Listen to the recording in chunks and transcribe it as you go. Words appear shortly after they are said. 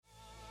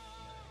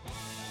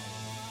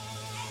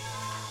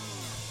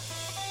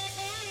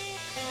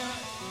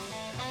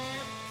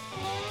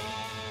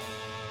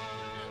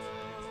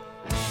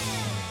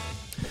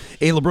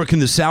Ayla Brooke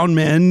and the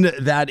Soundmen,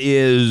 that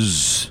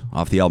is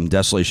off the album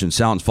Desolation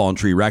Sounds, Fallen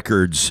Tree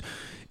Records,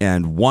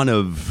 and one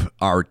of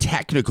our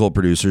technical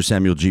producers,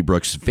 Samuel G.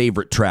 Brooks'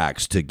 favorite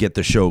tracks to get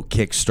the show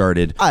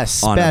kick-started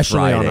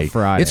especially on a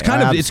Friday. It's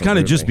kind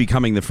of just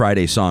becoming the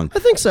Friday song. I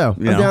think so.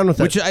 I'm down with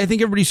it. Which I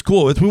think everybody's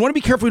cool with. We want to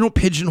be careful we don't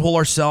pigeonhole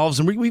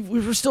ourselves, and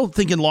we're still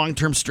thinking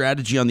long-term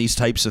strategy on these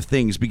types of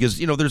things because,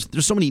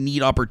 there's so many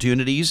neat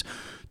opportunities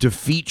to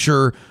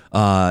feature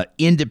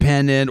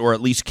independent or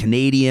at least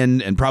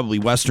Canadian and probably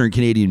Western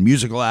Canadian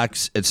musical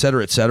acts, et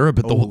cetera, et cetera.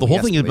 But the whole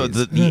thing about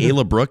the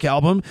Ayla Brooke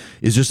album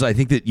is just, I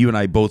think that you and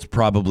I both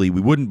we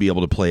wouldn't be able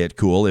to play it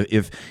cool.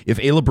 If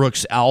Ayla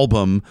Brooke's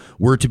album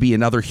were to be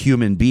another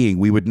human being,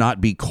 we would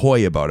not be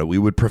coy about it. We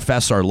would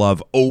profess our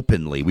love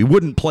openly. We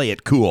wouldn't play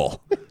it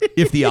cool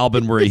if the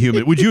album were a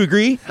human. Would you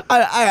agree?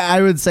 I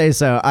would say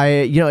so.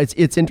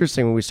 It's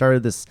interesting when we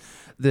started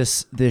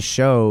this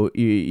show,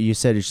 you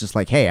said it's just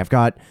like, hey, I've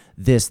got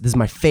this is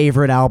my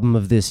favorite album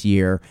of this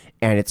year,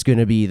 and it's going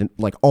to be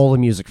all the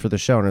music for the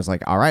show. And I was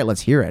like, all right,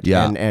 let's hear it.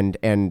 Yeah.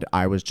 And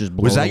I was just blown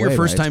away. Was that your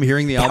first time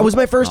hearing the album? That was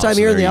my first time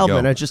hearing the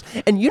album.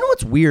 Go. And you know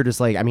what's weird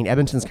is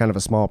Edmonton's kind of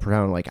a small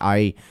town.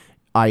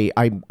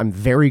 I'm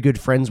very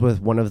good friends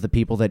with one of the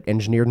people that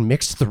engineered and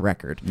mixed the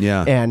record.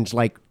 Yeah. And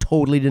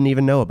totally didn't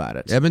even know about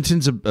it.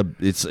 Edmonton's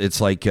it's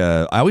like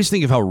I always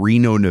think of how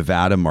Reno,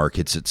 Nevada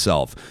markets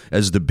itself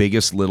as the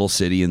biggest little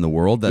city in the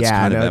world. That's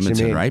kind of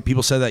Edmonton, right?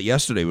 People said that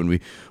yesterday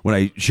when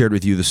I shared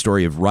with you the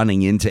story of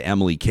running into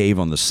Emily Cave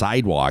on the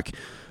sidewalk.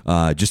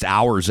 Just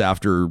hours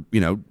after,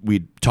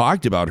 we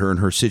talked about her and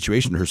her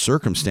situation, her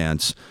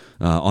circumstance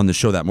on the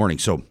show that morning.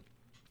 So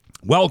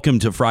welcome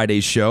to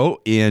Friday's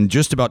show. In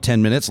just about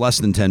 10 minutes, less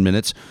than 10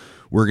 minutes,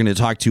 we're going to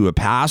talk to a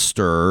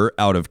pastor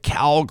out of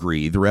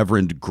Calgary, the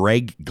Reverend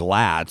Greg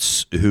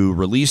Glatz, who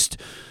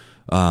released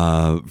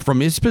from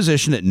his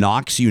position at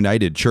Knox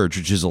United Church,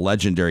 which is a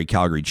legendary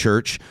Calgary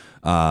church,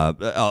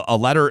 a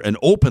letter, an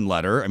open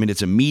letter. I mean,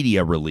 it's a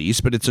media release,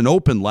 but it's an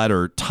open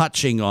letter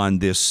touching on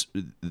the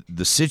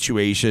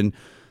situation,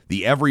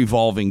 the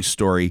ever-evolving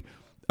story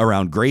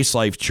around Grace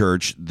Life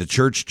Church, the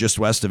church just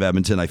west of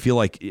Edmonton. I feel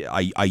like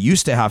I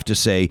used to have to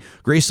say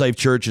Grace Life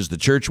Church is the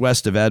church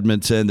west of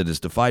Edmonton that has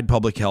defied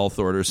public health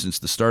orders since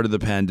the start of the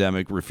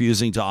pandemic,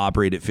 refusing to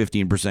operate at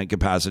 15%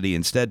 capacity,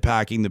 instead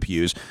packing the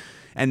pews.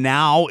 And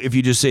now, if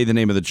you just say the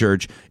name of the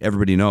church,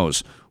 everybody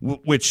knows,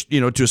 which,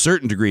 to a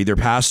certain degree, their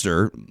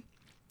pastor,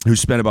 who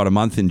spent about a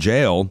month in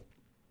jail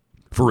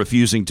for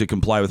refusing to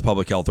comply with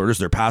public health orders,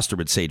 their pastor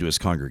would say to his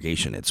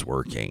congregation, it's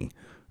working.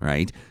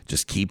 Right?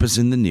 Just keep us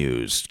in the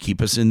news.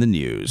 Keep us in the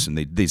news. And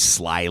they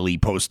slyly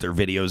post their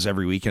videos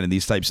every weekend and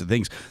these types of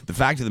things. The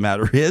fact of the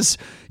matter is,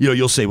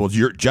 you'll say, well,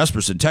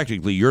 Jesperson,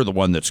 technically, you're the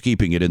one that's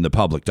keeping it in the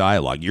public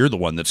dialogue. You're the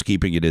one that's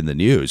keeping it in the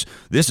news.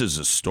 This is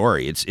a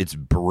story. It's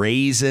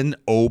brazen,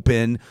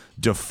 open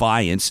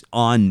defiance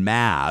en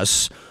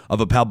masse of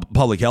a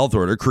public health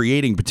order,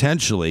 creating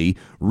potentially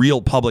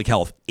real public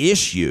health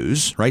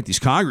issues, right?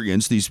 These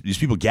congregants, these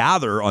people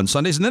gather on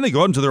Sundays, and then they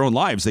go out into their own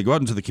lives. They go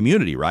out into the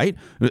community, right?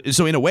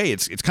 So in a way,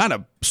 it's kind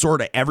of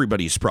sort of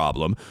everybody's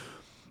problem.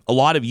 A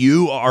lot of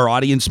you, our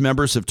audience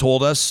members, have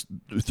told us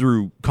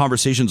through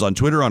conversations on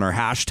Twitter, on our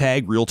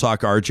hashtag,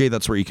 RealTalkRJ,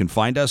 that's where you can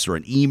find us, or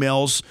in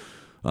emails,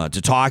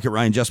 to talk at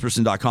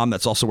ryanjesperson.com.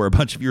 That's also where a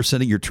bunch of you are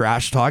sending your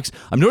trash talks.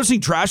 I'm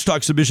noticing trash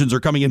talk submissions are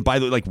coming in,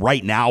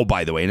 right now,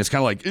 by the way. And it's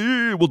kind of like,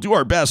 we'll do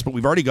our best, but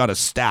we've already got a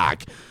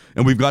stack.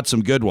 And we've got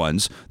some good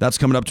ones. That's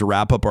coming up to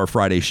wrap up our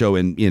Friday show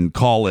in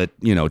call it,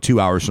 2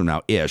 hours from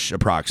now-ish,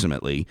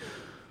 approximately.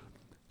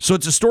 So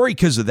it's a story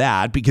because of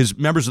that, because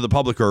members of the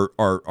public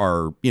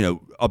are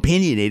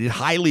opinionated,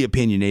 highly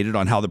opinionated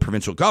on how the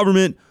provincial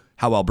government,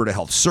 how Alberta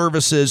Health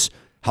Services,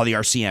 how the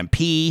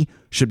RCMP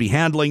should be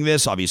handling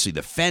this. Obviously,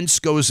 the fence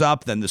goes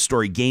up, then the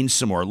story gains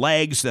some more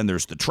legs. Then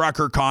there's the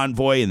trucker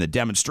convoy and the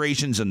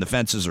demonstrations, and the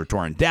fences are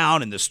torn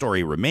down, and the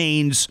story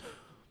remains.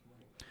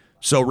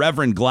 So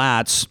Reverend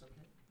Glatz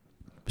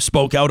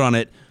spoke out on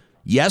it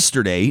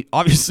yesterday.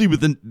 Obviously,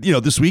 within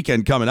this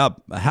weekend coming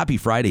up. A happy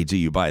Friday to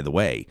you, by the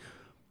way.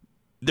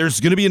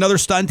 There's going to be another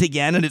stunt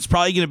again, and it's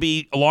probably going to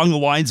be along the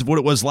lines of what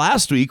it was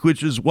last week,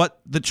 which is what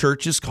the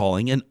church is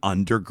calling an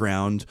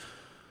underground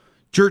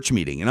church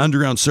meeting, an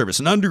underground service,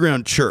 an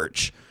underground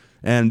church.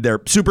 And they're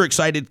super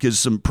excited because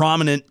some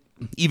prominent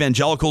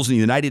evangelicals in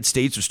the United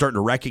States are starting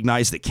to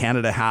recognize that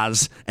Canada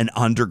has an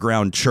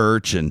underground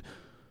church. And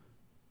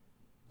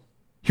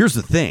here's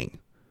the thing.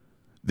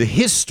 The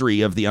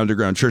history of the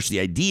underground church,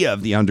 the idea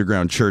of the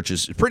underground church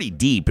is pretty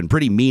deep and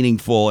pretty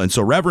meaningful. And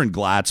so Reverend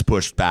Glatz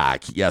pushed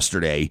back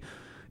yesterday,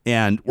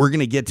 and we're going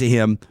to get to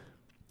him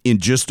in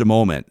just a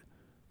moment.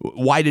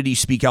 Why did he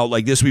speak out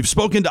like this? We've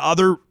spoken to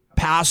other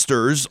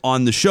pastors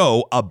on the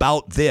show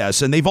about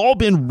this, and they've all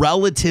been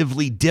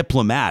relatively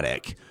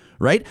diplomatic,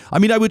 right? I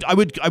mean, I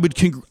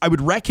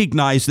would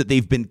recognize that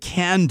they've been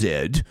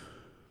candid,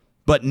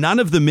 but none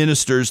of the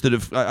ministers that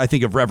have, I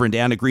think of Reverend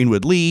Anna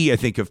Greenwood Lee, I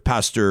think of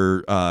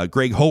Pastor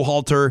Greg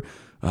Hohalter,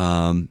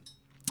 and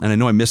I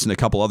know I'm missing a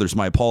couple others,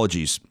 my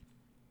apologies,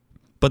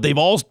 but they've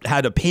all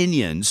had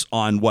opinions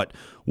on what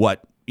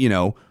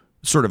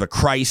sort of a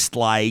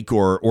Christ-like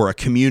or a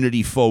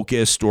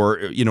community-focused or,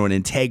 an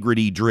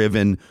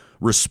integrity-driven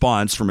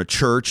response from a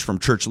church, from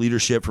church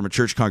leadership, from a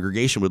church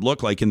congregation would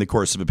look like in the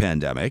course of a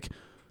pandemic.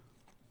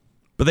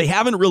 But they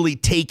haven't really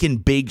taken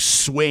big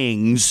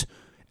swings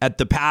at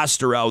the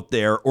pastor out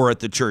there or at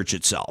the church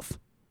itself.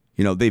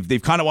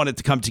 They've kind of wanted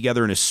to come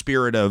together in a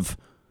spirit of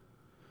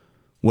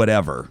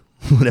whatever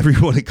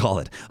you want to call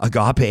it,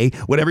 agape,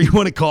 whatever you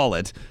want to call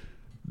it.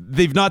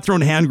 They've not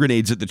thrown hand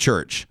grenades at the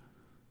church.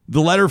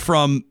 The letter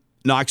from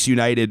Knox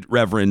United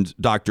Reverend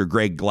Dr.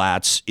 Greg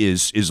Glatz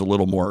is a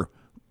little more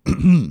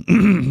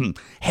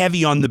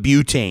heavy on the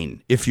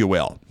butane, if you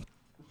will.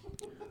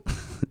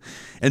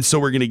 And so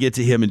we're going to get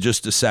to him in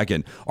just a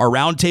second. Our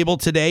roundtable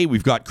today,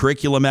 we've got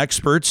curriculum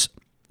experts.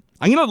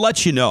 I'm going to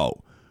let you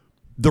know,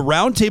 the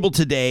roundtable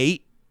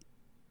today,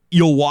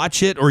 you'll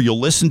watch it or you'll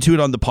listen to it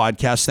on the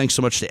podcast. Thanks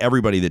so much to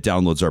everybody that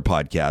downloads our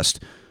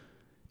podcast.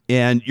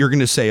 And you're going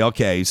to say,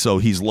 okay, so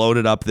he's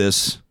loaded up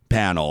this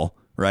panel,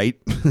 right?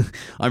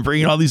 I'm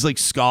bringing all these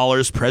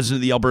scholars, president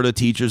of the Alberta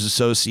Teachers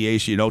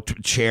Association,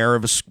 chair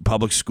of a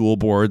public school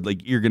board.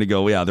 You're going to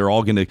go, yeah, they're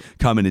all going to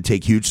come in and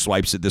take huge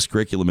swipes at this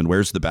curriculum. And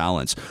where's the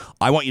balance?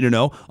 I want you to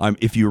know,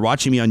 if you're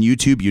watching me on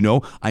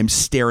YouTube, I'm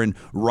staring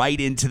right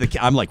into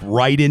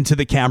right into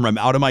the camera. I'm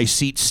out of my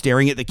seat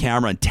staring at the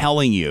camera and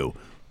telling you,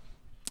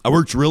 I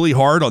worked really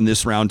hard on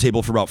this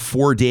roundtable for about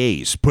 4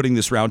 days, putting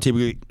this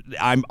roundtable.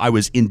 I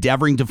was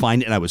endeavoring to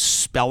find it, and I was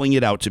spelling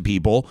it out to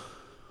people.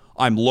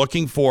 I'm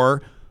looking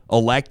for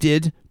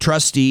elected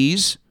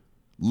trustees,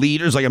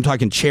 leaders, I'm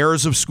talking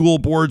chairs of school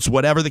boards,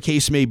 whatever the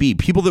case may be,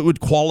 people that would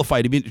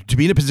qualify to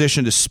be in a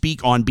position to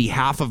speak on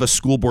behalf of a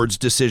school board's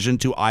decision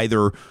to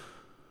either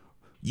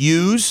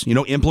use,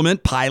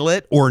 implement,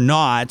 pilot, or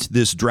not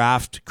this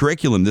draft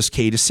curriculum, this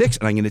K-6.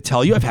 And I'm going to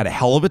tell you, I've had a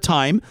hell of a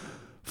time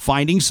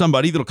finding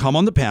somebody that'll come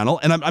on the panel.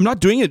 And I'm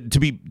not doing it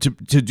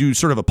to do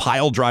sort of a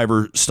pile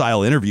driver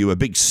style interview, a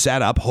big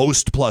setup,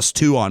 host plus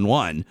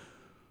 2-on-1.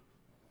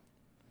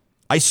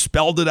 I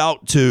spelled it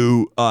out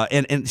to,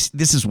 and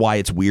this is why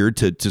it's weird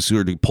to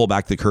sort of pull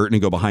back the curtain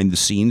and go behind the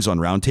scenes on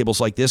roundtables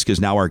like this, because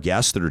now our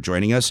guests that are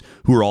joining us,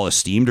 who are all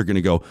esteemed, are going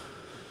to go,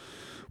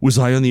 was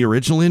I on the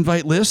original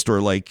invite list? Or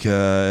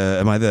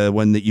am I the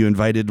one that you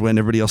invited when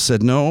everybody else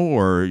said no?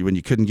 Or when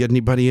you couldn't get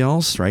anybody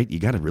else, right? You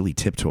got to really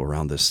tiptoe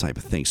around this type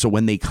of thing. So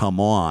when they come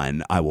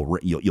on,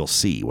 you'll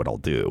see what I'll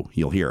do.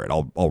 You'll hear it.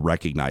 I'll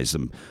recognize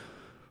them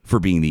for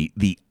being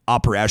the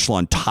upper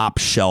echelon, top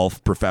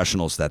shelf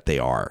professionals that they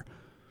are.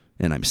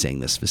 And I'm saying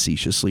this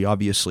facetiously,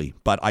 obviously,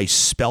 but I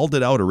spelled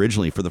it out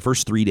originally for the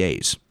first 3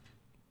 days.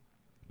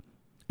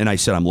 And I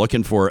said, I'm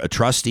looking for a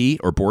trustee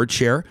or board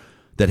chair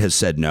that has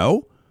said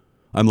no.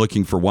 I'm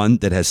looking for one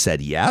that has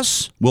said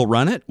yes. We'll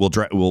run it.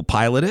 We'll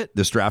pilot it,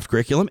 this draft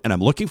curriculum. And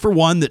I'm looking for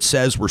one that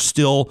says we're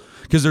still,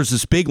 because there's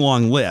this big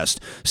long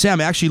list.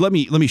 Sam, actually, let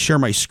me share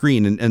my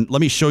screen and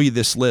let me show you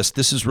this list.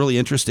 This is really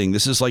interesting.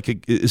 This is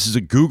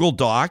a Google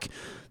Doc.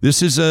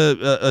 This is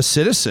a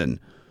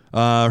citizen.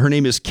 Her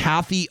name is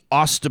Kathy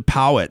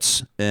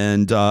Ostapowitz,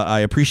 and I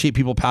appreciate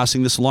people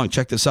passing this along.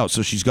 Check this out.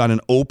 So she's got an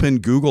open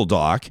Google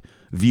Doc,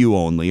 view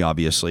only,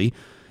 obviously,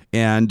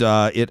 and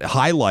it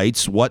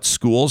highlights what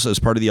schools, as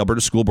part of the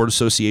Alberta School Board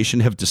Association,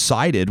 have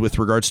decided with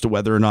regards to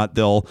whether or not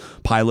they'll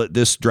pilot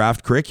this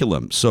draft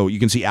curriculum. So you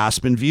can see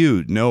Aspen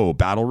View, no.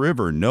 Battle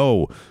River,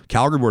 no.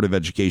 Calgary Board of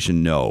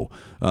Education, no.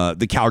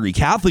 The Calgary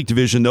Catholic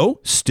Division,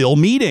 though, still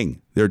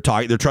meeting. Their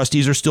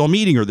trustees are still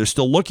meeting, or they're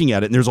still looking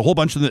at it. And there's a whole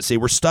bunch of them that say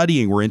we're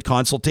studying, we're in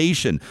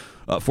consultation.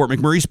 Fort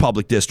McMurray's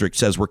Public District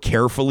says we're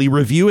carefully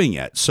reviewing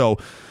it. So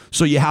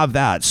you have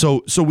that.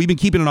 So we've been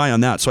keeping an eye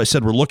on that. So I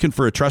said we're looking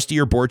for a trustee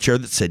or board chair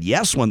that said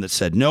yes, one that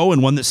said no,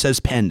 and one that says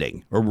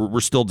pending, or we're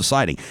still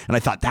deciding. And I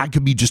thought that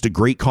could be just a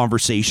great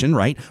conversation,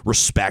 right?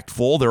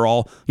 Respectful. They're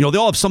all, they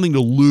all have something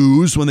to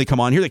lose when they come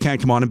on here. They can't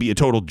come on and be a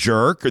total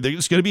jerk, or they're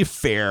just going to be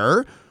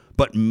fair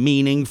but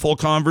meaningful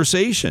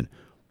conversation.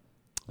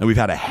 And we've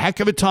had a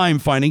heck of a time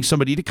finding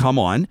somebody to come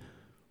on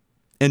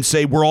and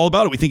say, we're all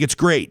about it. We think it's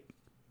great.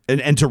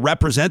 And to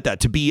represent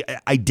that, to be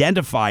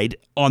identified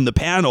on the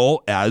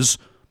panel as,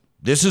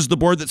 this is the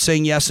board that's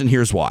saying yes, and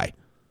here's why.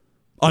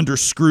 Under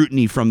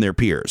scrutiny from their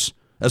peers,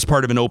 as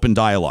part of an open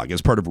dialogue,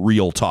 as part of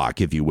real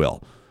talk, if you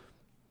will.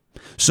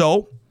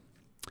 So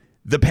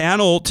the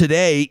panel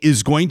today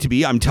is going to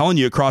be, I'm telling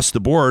you, across the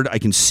board, I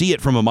can see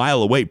it from a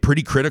mile away,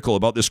 pretty critical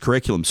about this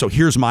curriculum. So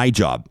here's my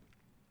job.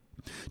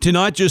 To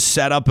not just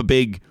set up a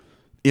big,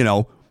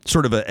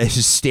 sort of a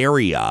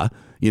hysteria,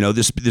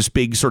 this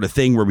big sort of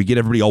thing where we get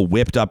everybody all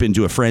whipped up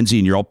into a frenzy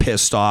and you're all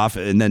pissed off.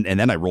 And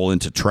then I roll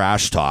into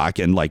trash talk,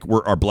 and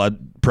our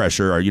blood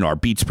pressure, our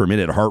beats per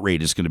minute, heart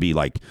rate is going to be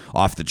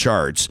off the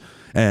charts.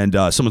 And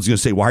someone's going to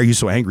say, why are you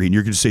so angry? And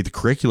you're going to say the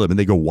curriculum, and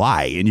they go,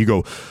 why? And you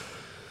go,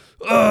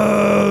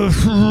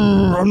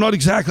 I'm not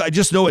exactly, I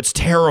just know it's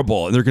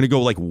terrible. And they're going to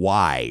go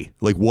why?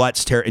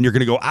 What's terrible? And you're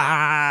going to go,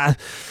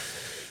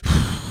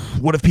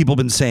 what have people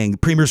been saying?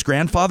 Premier's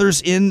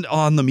grandfather's in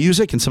on the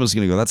music? And someone's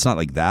going to go, that's not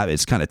like that.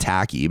 It's kind of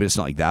tacky, but it's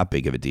not like that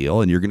big of a deal.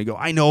 And you're going to go,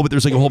 I know, but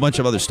there's a whole bunch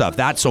of other stuff.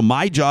 So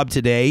my job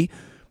today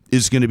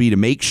is going to be to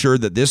make sure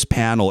that this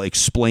panel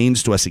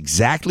explains to us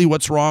exactly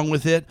what's wrong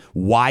with it,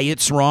 why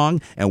it's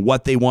wrong, and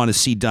what they want to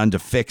see done to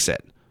fix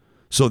it.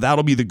 So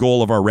that'll be the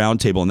goal of our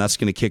roundtable, and that's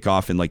going to kick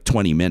off in like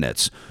 20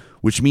 minutes,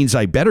 which means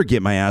I better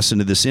get my ass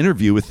into this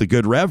interview with the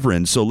good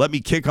Reverend. So let me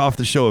kick off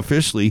the show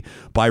officially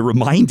by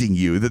reminding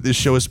you that this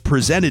show is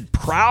presented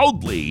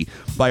proudly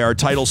by our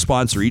title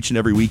sponsor each and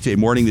every weekday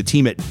morning, the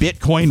team at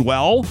Bitcoin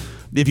Well.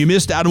 If you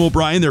missed Adam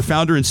O'Brien, their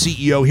founder and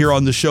CEO, here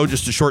on the show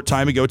just a short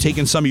time ago,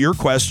 taking some of your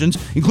questions,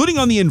 including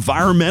on the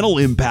environmental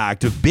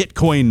impact of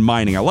Bitcoin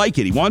mining. I like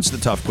it. He wants the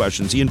tough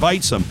questions. He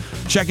invites them.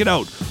 Check it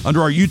out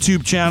under our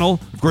YouTube channel.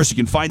 Of course, you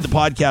can find the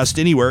podcast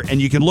anywhere,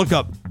 and you can look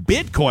up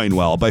Bitcoin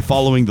Well by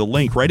following the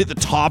link right at the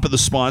top of the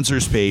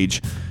sponsors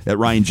page at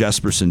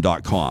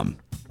ryanjesperson.com.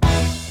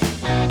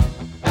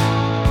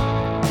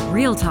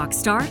 Real Talk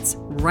starts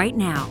right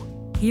now.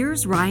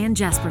 Here's Ryan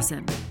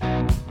Jesperson.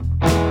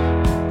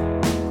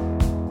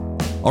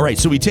 All right,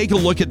 so we take a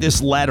look at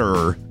this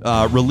letter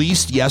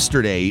released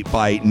yesterday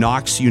by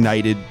Knox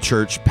United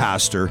Church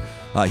pastor.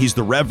 He's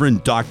the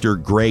Reverend Dr.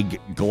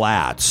 Greg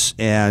Glatz,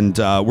 and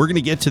we're going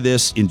to get to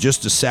this in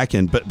just a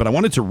second, but I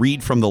wanted to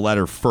read from the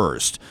letter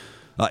first.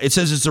 It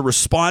says it's a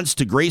response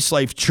to Grace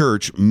Life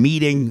Church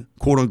meeting,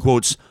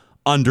 quote-unquote,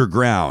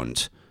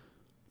 underground.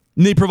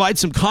 And they provide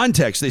some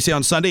context. They say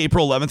on Sunday,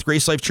 April 11th,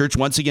 Grace Life Church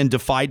once again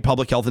defied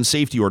public health and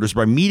safety orders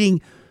by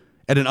meeting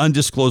at an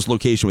undisclosed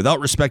location without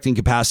respecting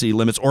capacity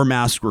limits or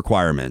mask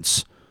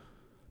requirements.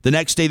 The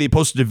next day, they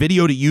posted a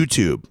video to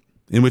YouTube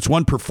in which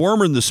one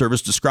performer in the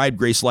service described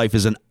Grace Life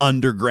as an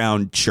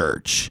underground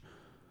church.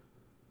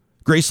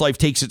 Grace Life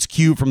takes its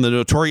cue from the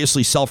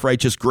notoriously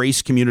self-righteous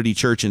Grace Community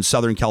Church in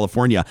Southern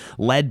California,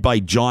 led by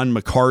John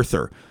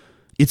MacArthur.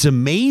 It's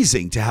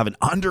amazing to have an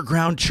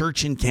underground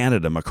church in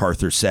Canada,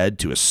 MacArthur said,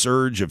 to a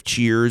surge of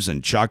cheers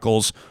and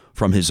chuckles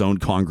from his own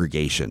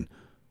congregation.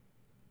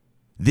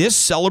 This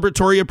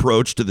celebratory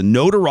approach to the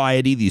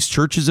notoriety these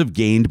churches have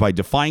gained by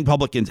defying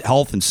public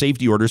health and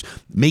safety orders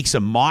makes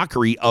a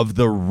mockery of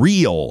the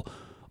real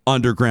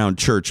underground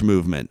church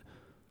movement.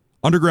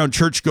 Underground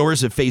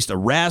churchgoers have faced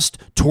arrest,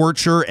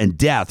 torture, and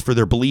death for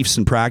their beliefs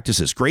and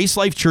practices. Grace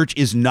Life Church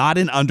is not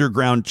an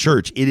underground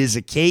church. It is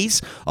a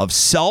case of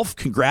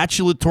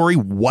self-congratulatory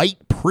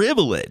white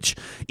privilege,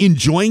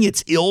 enjoying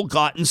its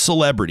ill-gotten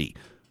celebrity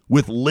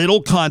with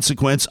little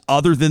consequence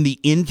other than the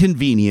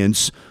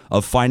inconvenience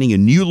of finding a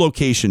new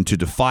location to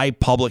defy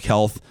public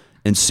health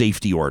and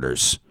safety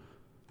orders.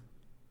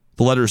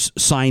 The letter's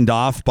signed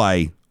off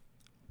by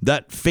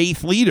that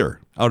faith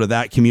leader out of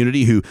that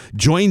community who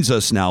joins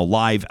us now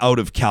live out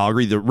of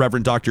Calgary. The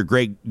Reverend Dr.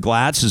 Greg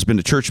Glatz has been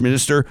a church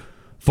minister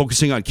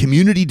focusing on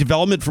community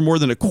development for more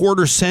than a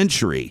quarter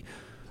century.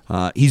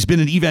 He's been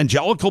an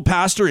evangelical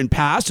pastor in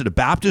past at a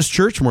Baptist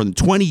church for more than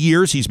 20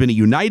 years. He's been a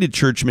United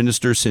Church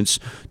minister since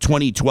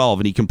 2012,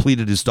 and he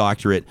completed his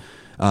doctorate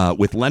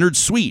with Leonard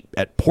Sweet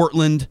at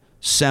Portland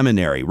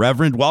Seminary.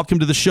 Reverend, welcome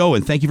to the show,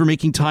 and thank you for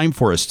making time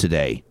for us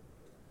today.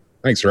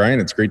 Thanks, Ryan.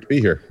 It's great to be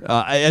here.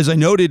 As I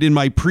noted in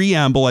my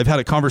preamble, I've had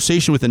a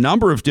conversation with a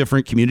number of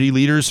different community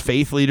leaders,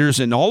 faith leaders,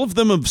 and all of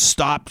them have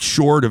stopped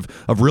short of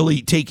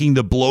really taking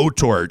the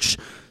blowtorch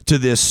to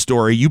this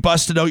story. You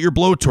busted out your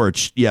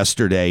blowtorch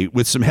yesterday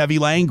with some heavy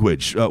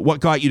language.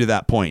 What got you to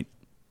that point?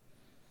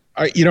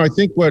 I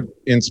think what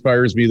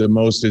inspires me the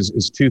most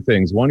is two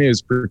things. One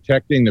is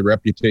protecting the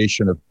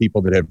reputation of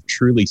people that have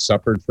truly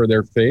suffered for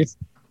their faith.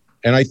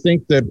 And I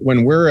think that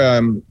when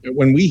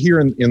we here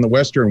in the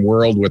Western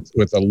world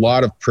with a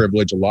lot of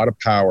privilege, a lot of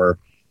power,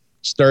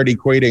 start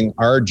equating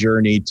our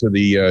journey to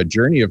the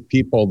journey of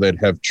people that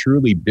have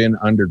truly been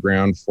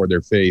underground for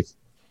their faith,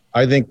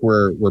 I think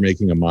we're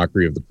making a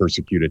mockery of the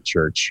persecuted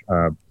church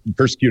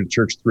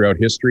throughout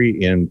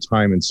history in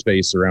time and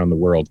space around the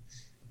world.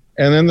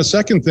 And then the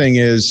second thing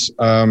is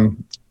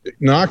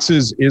Knox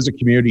is a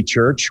community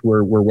church.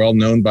 We're well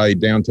known by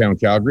downtown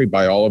Calgary,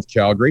 by all of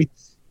Calgary.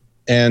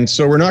 And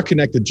so we're not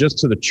connected just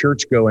to the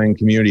church-going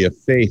community of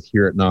faith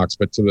here at Knox,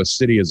 but to the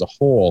city as a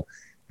whole.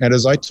 And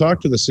as I talk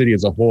to the city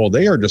as a whole,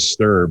 they are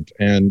disturbed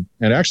and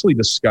actually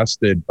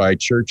disgusted by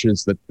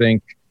churches that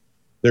think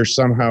they're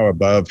somehow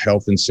above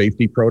health and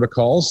safety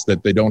protocols,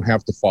 that they don't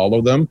have to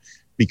follow them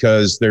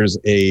because there's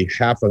a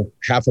half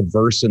a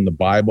verse in the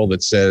Bible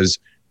that says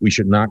we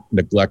should not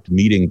neglect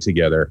meeting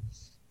together.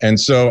 And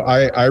so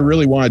I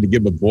really wanted to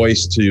give a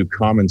voice to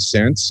common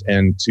sense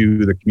and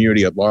to the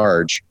community at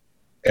large.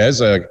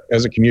 As a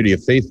community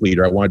of faith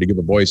leader, I wanted to give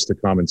a voice to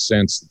common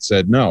sense that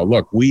said, no,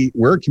 look,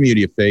 we're a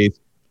community of faith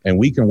and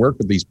we can work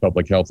with these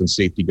public health and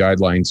safety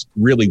guidelines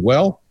really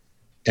well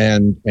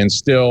and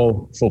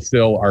still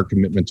fulfill our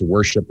commitment to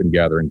worship and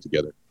gathering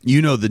together. You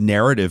know, the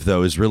narrative,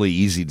 though, is really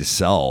easy to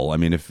sell. I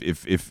mean,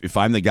 if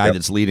I'm the guy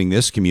that's leading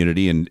this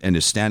community and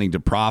is standing to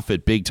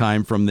profit big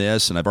time from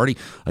this, and I've already,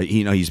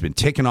 he's been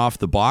ticking off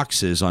the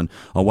boxes on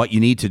what you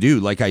need to do,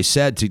 like I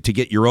said, to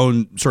get your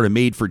own sort of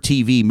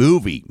made-for-TV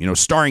movie,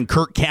 starring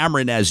Kirk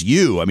Cameron as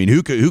you. I mean,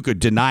 who could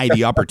deny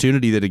the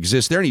opportunity that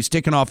exists there? And he's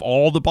ticking off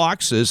all the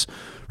boxes.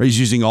 He's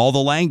using all the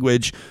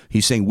language.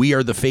 He's saying we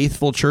are the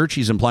faithful church.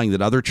 He's implying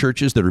that other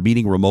churches that are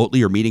meeting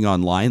remotely or meeting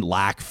online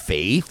lack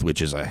faith,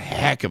 which is a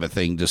heck of a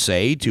thing to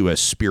say to a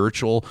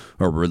spiritual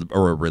or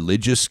a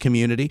religious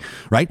community,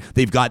 right?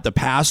 They've got the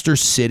pastor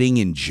sitting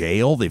in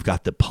jail. They've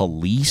got the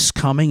police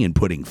coming and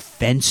putting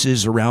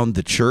fences around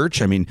the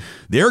church. I mean,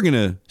 they're going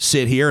to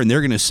sit here and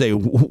they're going to say,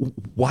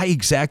 why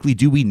exactly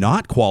do we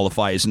not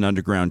qualify as an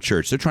underground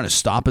church? They're trying to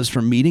stop us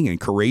from meeting, and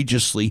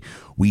courageously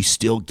we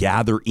still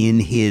gather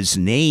in his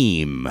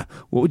name.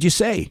 What would you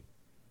say?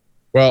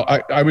 Well,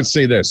 I would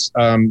say this.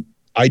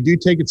 I do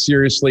take it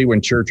seriously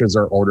when churches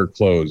are ordered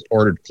closed.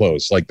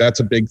 Like,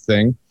 that's a big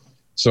thing.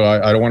 So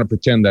I don't want to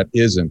pretend that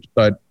isn't.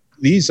 But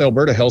these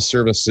Alberta Health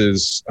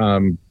Services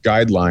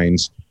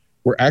guidelines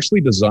were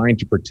actually designed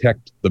to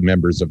protect the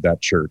members of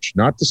that church,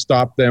 not to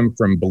stop them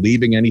from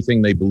believing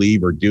anything they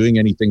believe or doing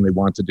anything they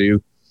want to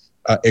do,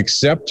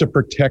 except to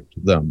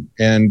protect them.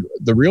 And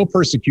the real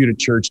persecuted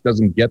church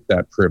doesn't get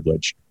that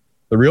privilege.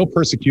 The real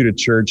persecuted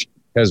church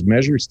has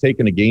measures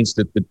taken against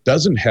it that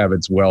doesn't have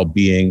its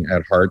well-being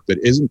at heart, that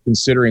isn't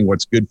considering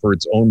what's good for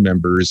its own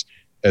members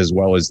as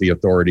well as the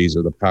authorities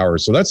or the power.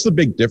 So that's the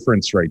big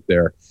difference right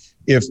there.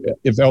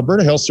 If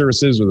Alberta Health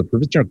Services or the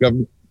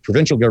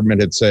provincial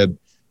government had said,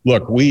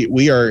 look,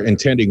 we are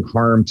intending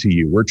harm to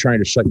you. We're trying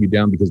to shut you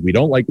down because we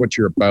don't like what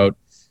you're about,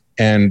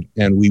 and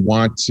we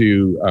want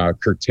to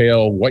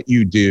curtail what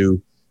you do,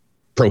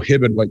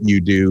 prohibit what you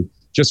do,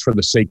 just for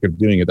the sake of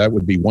doing it, that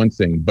would be one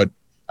thing. But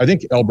I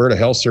think Alberta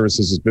Health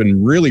Services has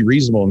been really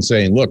reasonable in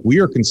saying, look, we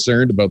are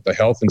concerned about the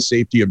health and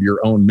safety of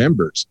your own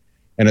members.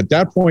 And at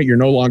that point, you're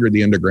no longer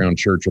the underground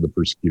church or the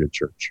persecuted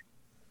church.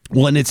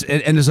 Well, and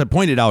as I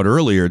pointed out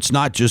earlier, it's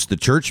not just the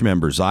church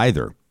members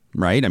either,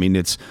 right? I mean,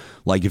 it's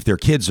like if their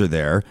kids are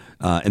there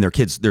and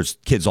there's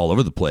kids all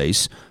over the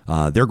place,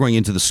 they're going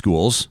into the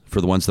schools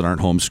for the ones that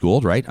aren't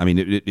homeschooled, right? I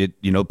mean,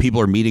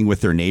 people are meeting with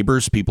their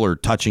neighbors. People are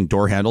touching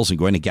door handles and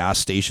going to gas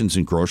stations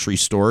and grocery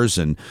stores.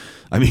 And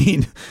I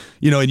mean,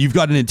 and you've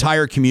got an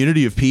entire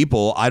community of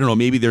people. I don't know,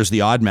 maybe there's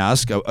the odd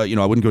mask. I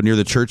wouldn't go near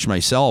the church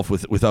myself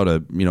without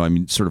a,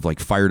 sort of like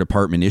fire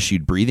department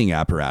issued breathing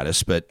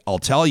apparatus. But I'll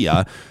tell you,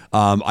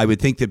 I would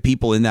think that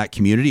people in that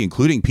community,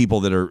 including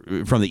people that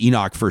are from the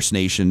Enoch First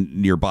Nation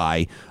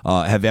nearby,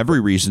 have every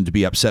reason to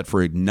be upset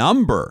for a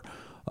number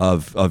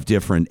of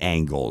different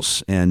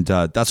angles. And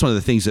that's one of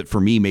the things that for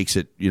me makes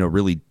it,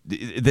 really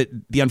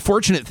the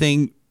unfortunate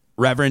thing,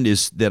 Reverend,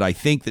 is that I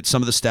think that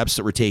some of the steps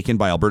that were taken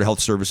by Alberta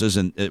Health Services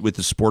and with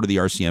the support of the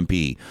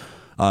RCMP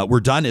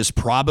were done as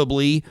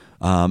probably,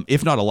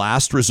 if not a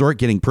last resort,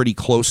 getting pretty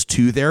close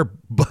to there.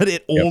 But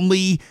it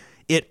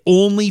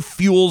only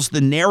fuels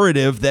the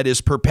narrative that is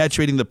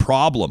perpetuating the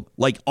problem.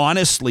 Like,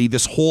 honestly,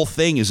 this whole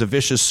thing is a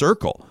vicious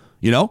circle,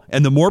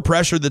 and the more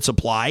pressure that's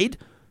applied,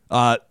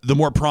 the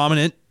more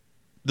prominent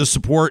the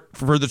support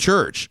for the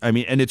church. I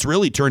mean, and it's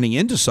really turning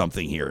into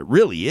something here. It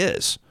really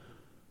is.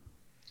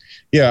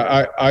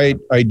 Yeah,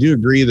 I do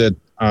agree that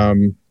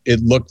it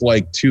looked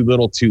like too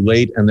little, too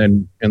late, and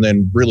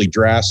then really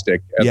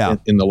drastic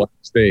in the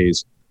last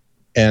phase.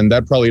 And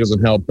that probably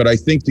doesn't help. But I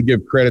think to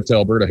give credit to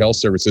Alberta Health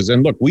Services,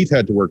 and look, we've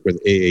had to work with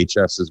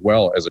AHS as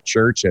well as a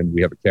church, and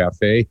we have a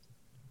cafe.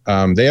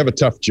 They have a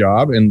tough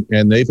job,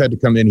 and they've had to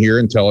come in here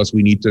and tell us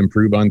we need to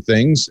improve on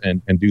things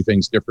and do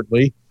things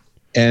differently.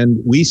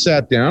 And we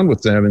sat down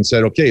with them and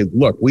said, okay,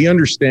 look, we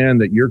understand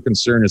that your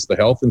concern is the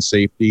health and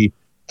safety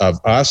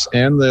of us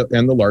and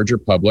the larger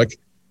public.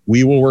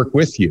 We will work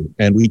with you.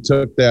 And we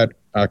took that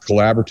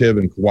collaborative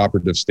and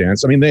cooperative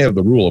stance. I mean, they have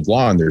the rule of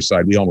law on their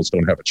side. We almost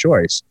don't have a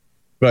choice.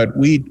 But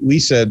we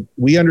said,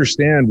 we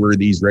understand where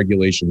these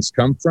regulations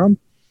come from.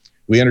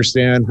 We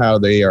understand how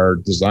they are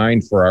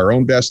designed for our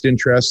own best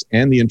interests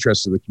and the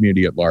interests of the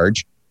community at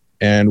large.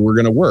 And we're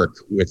going to work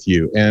with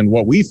you. And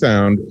what we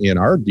found in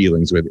our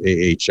dealings with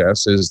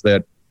AHS is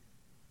that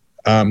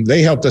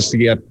they helped us to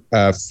get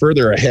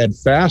further ahead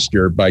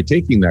faster by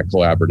taking that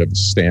collaborative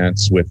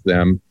stance with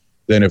them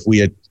than if we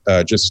had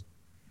just,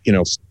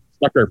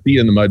 stuck our feet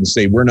in the mud and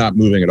say, we're not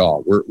moving at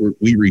all.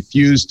 We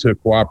refuse to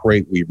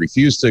cooperate. We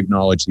refuse to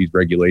acknowledge these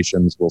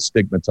regulations. We'll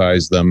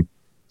stigmatize them,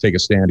 take a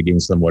stand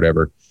against them,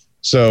 whatever.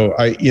 So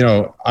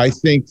I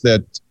think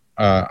that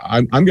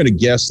I'm going to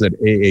guess that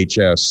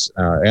AHS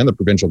and the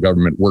provincial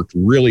government worked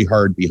really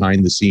hard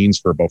behind the scenes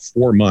for about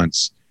 4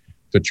 months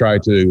to try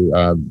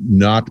to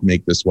not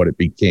make this what it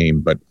became.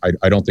 But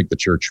I don't think the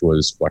church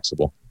was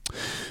flexible.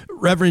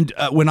 Reverend,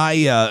 when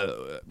I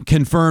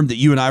confirmed that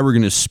you and I were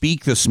going to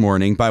speak this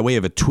morning by way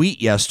of a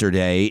tweet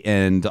yesterday,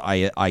 and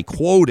I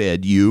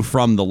quoted you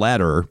from the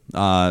letter,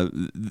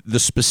 the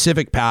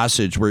specific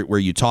passage where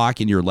you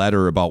talk in your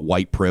letter about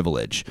white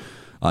privilege.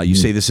 You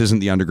say this isn't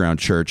the underground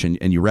church,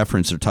 and you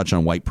reference or touch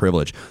on white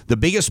privilege. The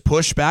biggest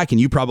pushback, and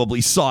you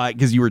probably saw it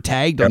because you were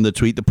tagged on the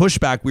tweet, the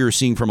pushback we were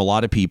seeing from a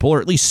lot of people,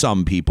 or at least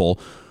some people,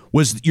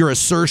 was your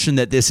assertion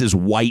that this is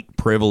white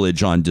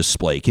privilege on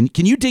display.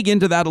 Can you dig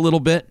into that a little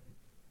bit?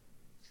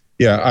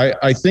 Yeah,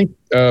 I think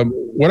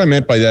what I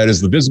meant by that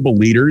is the visible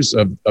leaders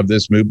of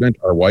this movement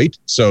are white.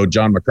 So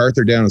John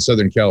MacArthur down in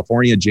Southern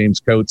California, James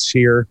Coates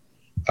here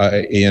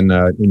in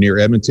near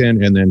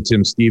Edmonton, and then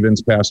Tim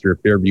Stevens, pastor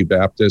of Fairview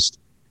Baptist,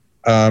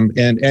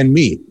 and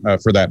me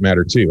for that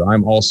matter too.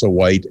 I'm also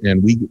white,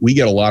 and we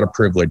get a lot of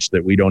privilege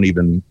that we don't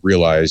even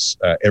realize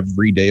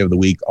every day of the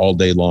week, all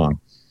day long.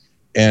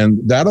 And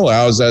that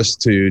allows us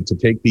to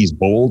take these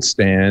bold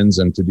stands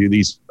and to do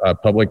these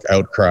public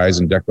outcries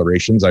and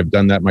declarations. I've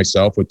done that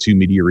myself with 2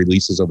 media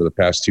releases over the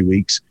past 2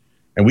 weeks.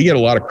 And we get a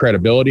lot of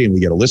credibility, and we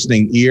get a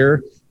listening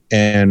ear,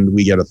 and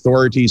we get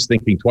authorities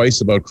thinking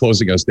twice about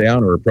closing us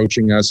down or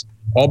approaching us,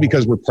 all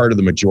because we're part of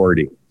the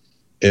majority.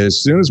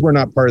 As soon as we're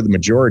not part of the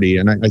majority,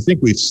 and I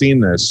think we've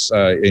seen this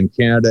in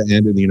Canada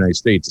and in the United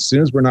States, as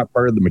soon as we're not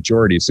part of the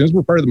majority, as soon as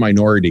we're part of the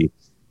minority,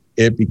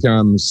 it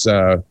becomes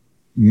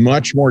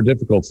much more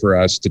difficult for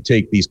us to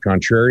take these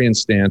contrarian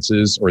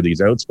stances or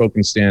these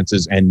outspoken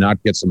stances and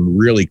not get some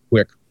really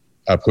quick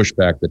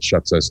pushback that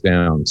shuts us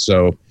down.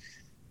 So,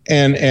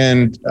 and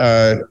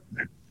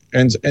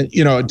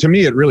you know, to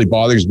me, it really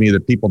bothers me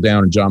that people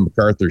down in John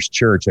MacArthur's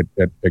church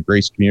at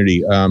Grace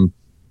Community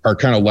are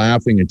kind of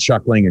laughing and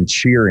chuckling and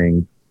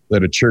cheering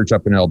that a church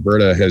up in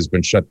Alberta has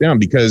been shut down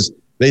because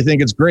they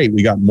think it's great.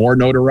 We got more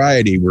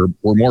notoriety. We're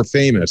more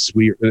famous.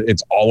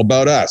 It's all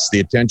about us. The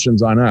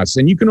attention's on us.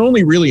 And you can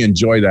only really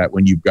enjoy that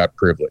when you've got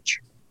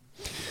privilege.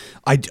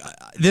 I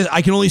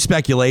can only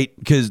speculate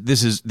because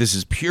this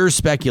is pure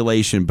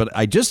speculation, but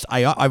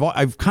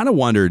I've kind of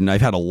wondered, and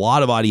I've had a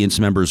lot of audience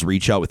members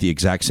reach out with the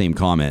exact same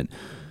comment,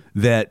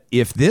 that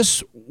if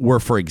this were,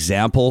 for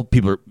example,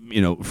 people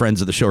are,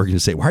 friends of the show are going to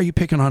say, why are you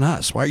picking on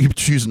us? Why are you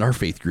choosing our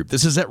faith group?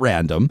 This is at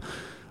random.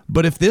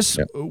 But if this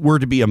were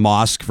to be a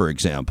mosque, for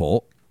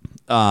example,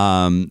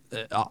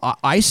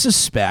 I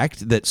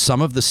suspect that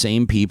some of the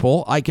same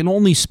people, I can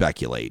only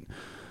speculate,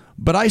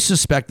 but I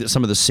suspect that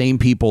some of the same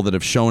people that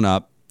have shown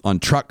up on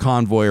truck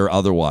convoy or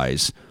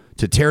otherwise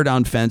to tear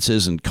down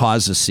fences and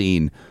cause a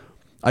scene,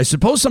 I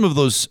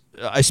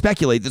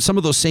speculate that some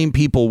of those same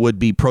people would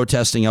be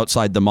protesting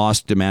outside the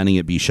mosque demanding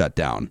it be shut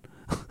down.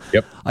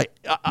 Yep.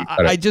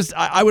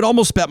 I would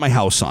almost bet my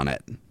house on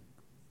it.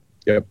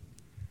 Yep.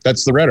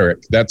 That's the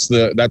rhetoric. That's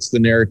the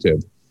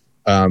narrative.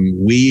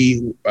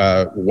 We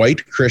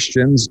white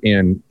Christians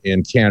in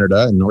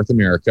Canada and North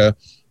America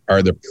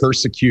are the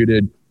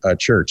persecuted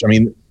church. I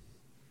mean,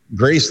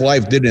 Grace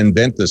Life didn't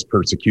invent this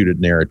persecuted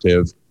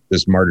narrative,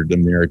 this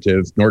martyrdom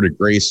narrative, nor did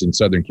Grace in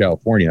Southern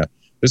California.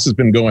 This has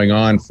been going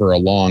on for a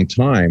long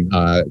time,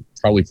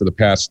 probably for the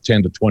past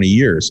 10 to 20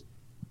 years.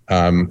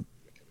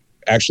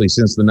 Actually,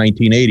 since the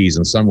 1980s,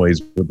 in some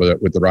ways,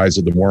 with the rise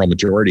of the moral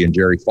majority and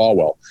Jerry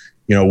Falwell.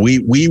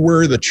 We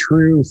were the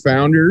true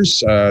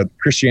founders.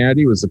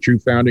 Christianity was the true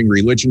founding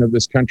religion of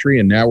this country,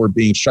 and now we're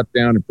being shut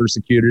down and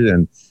persecuted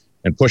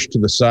and pushed to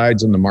the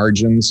sides and the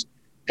margins.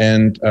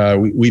 And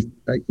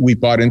we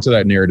bought into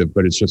that narrative,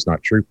 but it's just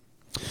not true.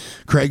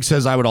 Craig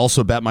says, I would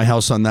also bet my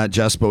house on that.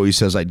 Jespo, he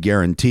says, I'd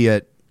guarantee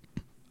it.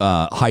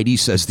 Heidi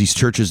says these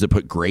churches that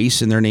put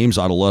grace in their names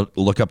ought to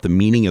look up the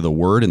meaning of the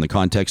word in the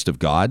context of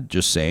God.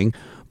 Just saying.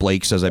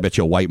 Blake says, I bet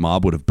you a white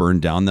mob would have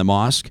burned down the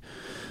mosque.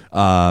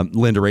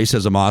 Linda Ray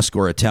says a mosque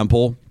or a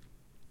temple.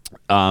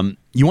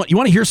 You want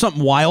to hear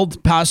something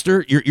wild,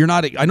 Pastor? You're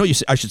not. I know you.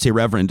 I should say,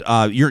 Reverend.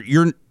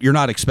 You're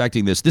not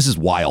expecting this. This is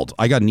wild.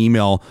 I got an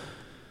email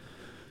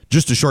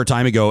just a short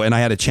time ago, and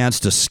I had a chance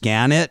to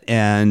scan it.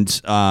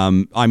 And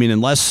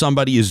unless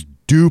somebody is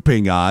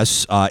duping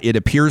us, it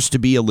appears to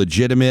be a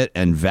legitimate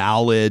and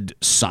valid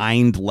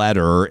signed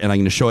letter. And I'm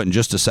going to show it in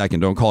just a second.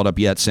 Don't call it up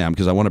yet, Sam,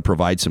 because I want to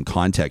provide some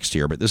context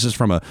here. But this is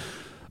from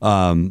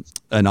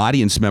an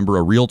audience member,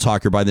 a real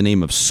talker by the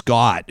name of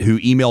Scott, who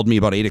emailed me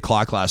about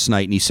 8:00 last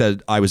night. And he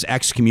said, I was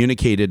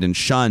excommunicated and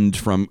shunned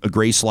from a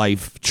Grace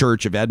Life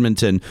Church of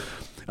Edmonton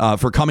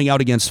for coming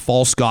out against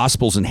false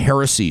gospels and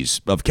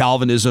heresies of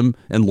Calvinism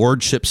and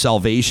Lordship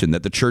salvation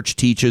that the church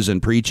teaches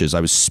and preaches.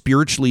 I was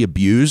spiritually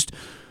abused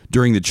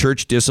during the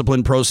church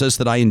discipline process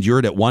that I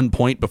endured at one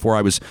point before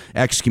I was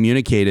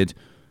excommunicated.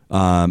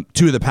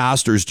 Two of the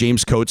pastors,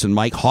 James Coates and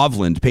Mike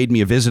Hovland, paid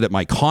me a visit at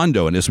my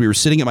condo. And as we were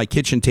sitting at my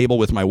kitchen table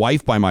with my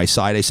wife by my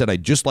side, I said,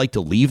 I'd just like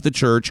to leave the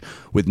church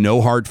with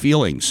no hard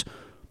feelings.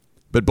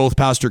 But both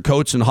Pastor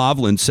Coates and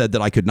Hovland said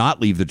that I could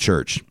not leave the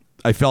church.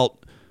 I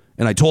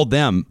told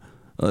them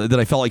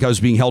that I felt like I was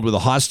being held with a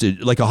hostage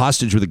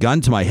with a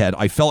gun to my head.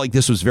 I felt like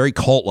this was very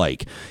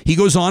cult-like. He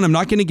goes on, I'm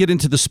not going to get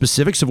into the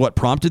specifics of what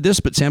prompted this,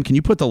 but Sam, can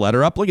you put the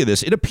letter up? Look at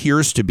this. It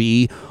appears to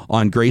be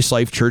on Grace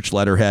Life Church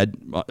letterhead,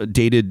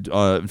 dated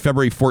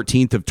February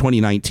 14th of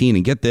 2019.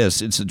 And get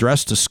this, it's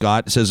addressed to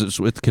Scott. It says it's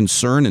with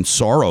concern and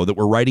sorrow that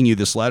we're writing you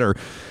this letter.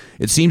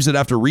 It seems that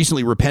after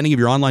recently repenting of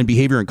your online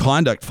behavior and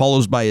conduct,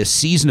 followed by a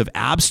season of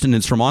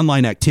abstinence from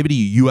online activity,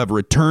 you have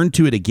returned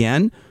to it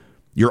again.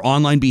 Your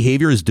online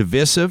behavior is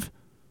divisive,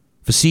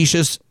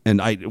 facetious,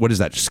 and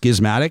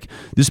schismatic.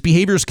 This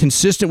behavior is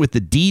consistent with the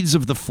deeds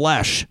of the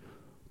flesh.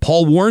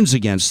 Paul warns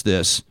against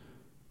this.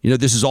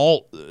 This is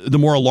all the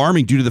more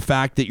alarming due to the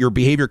fact that your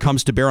behavior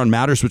comes to bear on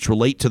matters which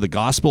relate to the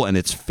gospel and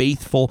its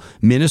faithful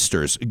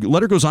ministers. The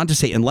letter goes on to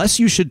say, unless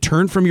you should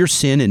turn from your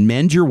sin and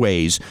mend your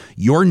ways,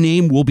 your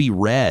name will be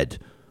read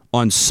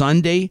on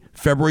Sunday,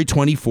 February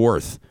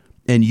 24th,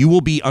 and you will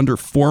be under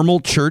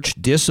formal church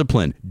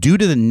discipline. Due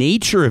to the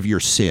nature of your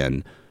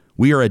sin,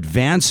 we are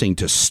advancing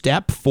to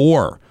step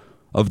 4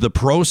 of the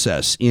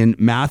process in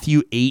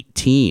Matthew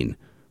 18.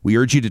 We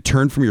urge you to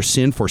turn from your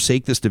sin,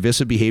 forsake this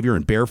divisive behavior,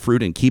 and bear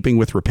fruit in keeping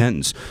with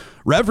repentance.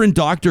 Reverend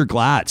Dr.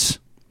 Glatz,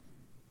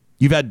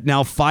 you've had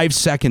now 5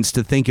 seconds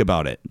to think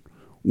about it.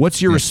 What's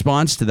your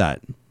response to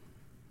that?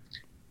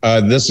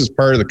 This is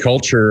part of the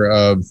culture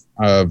of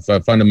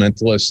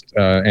fundamentalist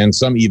and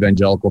some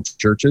evangelical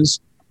churches.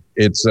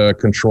 It's a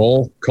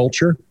control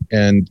culture,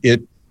 and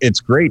it's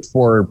great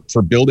for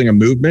building a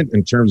movement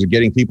in terms of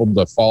getting people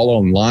to follow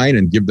in line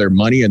and give their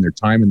money and their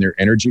time and their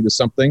energy to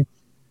something.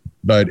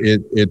 But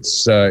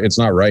it's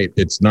not right.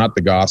 It's not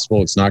the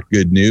gospel. It's not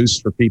good news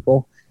for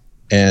people.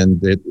 And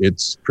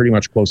it's pretty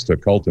much close to a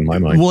cult in my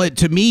mind. Well,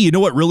 to me,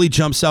 what really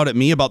jumps out at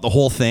me about the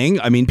whole thing?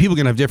 I mean, people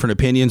can have different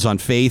opinions on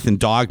faith and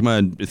dogma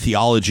and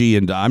theology,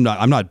 and I'm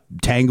not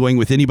tangling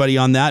with anybody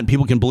on that. And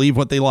people can believe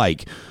what they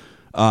like.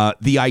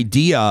 The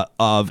idea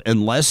of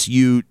unless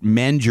you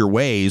mend your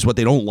ways, what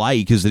they don't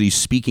like is that he's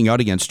speaking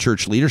out against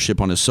church leadership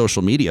on his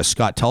social media.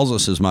 Scott tells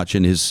us as much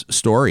in his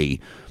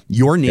story.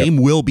 Your name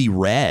will be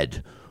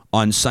read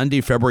on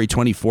Sunday, February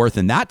 24th.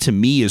 And that to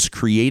me is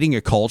creating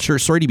a culture.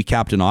 Sorry to be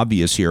Captain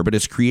Obvious here, but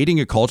it's creating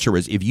a culture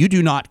where if you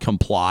do not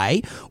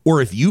comply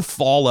or if you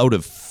fall out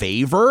of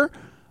favor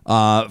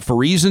for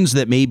reasons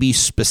that may be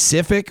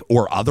specific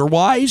or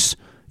otherwise,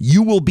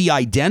 you will be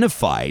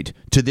identified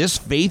to this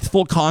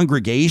faithful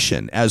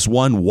congregation as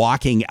one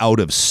walking out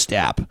of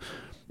step.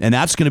 And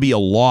that's going to be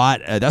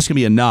that's going to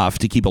be enough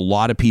to keep a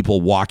lot of people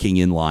walking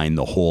in line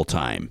the whole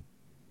time.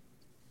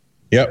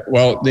 Yeah,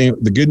 well, the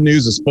good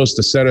news is supposed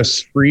to set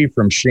us free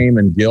from shame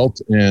and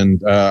guilt.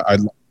 And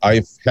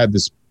I've had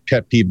this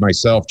pet peeve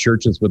myself.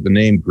 Churches with the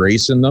name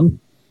grace in them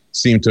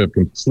seem to have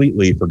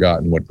completely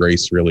forgotten what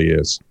grace really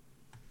is.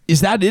 Is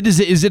that it?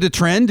 Is it a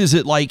trend? Is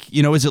it like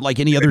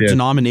any other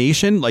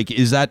denomination? Like,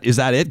 is that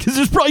it?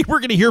 Because we're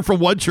going to hear from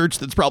one church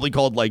that's probably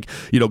called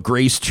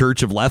Grace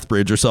Church of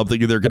Lethbridge or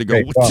something. And they're going to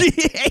go,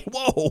 hey,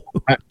 whoa.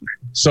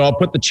 So I'll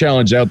put the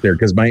challenge out there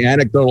because my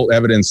anecdotal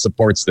evidence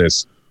supports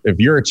this. If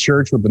you're a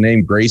church with the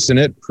name grace in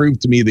it, prove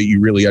to me that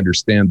you really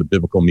understand the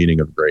biblical meaning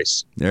of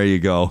grace. There you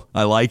go.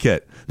 I like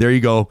it. There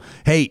you go.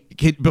 Hey,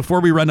 before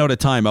we run out of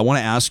time, I want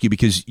to ask you,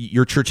 because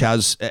your church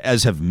has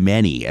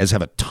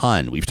a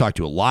ton. We've talked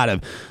to a lot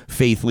of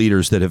faith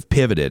leaders that have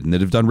pivoted and that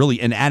have done really,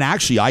 and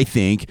actually I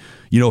think,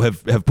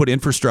 have put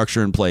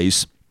infrastructure in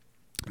place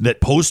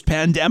that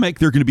post-pandemic,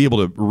 they're going to be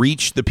able to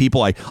reach the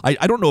people. I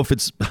don't know if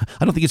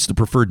I don't think it's the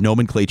preferred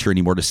nomenclature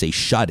anymore to say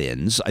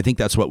shut-ins. I think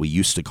that's what we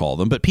used to call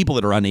them. But people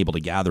that are unable to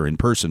gather in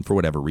person for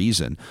whatever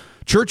reason,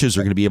 churches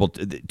are going to be able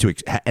to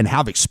and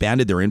have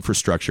expanded their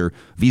infrastructure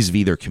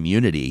vis-a-vis their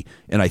community,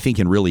 and I think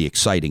in really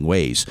exciting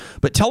ways.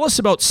 But tell us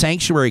about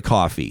Sanctuary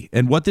Coffee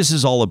and what this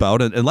is all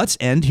about. And let's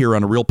end here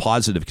on a real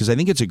positive, because I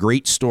think it's a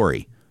great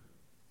story.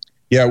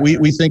 Yeah,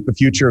 we think the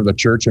future of the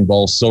church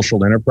involves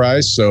social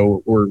enterprise.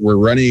 So we're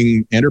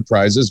running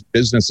enterprises,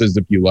 businesses,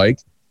 if you like,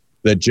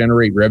 that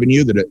generate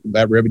revenue,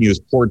 that revenue is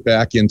poured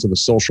back into the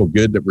social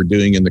good that we're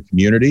doing in the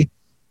community.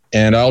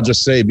 And I'll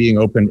just say, being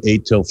open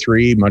 8 till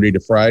 3, Monday to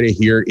Friday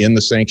here in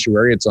the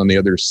sanctuary, it's on the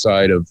other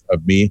side of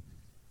me,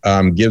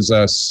 gives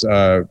us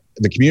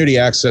the community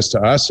access to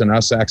us and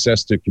us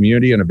access to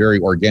community in a very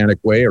organic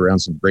way around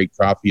some great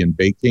coffee and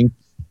baking.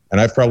 And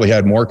I've probably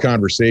had more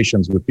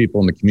conversations with people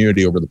in the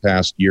community over the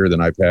past year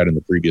than I've had in the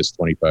previous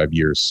 25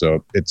 years.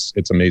 So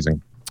it's amazing.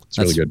 It's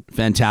really good.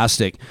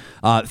 Fantastic.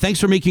 Thanks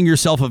for making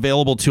yourself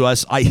available to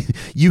us.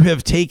 You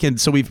have taken,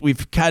 so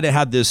we've kind of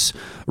had this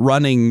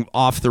running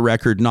off the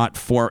record,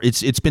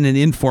 it's been an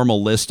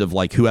informal list of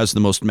who has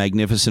the most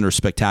magnificent or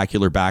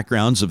spectacular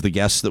backgrounds of the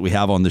guests that we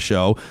have on the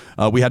show.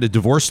 We had a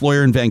divorce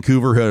lawyer in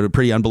Vancouver who had a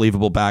pretty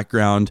unbelievable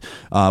background.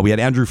 We had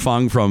Andrew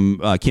Fung from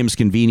Kim's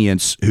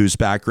Convenience, whose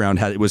background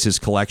was his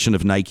collection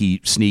of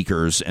Nike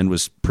sneakers and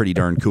was pretty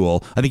darn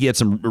cool. I think he had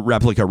some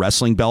replica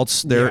wrestling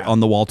belts there on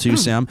the wall too,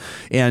 Sam.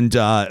 And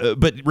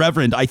but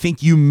Reverend, I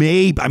think you're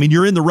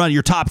in the run.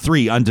 You're top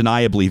 3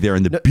 undeniably there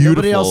in the beautiful.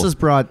 Nobody else has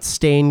brought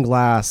stained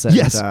glass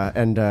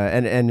and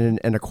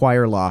a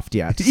choir loft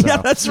yet. So. Yeah,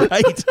 that's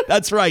right.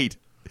 That's right.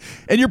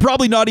 And you're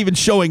probably not even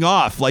showing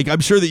off. I'm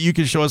sure that you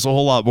can show us a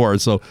whole lot more.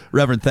 So,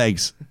 Reverend,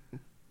 thanks.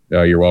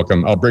 You're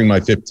welcome. I'll bring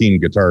my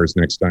 15 guitars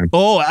next time.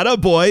 Oh,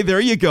 attaboy.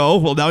 There you go.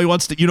 Well, now he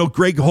wants to,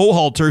 Greg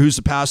Hohalter, who's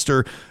a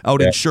pastor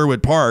out in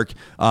Sherwood Park,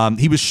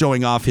 he was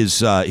showing off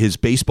his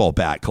baseball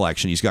bat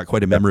collection. He's got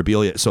quite a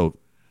memorabilia. So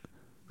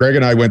Greg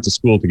and I went to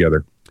school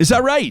together. Is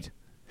that right?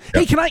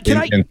 Hey, can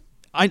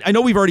I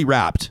know we've already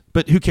wrapped,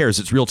 but who cares?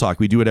 It's real talk.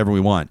 We do whatever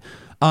we want.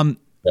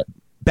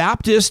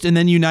 Baptist and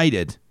then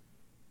United.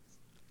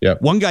 Yeah.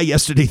 One guy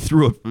yesterday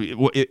threw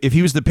if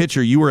he was the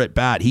pitcher, you were at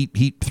bat.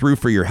 He threw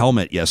for your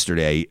helmet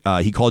yesterday.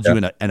 He called you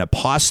an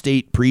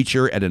apostate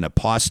preacher at an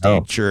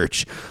apostate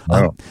church.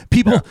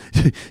 People,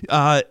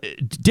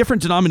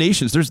 different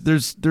denominations.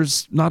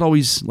 There's not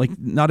always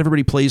not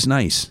everybody plays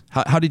nice.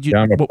 How did you?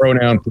 Yeah, I'm a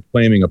pronoun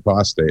proclaiming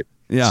apostate.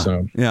 Yeah.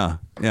 So. Yeah.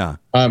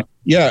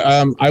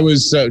 I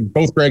was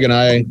both Greg and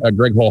I,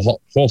 Greg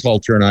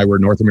Holhalter and I were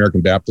North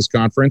American Baptist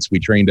Conference. We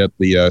trained at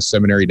the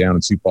seminary down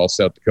in Sioux Falls,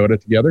 South Dakota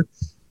together.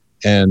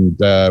 And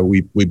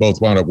we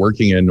both wound up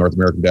working in North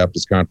American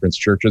Baptist Conference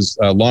churches.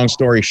 Long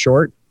story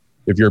short,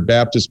 if you're a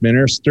Baptist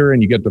minister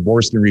and you get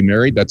divorced and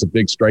remarried, that's a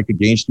big strike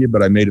against you,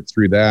 but I made it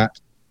through that.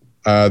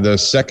 The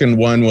second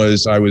one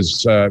was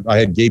I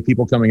had gay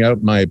people coming out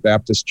of my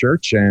Baptist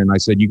church, and I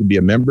said, you can be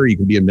a member, you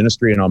can be in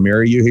ministry, and I'll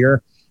marry you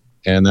here.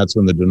 And that's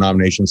when the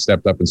denomination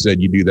stepped up and said,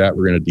 you do that,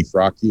 we're going to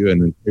defrock you.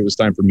 And then it was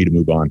time for me to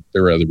move on.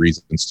 There were other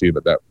reasons too,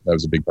 but that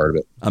was a big part of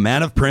it. A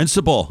man of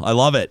principle. I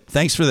love it.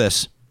 Thanks for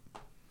this.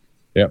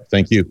 Yeah,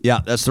 thank you. Yeah,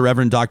 that's the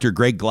Reverend Dr.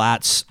 Greg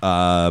Glatz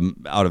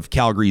out of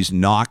Calgary's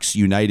Knox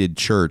United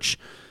Church.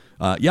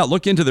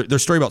 Look into their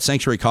story about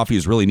Sanctuary Coffee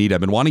is really neat.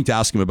 I've been wanting to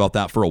ask him about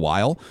that for a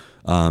while,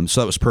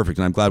 so that was perfect,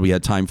 and I'm glad we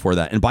had time for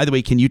that. And by the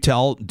way, can you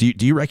tell?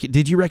 Did you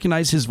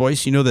recognize his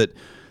voice? You know that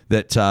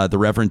the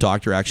Reverend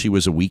Doctor actually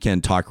was a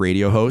weekend talk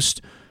radio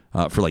host.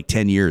 For like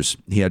 10 years.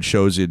 He had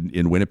shows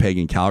in Winnipeg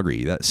and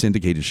Calgary, that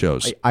syndicated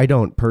shows. I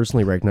don't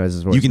personally recognize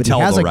his voice. You can tell,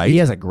 though, right? He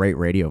has a great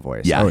radio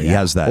voice. Yeah, he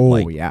has that.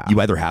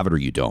 You either have it or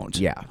you don't.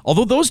 Yeah.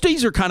 Although those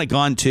days are kind of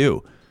gone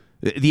too.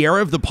 The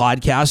era of the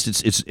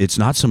podcast, it's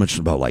not so much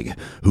about like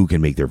who can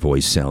make their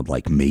voice sound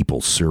like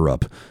maple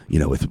syrup,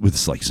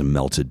 with like some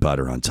melted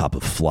butter on top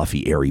of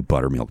fluffy, airy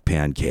buttermilk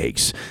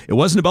pancakes. It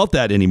wasn't about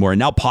that anymore. And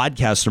now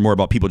podcasts are more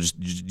about people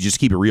just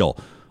keep it real.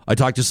 I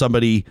talked to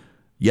somebody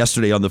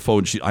yesterday on the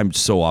phone. I'm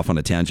so off on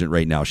a tangent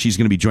right now. She's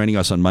going to be joining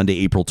us on Monday,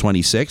 April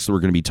 26th. We're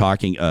going to be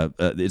talking.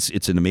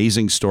 It's an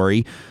amazing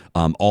story.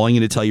 All I'm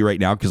going to tell you right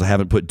now, because I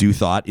haven't put due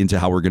thought into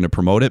how we're going to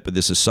promote it, but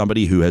this is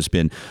somebody who has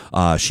been,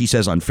 she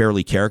says,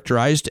 unfairly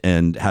characterized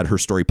and had her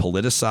story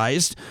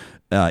politicized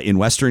in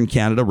Western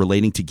Canada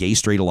relating to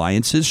gay-straight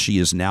alliances. She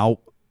is now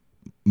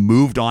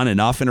moved on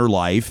enough in her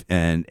life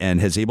and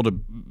has able to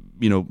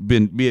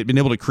been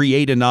able to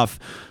create enough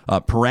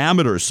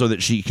parameters so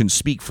that she can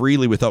speak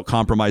freely without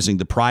compromising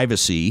the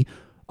privacy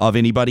of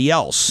anybody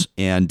else.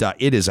 And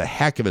it is a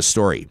heck of a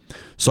story.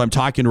 So I'm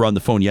talking to her on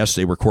the phone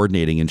yesterday. We're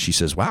coordinating, and she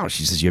says, wow,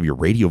 you have your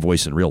radio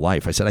voice in real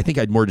life. I said, I think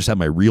I'd more just have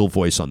my real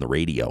voice on the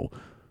radio.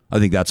 I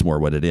think that's more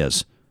what it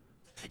is.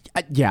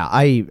 Yeah,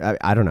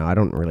 I don't know. I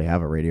don't really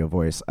have a radio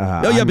voice.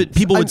 But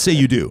people would say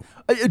you do.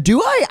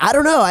 Do I? I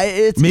don't know.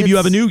 Maybe you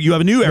have a new era.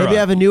 Maybe I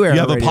have a new era.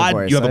 You have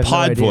a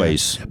pod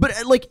voice.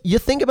 But you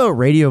think about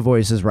radio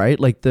voices, right?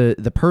 Like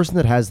the person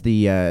that has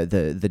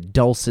the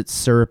dulcet,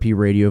 syrupy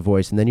radio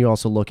voice, and then you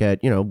also look at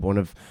one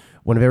of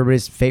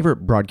everybody's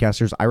favorite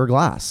broadcasters, Ira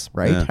Glass,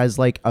 right? Yeah. Has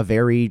a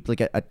very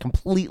a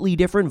completely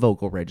different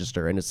vocal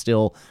register, and it's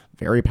still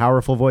very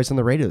powerful voice on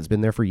the radio that's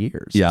been there for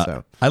years. Yeah.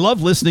 So. I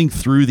love listening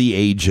through the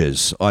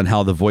ages on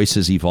how the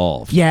voices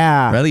evolve.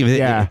 Yeah. Really?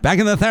 Yeah. Back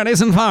in the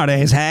 30s and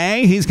 40s,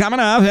 hey, he's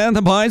coming up and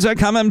the boys are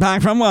coming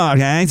back from work,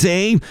 hey,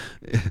 see?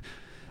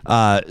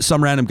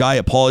 Some random guy,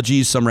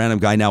 apologies, some random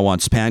guy now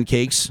wants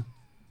pancakes.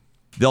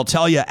 They'll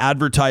tell you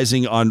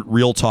advertising on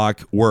Real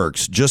Talk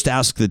works. Just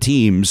ask the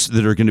teams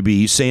that are going to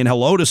be saying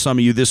hello to some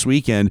of you this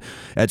weekend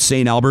at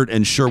St. Albert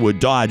and Sherwood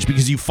Dodge,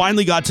 because you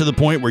finally got to the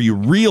point where you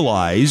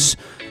realize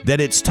that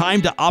it's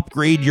time to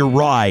upgrade your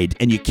ride,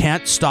 and you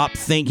can't stop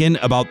thinking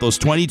about those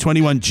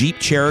 2021 Jeep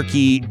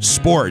Cherokee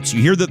Sports.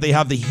 You hear that they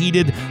have the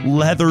heated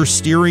leather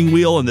steering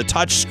wheel and the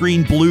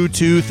touchscreen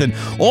Bluetooth and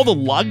all the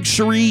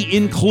luxury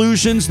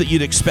inclusions that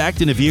you'd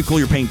expect in a vehicle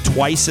you're paying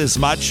twice as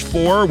much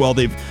for. Well,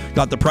 they've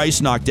got the price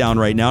knocked down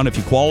right now, and if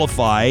you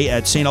qualify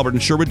at St. Albert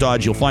and Sherwood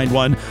Dodge, you'll find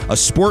a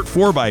Sport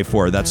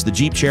 4x4. That's the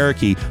Jeep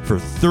Cherokee for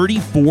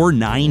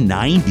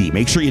 $34,990.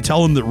 Make sure you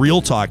tell them that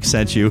Real Talk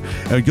sent you,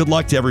 and good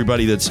luck to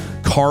everybody that's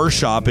car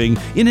shopping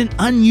in an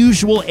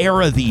unusual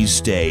era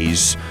these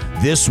days.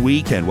 This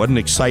weekend, what an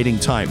exciting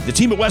time. The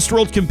team at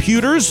Westworld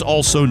Computers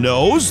also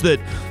knows that,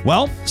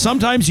 well,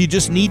 sometimes you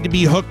just need to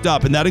be hooked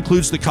up, and that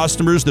includes the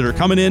customers that are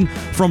coming in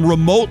from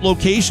remote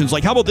locations.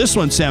 Like, how about this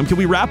one, Sam? Can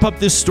we wrap up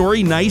this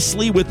story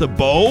nicely with a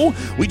bow?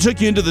 We took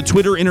you into the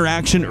Twitter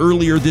interaction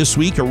earlier this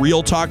week, a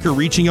Real Talker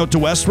reaching out to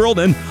Westworld,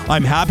 and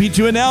I'm happy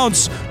to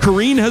announce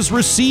Corrine has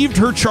received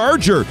her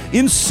charger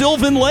in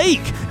Sylvan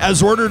Lake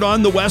as ordered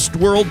on the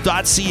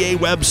westworld.ca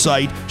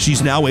website.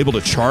 She's now able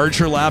to charge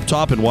her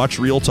laptop and watch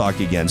Real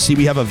Talk again. See,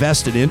 we have a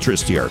vested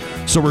interest here.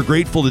 So we're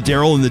grateful to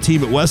Daryl and the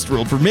team at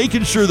Westworld for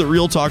making sure that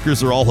Real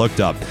Talkers are all hooked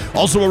up.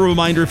 Also, a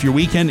reminder, if your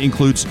weekend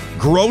includes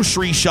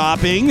grocery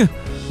shopping,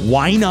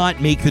 why not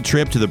make the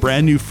trip to the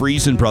brand new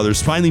Friesen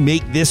Brothers? Finally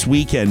make this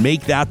weekend,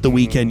 make that the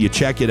weekend you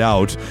check it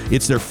out.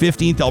 It's their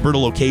 15th Alberta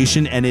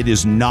location, and it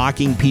is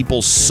knocking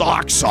people's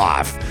socks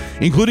off,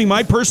 including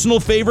my personal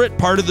favorite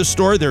part of the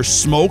store, their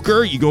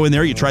smoker. You go in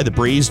there, you try the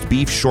braised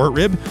beef short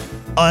rib.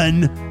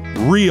 Unbelievable.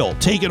 real.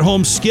 Take it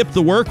home, skip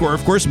the work, or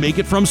of course make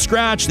it from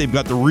scratch. They've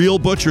got the real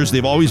butchers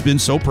they've always been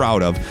so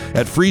proud of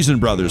at Friesen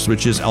Brothers,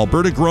 which is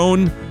Alberta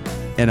grown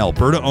and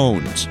Alberta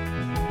owned.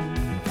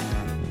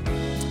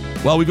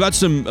 Well, we've got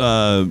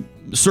some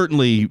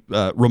certainly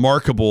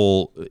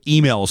remarkable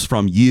emails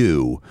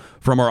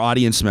from our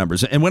audience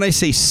members. And when I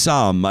say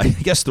some, I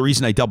guess the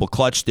reason I double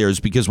clutched there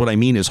is because what I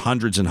mean is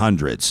hundreds and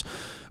hundreds.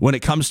 When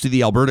it comes to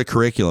the Alberta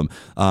curriculum,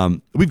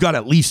 we've got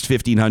at least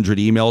 1,500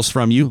 emails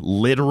from you,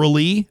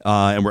 literally,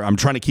 and I'm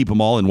trying to keep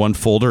them all in one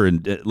folder.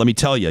 And let me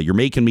tell you, you're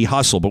making me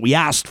hustle, but we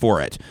asked for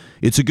it.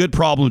 It's a good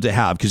problem to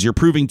have because you're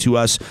proving to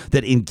us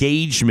that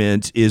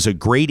engagement is a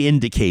great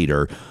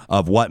indicator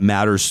of what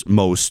matters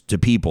most to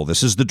people.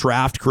 This is the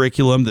draft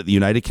curriculum that the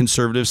United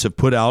Conservatives have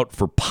put out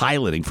for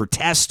piloting, for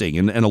testing,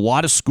 and a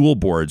lot of school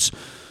boards.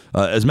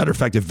 As a matter of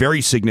fact, a very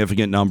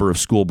significant number of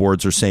school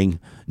boards are saying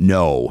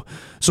no.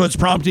 So it's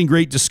prompting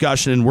great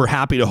discussion, and we're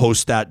happy to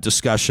host that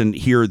discussion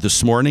here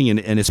this morning.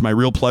 And it's my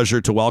real pleasure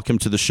to welcome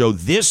to the show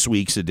this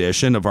week's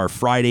edition of our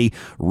Friday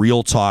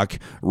Real Talk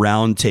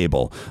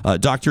Roundtable.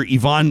 Dr.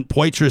 Yvonne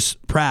Poitras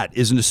Pratt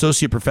is an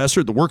associate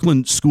professor at the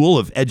Workland School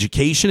of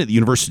Education at the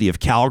University of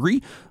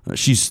Calgary.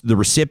 She's the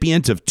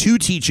recipient of 2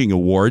 teaching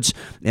awards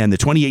and the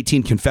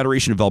 2018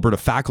 Confederation of Alberta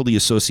Faculty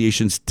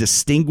Association's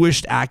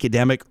Distinguished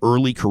Academic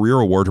Early Career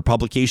Award. Her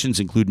publications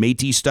include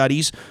Métis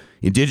Studies,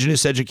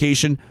 Indigenous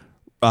Education,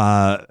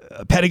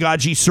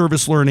 Pedagogy,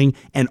 Service Learning,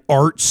 and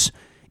Arts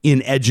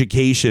in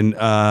Education.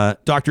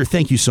 Doctor,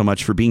 thank you so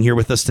much for being here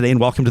with us today, and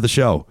welcome to the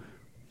show.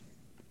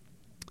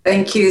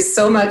 Thank you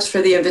so much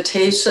for the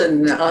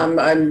invitation.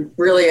 I'm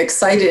really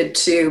excited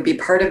to be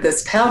part of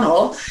this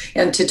panel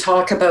and to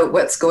talk about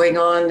what's going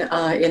on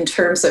in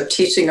terms of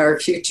teaching our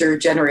future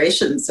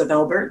generations of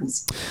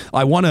Albertans.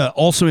 I want to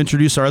also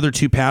introduce our other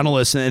 2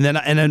 panelists, and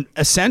then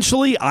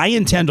essentially I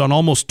intend on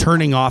almost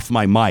turning off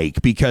my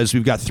mic because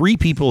we've got 3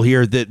 people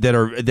here that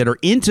are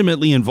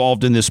intimately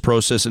involved in this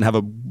process and have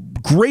a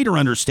greater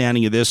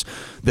understanding of this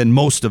than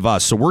most of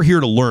us. So we're here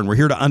to learn. We're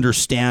here to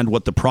understand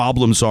what the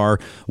problems are,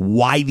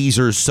 why these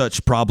are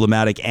such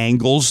problematic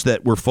angles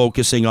that we're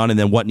focusing on, and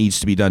then what needs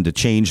to be done to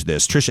change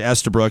this. Trisha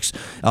Estabrooks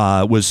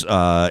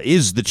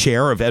is the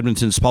chair of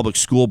Edmonton's Public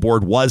School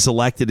Board, was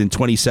elected in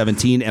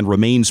 2017, and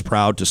remains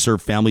proud to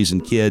serve families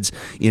and kids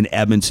in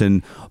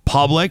Edmonton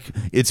Public.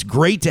 It's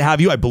great to have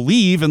you. I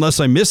believe,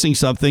 unless I'm missing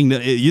something,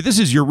 this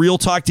is your Real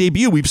Talk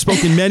debut. We've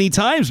spoken many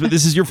times, but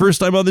this is your first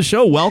time on the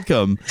show.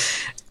 Welcome.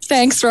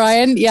 Thanks,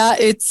 Ryan. Yeah,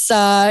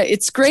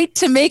 it's great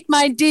to make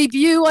my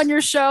debut on your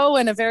show,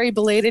 and a very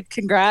belated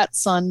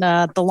congrats on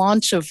the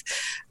launch of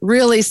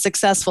really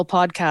successful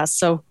podcast.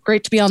 So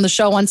great to be on the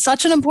show on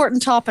such an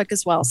important topic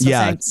as well. So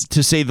yeah, thanks.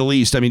 To say the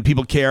least. I mean,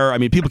 people care.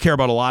 People care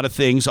about a lot of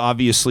things.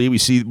 Obviously, we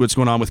see what's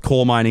going on with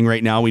coal mining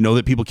right now. We know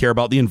that people care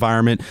about the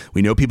environment.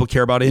 We know people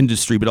care about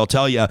industry. But I'll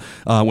tell you,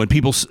 when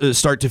people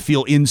start to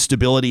feel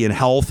instability in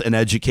health and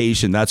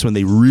education, that's when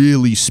they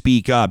really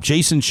speak up.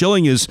 Jason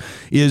Schilling is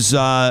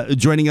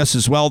joining us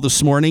as well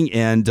this morning,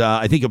 and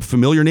I think a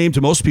familiar name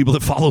to most people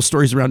that follow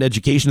stories around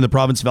education in the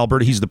province of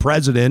Alberta. He's the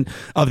president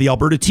of the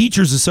Alberta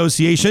Teachers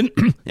Association,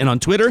 and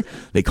on Twitter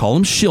they call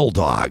him Shill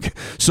Dog.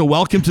 So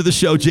welcome to the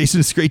show, Jason.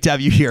 It's great to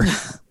have you here.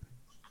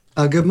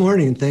 Good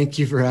morning. Thank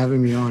you for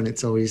having me on.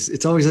 It's always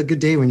a good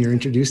day when you're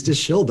introduced as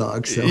Shill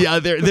Dog. So yeah,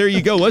 there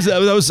you go.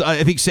 That was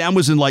I think Sam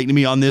was enlightening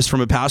me on this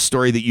from a past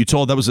story that you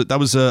told. That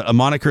was a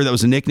moniker, that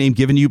was a nickname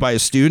given you by a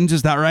student.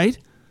 Is that right?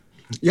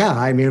 Yeah,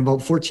 I mean,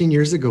 about 14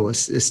 years ago,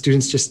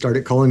 students just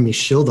started calling me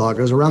Shill Dog.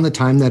 It was around the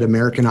time that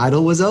American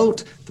Idol was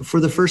out for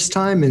the first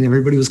time, and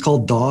everybody was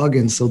called Dog,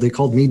 and so they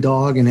called me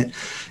Dog, and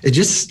it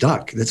just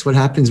stuck. That's what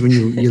happens when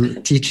you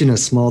teach in a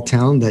small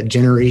town, that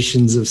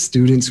generations of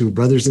students who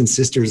brothers and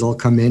sisters all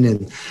come in,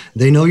 and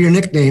they know your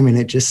nickname, and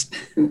it just,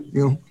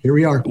 here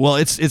we are. Well,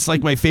 it's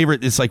like my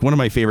favorite. It's like one of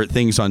my favorite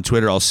things on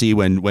Twitter. I'll see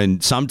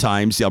when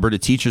sometimes the Alberta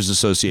Teachers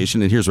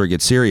Association, and here's where it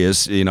gets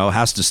serious,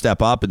 has to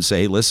step up and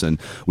say, hey, listen,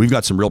 we've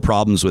got some real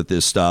problems with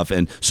this stuff,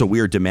 and so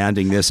we are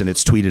demanding this, and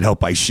it's tweeted out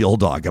by Shill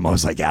Dog. I'm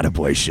always like,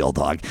 attaboy, Shill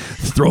Dog,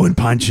 throwing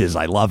punches.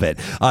 I love it.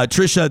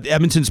 Trisha,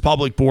 Edmonton's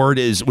Public Board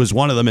was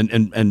one of them,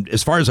 and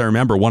as far as I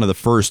remember, one of the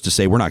first to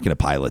say, we're not going to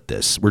pilot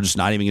this. We're just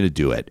not even going to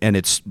do it. And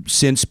it's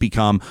since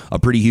become a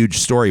pretty huge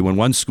story. When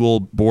one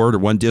school board or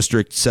one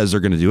district says they're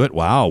going to do it,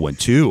 wow, when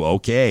 2,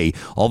 okay.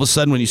 All of a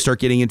sudden, when you start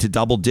getting into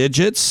double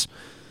digits,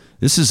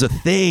 this is a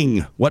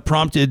thing. What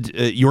prompted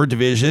your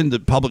division, the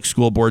Public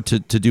School Board, to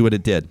do what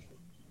it did?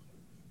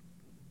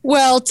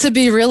 Well, to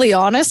be really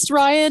honest,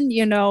 Ryan,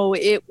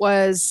 it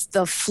was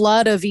the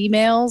flood of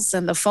emails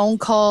and the phone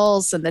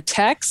calls and the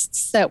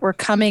texts that were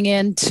coming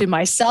in to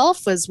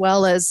myself as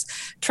well as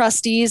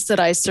trustees that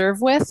I serve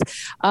with.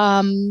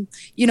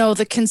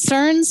 The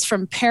concerns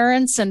from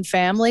parents and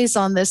families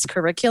on this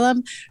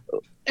curriculum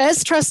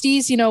as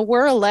trustees,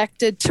 we're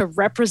elected to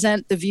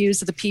represent the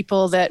views of the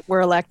people that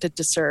we're elected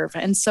to serve.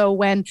 And so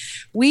when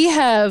we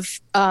have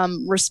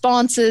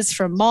responses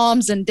from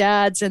moms and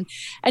dads, and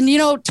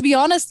to be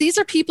honest, these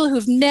are people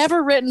who've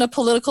never written a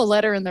political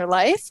letter in their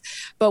life.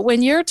 But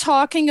when you're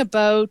talking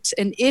about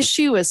an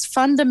issue as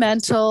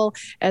fundamental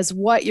as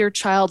what your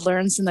child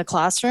learns in the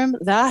classroom,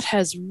 that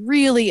has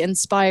really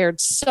inspired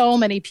so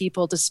many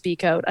people to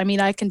speak out. I mean,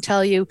 I can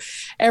tell you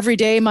every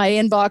day my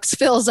inbox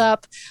fills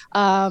up.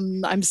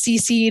 I'm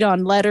CC'd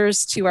on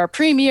letters to our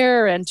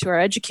premier and to our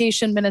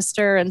education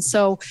minister. And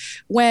so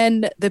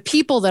when the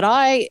people that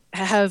I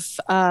have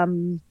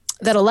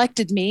that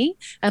elected me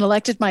and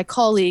elected my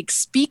colleagues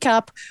speak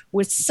up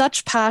with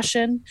such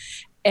passion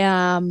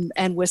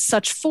and with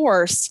such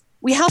force,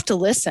 we have to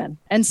listen.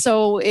 And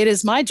so it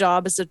is my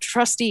job as a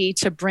trustee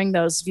to bring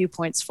those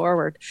viewpoints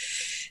forward.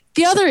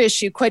 The other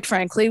issue, quite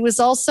frankly, was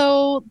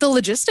also the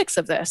logistics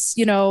of this.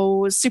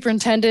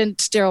 Superintendent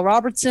Daryl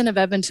Robertson of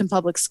Edmonton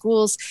Public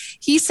Schools,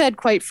 he said,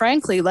 quite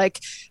frankly,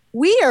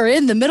 we are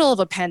in the middle of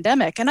a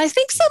pandemic. And I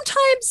think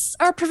sometimes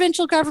our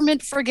provincial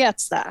government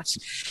forgets that.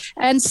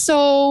 And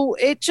so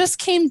it just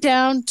came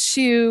down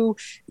to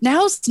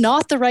now's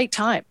not the right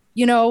time.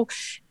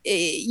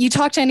 You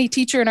talk to any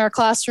teacher in our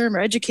classroom or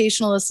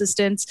educational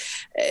assistants,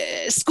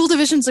 school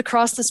divisions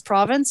across this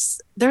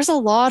province, there's a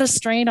lot of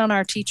strain on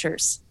our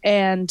teachers.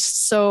 And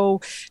so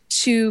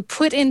to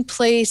put in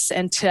place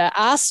and to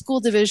ask school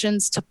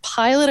divisions to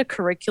pilot a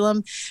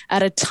curriculum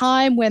at a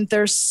time when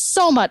there's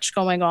so much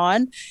going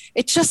on,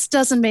 it just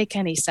doesn't make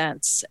any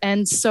sense.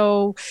 And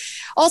so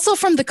also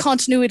from the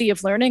continuity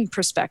of learning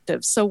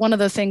perspective. So one of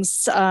the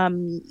things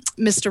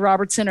Mr.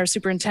 Robertson, our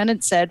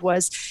superintendent, said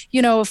was,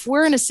 if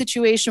we're in a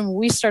situation where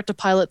we start to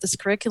pilot this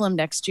curriculum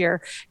next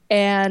year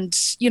and,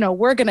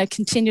 we're going to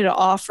continue to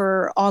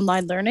offer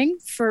online learning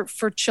for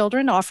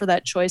children, offer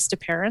that choice to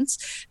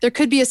parents, there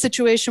could be a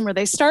situation where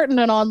they start in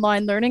an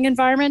online learning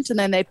environment and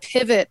then they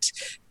pivot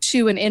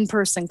to an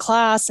in-person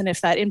class. And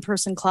if that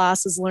in-person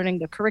class is learning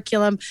the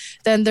curriculum,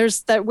 then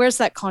where's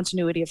that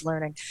continuity of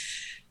learning?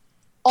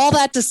 All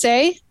that to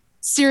say,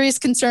 serious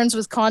concerns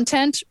with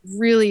content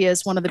really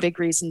is one of the big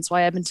reasons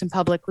why Edmonton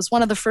Public was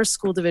one of the first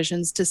school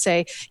divisions to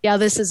say, yeah,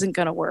 this isn't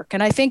going to work.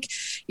 And I think,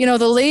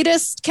 the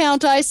latest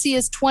count I see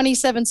is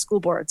 27 school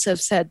boards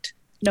have said,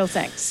 no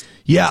thanks.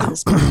 Yeah.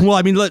 Well,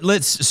 I mean,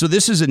 so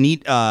this is a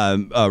neat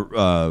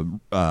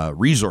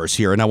resource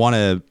here, and I want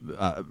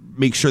to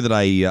make sure that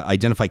I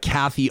identify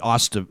Kathy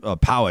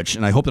Estabrooks,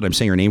 and I hope that I'm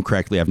saying her name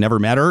correctly. I've never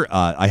met her.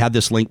 I had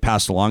this link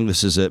passed along.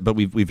 This is it, but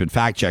we've been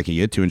fact checking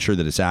it to ensure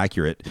that it's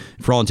accurate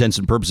for all intents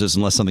and purposes,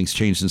 unless something's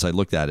changed since I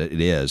looked at it.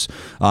 It is.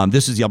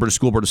 This is the Alberta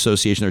School Board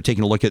Association. They're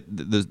taking a look at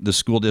the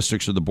school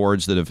districts or the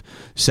boards that have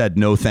said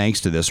no thanks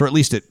to this, or at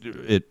least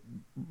it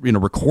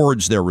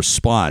records their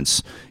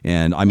response.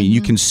 And I mean,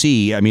 you can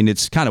see,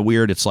 it's kind of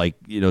weird. It's like,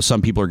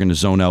 some people are going to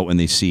zone out when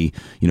they see,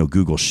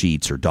 Google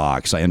Sheets or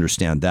Docs. I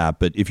understand that.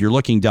 But if you're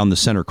looking down the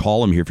center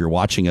column here, if you're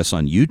watching us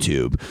on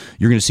YouTube,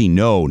 you're going to see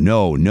no,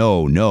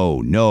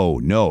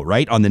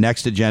 right? On the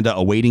next agenda,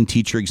 awaiting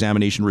teacher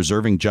examination,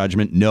 reserving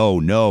judgment. No,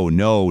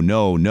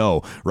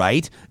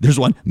 right? There's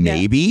one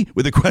maybe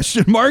with a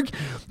question mark.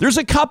 There's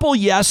a couple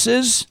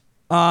yeses.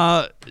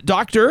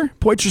 Dr.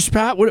 Poitras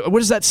Pratt, what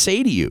does that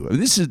say to you?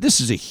 This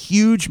is a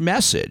huge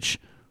message.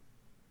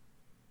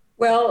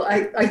 Well,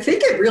 I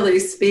think it really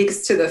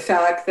speaks to the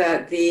fact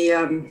that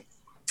the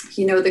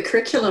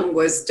curriculum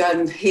was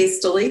done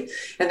hastily,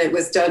 and it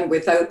was done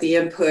without the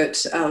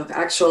input of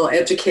actual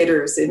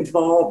educators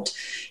involved.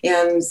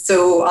 And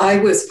so I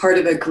was part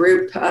of a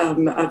group of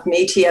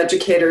Métis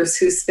educators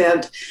who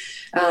spent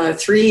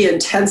 3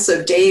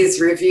 intensive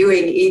days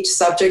reviewing each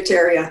subject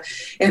area.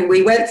 And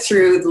we went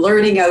through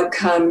learning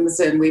outcomes,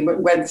 and we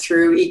went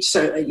through each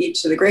of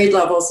the grade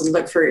levels and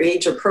looked for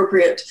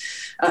age-appropriate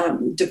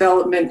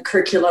development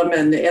curriculum.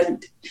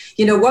 And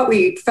what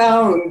we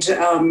found,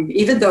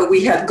 even though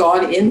we had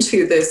gone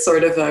into this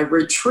sort of a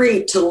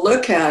retreat to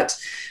look at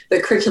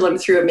the curriculum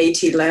through a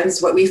Métis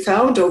lens, what we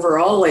found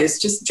overall is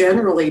just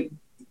generally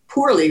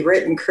poorly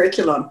written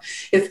curriculum.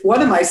 If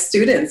one of my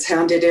students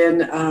handed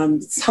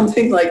in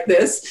something like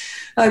this,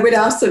 I would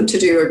ask them to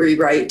do a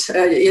rewrite.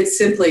 It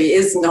simply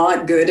is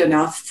not good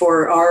enough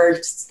for our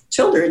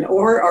children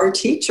or our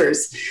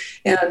teachers.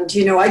 And,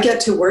 I get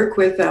to work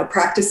with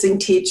practicing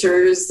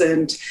teachers,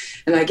 and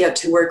I get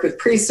to work with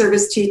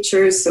pre-service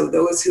teachers, so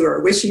those who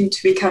are wishing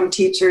to become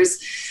teachers.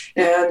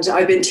 And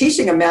I've been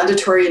teaching a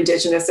mandatory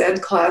Indigenous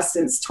Ed class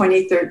since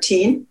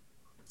 2013.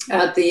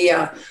 At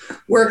the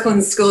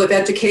Workland School of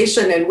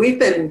Education, and we've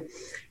been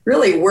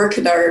really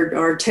working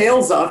our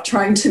tails off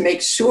trying to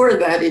make sure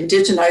that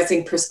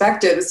indigenizing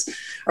perspectives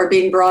are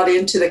being brought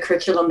into the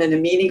curriculum in a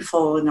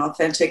meaningful and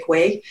authentic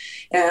way.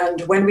 And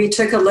when we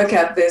took a look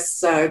at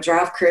this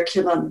draft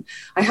curriculum,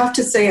 I have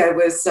to say I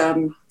was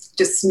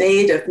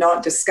dismayed, if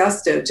not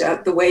disgusted,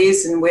 at the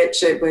ways in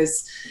which it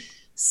was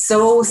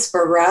so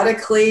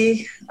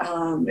sporadically,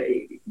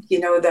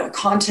 the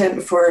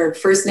content for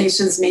First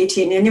Nations,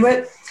 Métis, and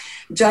Inuit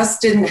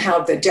just didn't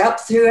have the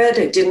depth to it.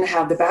 It didn't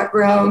have the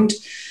background.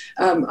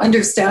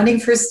 understanding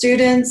for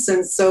students.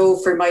 And so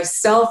for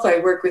myself, I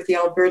work with the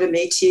Alberta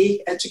Métis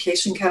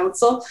Education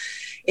Council.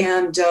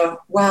 And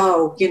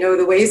wow,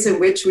 the ways in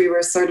which we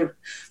were sort of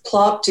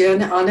plopped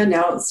in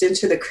unannounced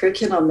into the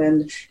curriculum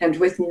and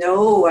with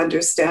no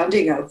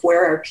understanding of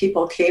where our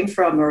people came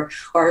from or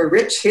our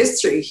rich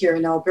history here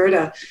in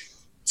Alberta.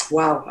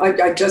 Wow,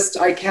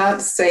 I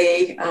can't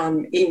say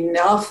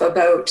enough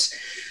about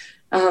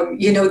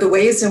the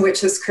ways in which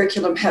this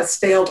curriculum has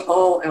failed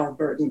all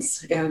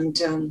Albertans. And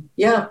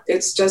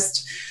it's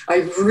just, I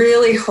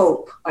really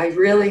hope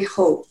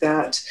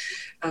that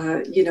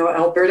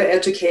Alberta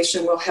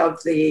education will have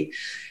the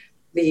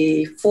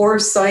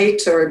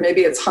foresight, or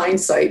maybe it's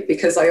hindsight,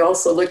 because I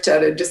also looked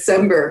at a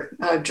December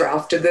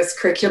draft of this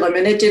curriculum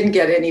and it didn't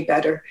get any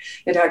better.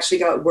 It actually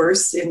got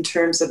worse in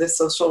terms of the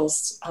social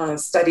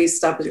studies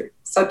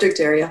subject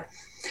area.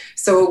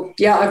 So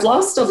yeah, I've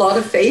lost a lot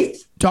of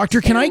faith.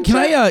 Doctor, can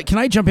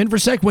I jump in for a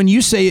sec? When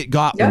you say it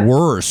got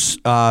worse,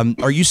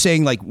 are you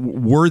saying like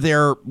were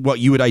there what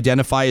you would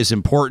identify as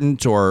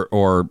important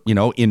or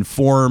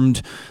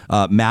informed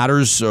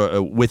matters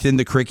within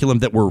the curriculum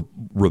that were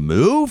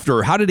removed,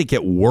 or how did it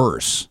get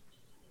worse?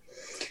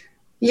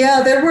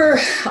 Yeah,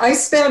 I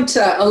spent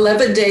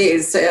 11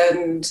 days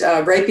and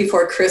right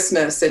before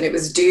Christmas, and it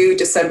was due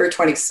December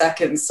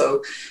 22nd.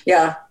 So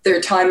yeah,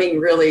 their timing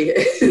really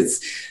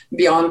is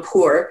beyond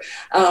poor.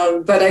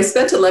 But I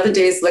spent 11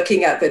 days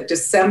looking at the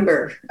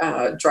December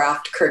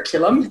draft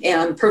curriculum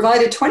and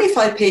provided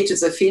 25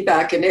 pages of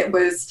feedback. And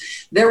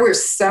there were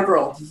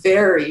several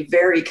very,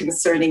 very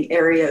concerning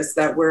areas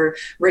that were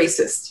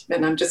racist.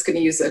 And I'm just going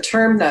to use a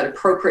term that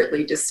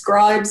appropriately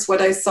describes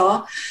what I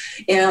saw.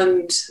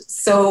 And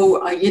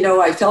so,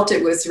 I felt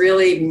it was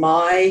really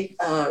my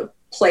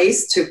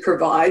place to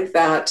provide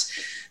that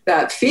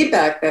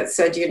feedback that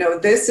said,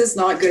 this is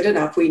not good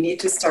enough. We need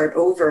to start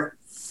over.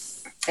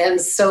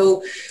 And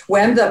so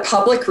when the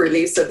public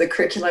release of the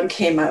curriculum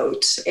came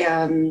out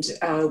and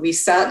we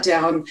sat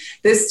down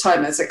this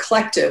time as a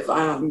collective,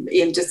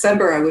 in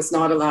December, I was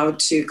not allowed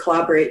to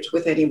collaborate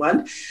with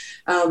anyone.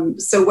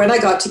 So when I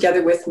got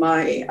together with the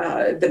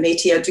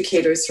Métis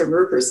educators from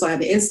Rupert's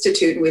Land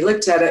Institute and we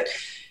looked at it,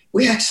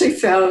 we actually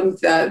found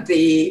that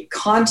the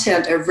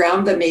content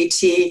around the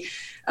Métis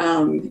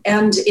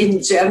and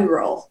in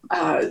general,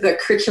 the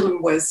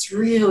curriculum was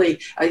really,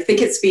 I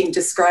think it's being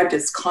described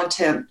as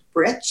content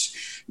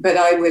rich. But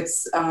I would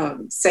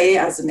say,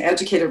 as an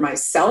educator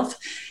myself,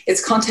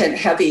 it's content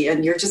heavy,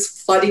 and you're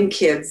just flooding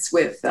kids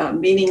with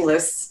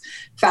meaningless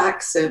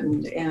facts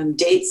and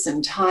dates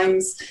and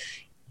times.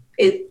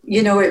 It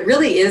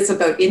really is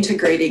about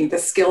integrating the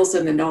skills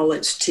and the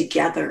knowledge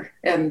together.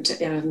 And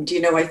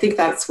I think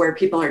that's where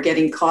people are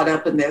getting caught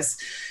up in this,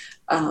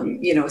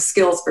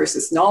 skills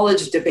versus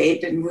knowledge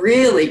debate. And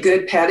really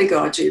good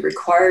pedagogy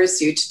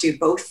requires you to do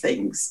both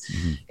things.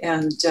 Mm-hmm.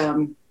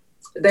 And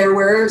there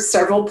were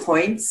several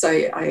points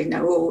I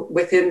know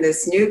within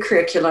this new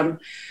curriculum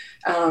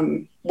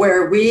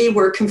where we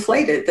were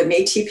conflated. The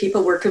Métis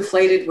people were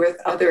conflated with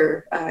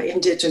other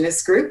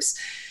Indigenous groups.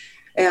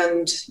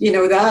 And,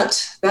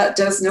 that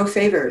does no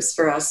favors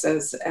for us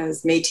as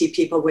Métis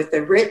people with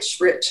a rich,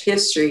 rich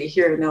history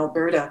here in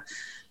Alberta.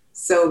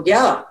 So,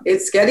 yeah,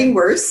 it's getting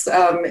worse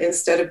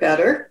instead of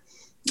better.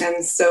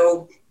 And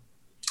so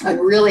I'm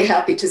really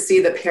happy to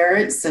see the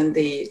parents and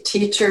the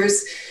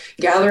teachers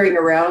gathering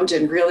around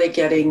and really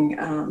getting,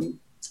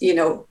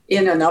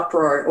 in an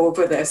uproar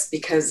over this,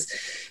 because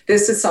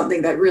this is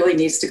something that really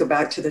needs to go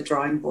back to the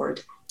drawing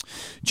board.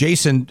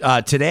 Jason,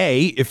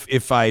 today,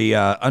 if I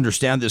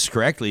understand this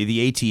correctly,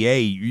 the ATA,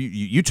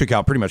 you took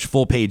out pretty much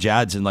full page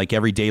ads in like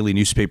every daily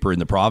newspaper in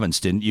the province,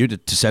 didn't you,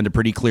 to send a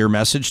pretty clear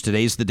message?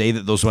 Today's the day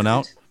that those went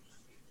out?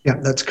 Yeah,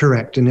 that's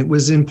correct. And it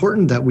was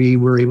important that we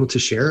were able to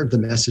share the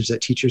message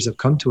that teachers have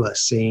come to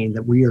us saying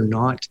that we are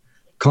not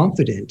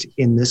confident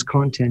in this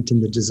content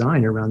and the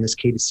design around this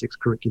K-6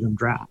 curriculum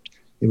draft.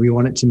 And we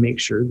wanted to make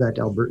sure that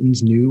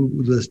Albertans knew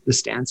the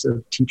stance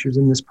of teachers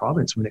in this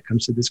province when it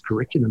comes to this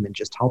curriculum and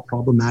just how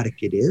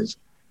problematic it is.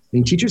 I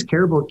mean, teachers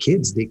care about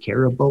kids. They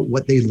care about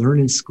what they learn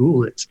in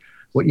school. It's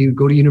what you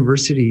go to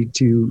university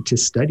to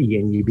study,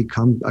 and you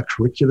become a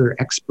curricular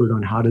expert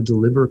on how to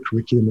deliver a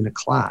curriculum in a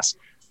class.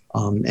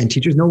 And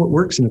teachers know what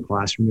works in a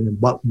classroom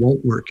and what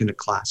won't work in a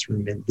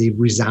classroom. And they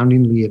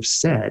resoundingly have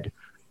said,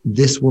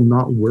 this will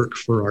not work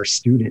for our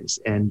students.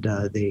 And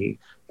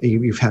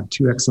you've had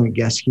two excellent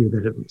guests here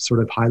that have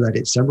sort of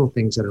highlighted several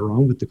things that are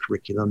wrong with the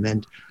curriculum.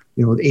 And,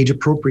 the age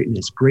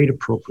appropriateness, grade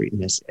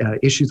appropriateness,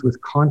 issues with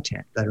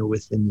content that are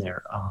within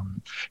there.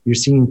 You're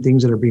seeing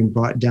things that are being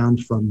brought down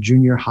from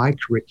junior high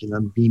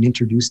curriculum being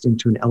introduced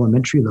into an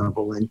elementary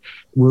level. And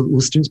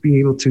will students be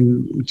able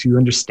to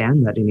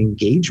understand that and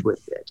engage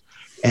with it?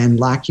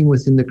 And lacking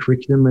within the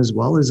curriculum as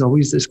well is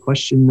always this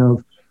question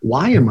of,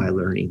 why am I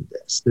learning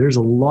this? There's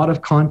a lot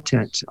of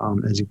content,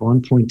 as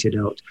Yvonne pointed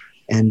out,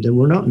 and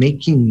we're not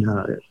making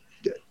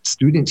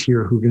students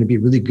here who are going to be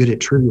really good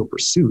at Trivial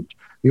Pursuit.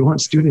 We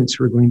want students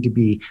who are going to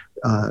be,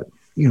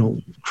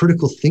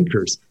 critical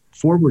thinkers,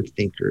 forward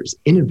thinkers,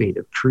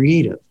 innovative,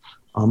 creative,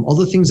 all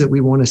the things that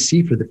we want to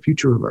see for the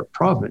future of our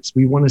province.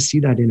 We want to see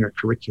that in our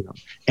curriculum,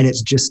 and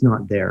it's just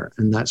not there.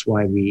 And that's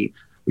why we've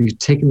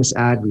taken this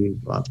ad,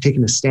 we've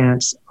taken a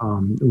stance.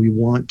 We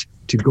want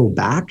to go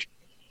back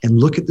and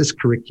look at this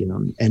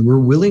curriculum, and we're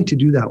willing to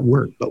do that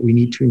work, but we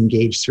need to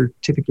engage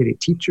certificated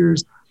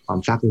teachers,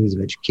 faculties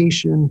of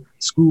education,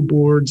 school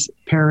boards,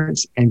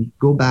 parents, and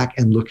go back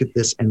and look at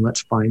this, and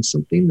let's find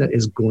something that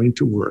is going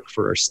to work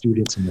for our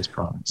students in this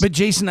province. But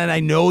Jason, and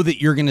I know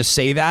that you're going to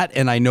say that,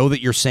 and I know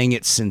that you're saying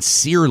it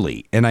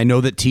sincerely, and I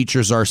know that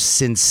teachers are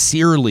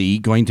sincerely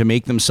going to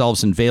make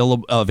themselves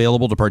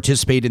available to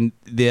participate in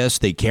this.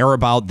 They care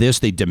about this.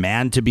 They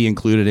demand to be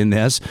included in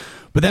this.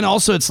 But then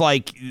also it's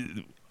like,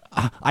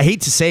 I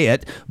hate to say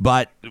it,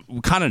 but we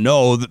kind of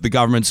know that the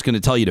government's going to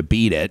tell you to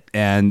beat it,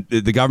 and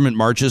the government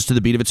marches to the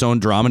beat of its own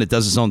drum, and it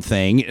does its own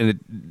thing, and it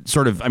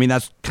sort of, I mean,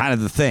 that's kind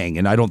of the thing,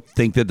 and I don't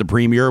think that the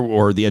premier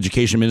or the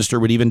education minister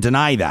would even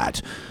deny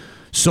that.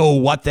 So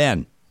what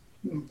then?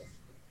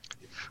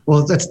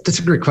 Well, that's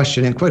a great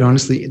question, and quite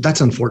honestly,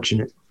 that's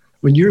unfortunate.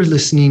 When you're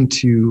listening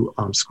to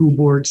school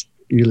boards,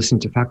 you're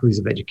listening to faculties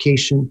of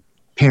education,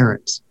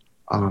 parents,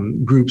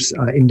 groups,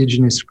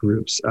 Indigenous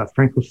groups,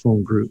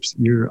 Francophone groups,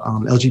 your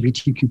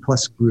LGBTQ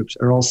plus groups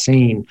are all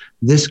saying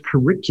this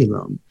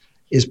curriculum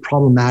is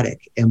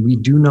problematic, and we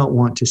do not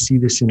want to see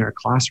this in our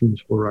classrooms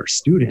for our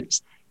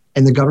students.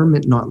 And the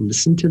government not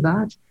listen to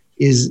that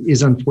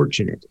is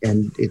unfortunate,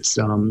 and it's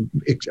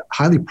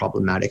highly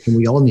problematic, and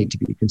we all need to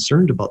be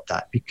concerned about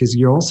that, because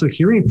you're also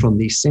hearing from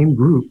these same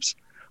groups,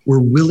 we're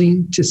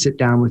willing to sit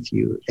down with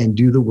you and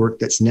do the work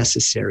that's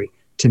necessary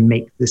to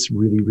make this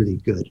really, really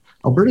good.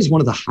 Alberta is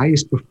one of the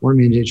highest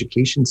performing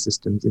education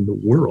systems in the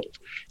world,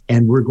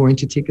 and we're going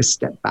to take a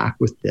step back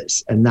with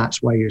this, and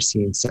that's why you're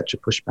seeing such a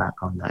pushback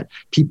on that.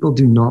 People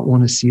do not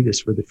want to see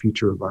this for the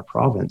future of our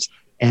province,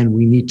 and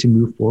we need to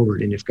move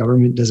forward. And if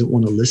government doesn't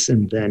want to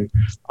listen, then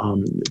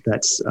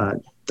that's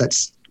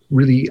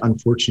really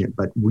unfortunate,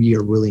 but we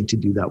are willing to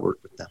do that work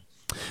with them.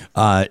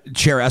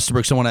 Chair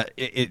Estabrooks,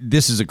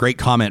 this is a great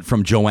comment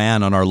from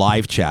Joanne on our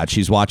live chat.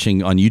 She's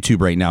watching on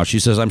YouTube right now. She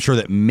says, I'm sure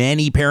that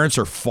many parents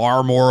are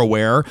far more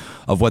aware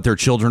of what their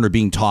children are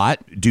being taught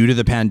due to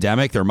the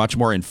pandemic. They're much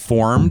more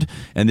informed,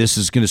 and this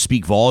is going to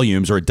speak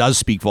volumes, or it does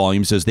speak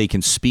volumes, as they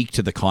can speak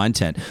to the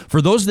content.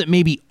 For those that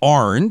maybe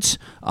aren't,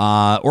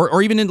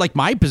 or even in like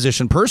my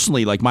position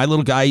personally, like my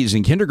little guy is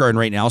in kindergarten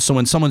right now. So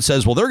when someone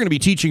says, well, they're going to be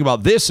teaching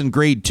about this in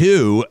grade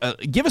 2,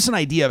 give us an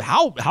idea of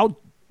how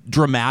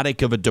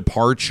dramatic of a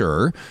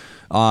departure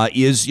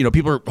is,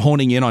 people are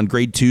honing in on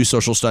grade 2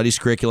 social studies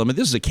curriculum, and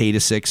this is a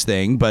K-6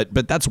 thing, but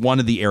that's one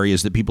of the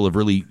areas that people have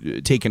really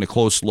taken a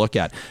close look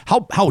at.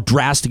 How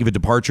drastic of a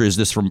departure is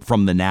this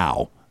from the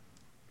now?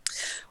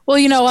 Well,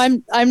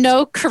 I'm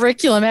no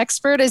curriculum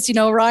expert, as you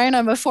know, Ryan.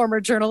 I'm a former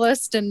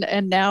journalist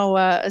and now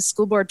a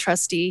school board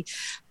trustee,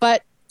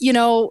 but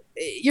you're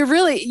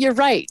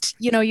right.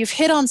 You've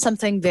hit on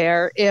something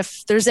there.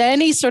 If there's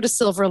any sort of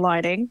silver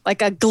lining,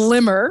 like a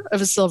glimmer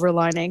of a silver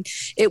lining,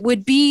 it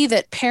would be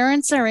that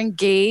parents are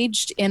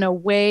engaged in a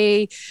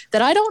way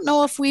that I don't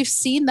know if we've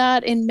seen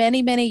that in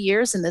many, many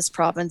years in this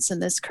province, in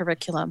this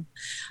curriculum.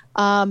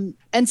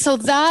 And so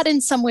that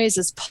in some ways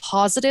is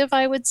positive,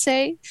 I would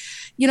say.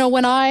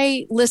 When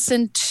I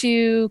listen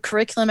to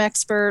curriculum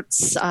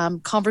experts,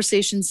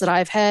 conversations that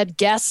I've had,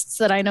 guests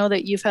that I know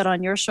that you've had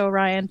on your show,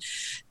 Ryan,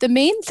 the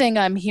main thing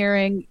I'm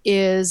hearing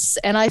is,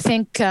 and I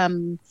think,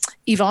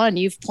 Yvonne,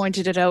 you've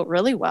pointed it out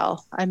really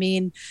well. I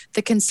mean,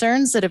 the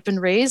concerns that have been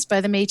raised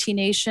by the Métis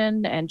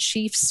Nation and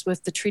chiefs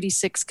with the Treaty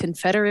 6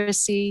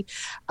 Confederacy,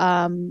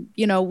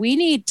 we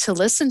need to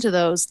listen to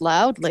those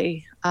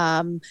loudly.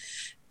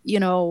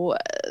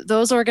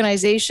 Those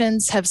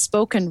organizations have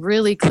spoken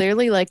really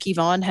clearly, like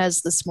Yvonne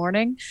has this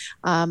morning.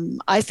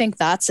 I think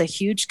that's a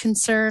huge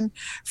concern.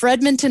 For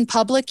Edmonton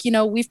Public,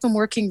 we've been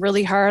working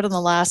really hard on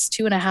the last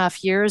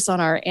 2.5 years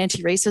on our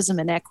anti-racism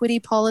and equity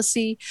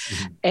policy.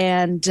 Mm-hmm.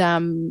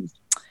 And,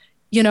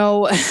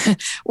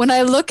 when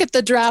I look at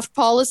the draft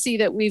policy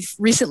that we've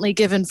recently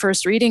given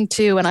first reading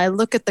to, and I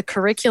look at the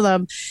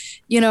curriculum,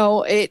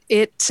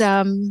 it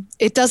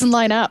doesn't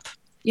line up.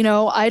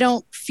 I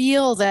don't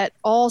feel that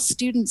all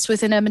students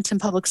within Edmonton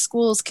Public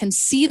Schools can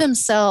see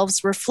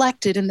themselves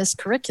reflected in this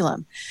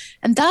curriculum.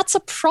 And that's a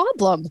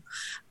problem.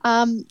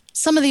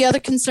 Some of the other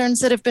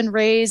concerns that have been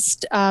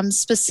raised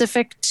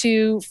specific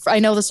to, I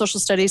know the social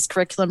studies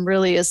curriculum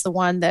really is the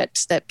one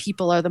that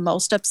people are the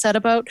most upset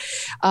about.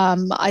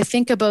 I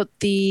think about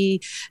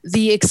the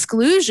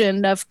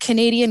exclusion of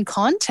Canadian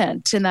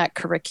content in that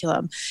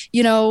curriculum.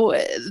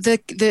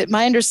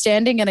 My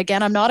understanding, and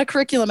again, I'm not a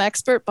curriculum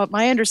expert, but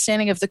my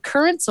understanding of the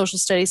current social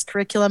studies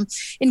curriculum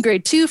in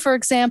grade 2, for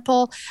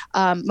example,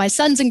 my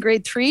son's in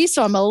grade 3,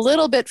 so I'm a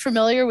little bit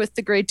familiar with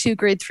the grade 2,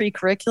 grade 3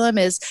 curriculum,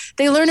 is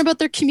they learn about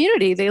their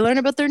community, they learn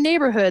about their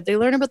neighborhood, they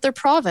learn about their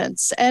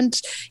province. And,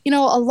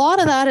 a lot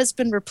of that has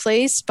been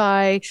replaced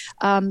by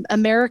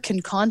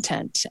American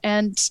content.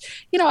 And,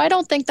 I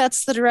don't think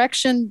that's the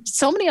direction.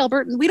 So many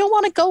Albertans, we don't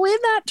want to go in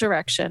that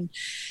direction.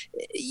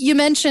 You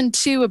mentioned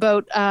too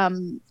about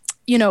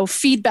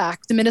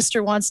feedback. The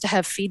minister wants to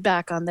have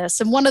feedback on this.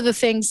 And one of the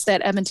things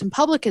that Edmonton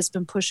Public has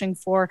been pushing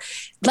for,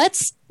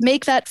 let's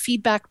make that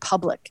feedback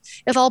public.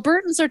 If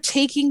Albertans are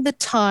taking the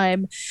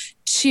time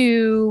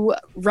to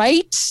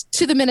write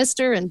to the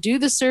minister and do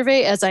the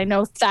survey, as I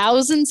know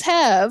thousands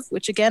have,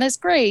 which again is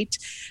great,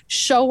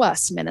 show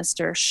us,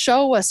 minister,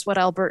 show us what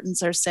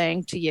Albertans are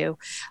saying to you.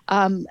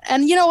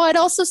 I'd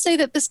also say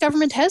that this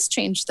government has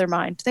changed their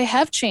mind. They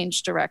have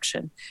changed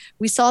direction.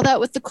 We saw that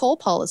with the coal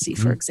policy,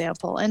 for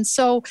example. And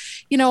so,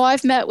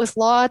 I've met with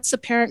lots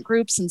of parent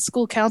groups and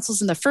school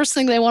councils, and the first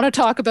thing they want to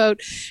talk about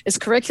is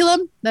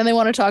curriculum. Then they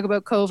want to talk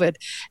about COVID.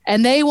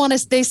 And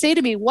they say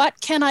to me,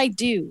 what can I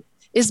do?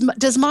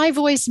 Does my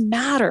voice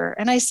matter?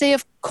 And I say,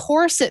 of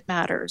course it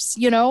matters.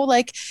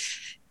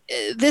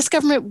 This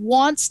government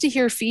wants to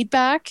hear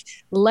feedback.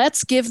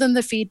 Let's give them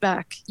the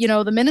feedback.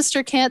 The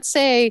minister can't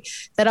say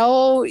that,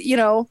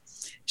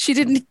 she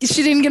didn't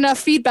get enough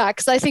feedback,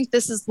 because I think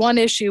this is one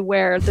issue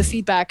where the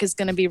feedback is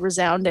going to be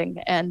resounding.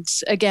 And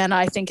again,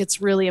 I think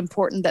it's really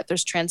important that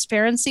there's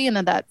transparency and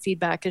that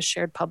feedback is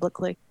shared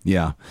publicly.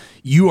 Yeah,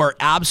 you are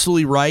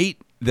absolutely right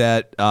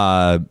that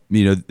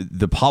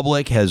the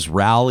public has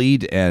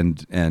rallied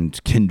and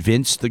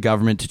convinced the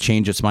government to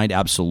change its mind.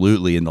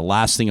 Absolutely. And the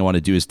last thing I want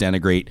to do is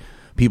denigrate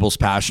people's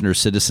passion or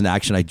citizen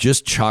action. I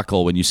just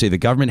chuckle when you say the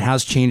government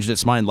has changed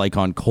its mind, like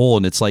on coal.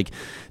 And it's like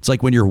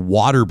when you're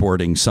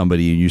waterboarding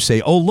somebody and you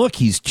say, oh, look,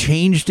 he's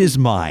changed his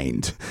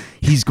mind.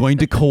 He's going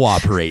to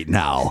cooperate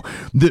now.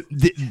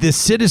 The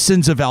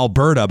citizens of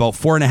Alberta, about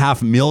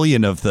 4.5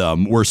 million of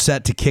them, were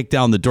set to kick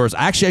down the doors.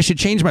 Actually, I should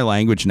change my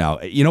language now.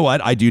 You know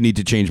what? I do need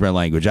to change my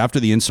language. After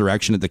the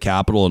insurrection at the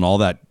Capitol and all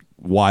that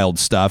wild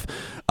stuff,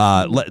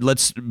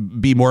 let's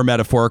be more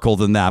metaphorical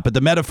than that. But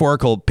the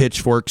metaphorical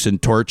pitchforks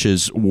and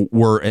torches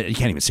were, you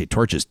can't even say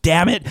torches.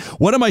 Damn it.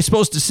 What am I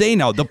supposed to say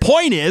now? The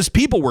point is,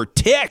 people were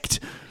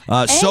ticked.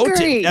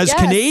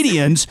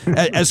 Canadians,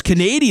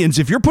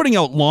 if you're putting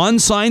out lawn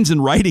signs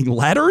and writing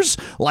letters,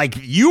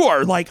 you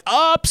are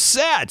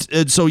upset.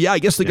 And so, I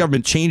guess the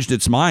government changed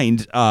its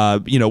mind,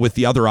 with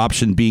the other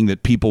option being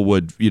that people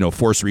would,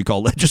 force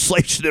recall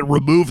legislation and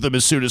remove them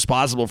as soon as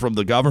possible from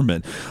the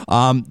government.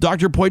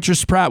 Dr.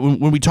 Poitras Pratt,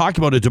 when we talk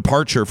about a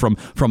departure from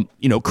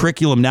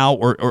curriculum now,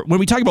 or when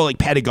we talk about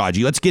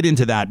pedagogy, let's get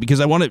into that, because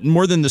I want it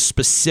more than the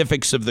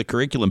specifics of the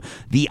curriculum,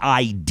 the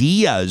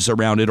ideas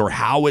around it or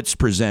how it's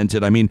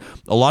presented. I mean,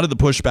 a lot of the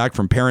pushback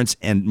from parents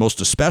and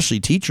most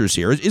especially teachers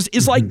here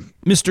is like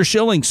Mr.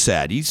 Schilling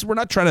said. We're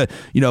not trying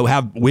to,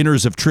 have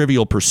winners of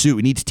Trivial Pursuit.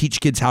 We need to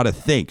teach kids how to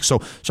think. So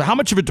how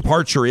much of a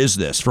departure is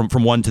this from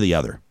one to the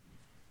other?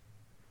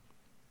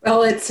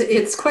 Well,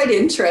 it's quite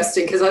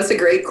interesting, because that's a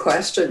great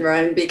question,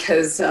 Ryan,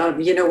 because,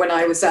 when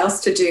I was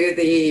asked to do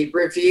the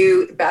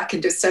review back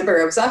in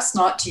December, I was asked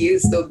not to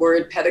use the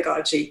word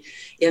pedagogy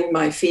in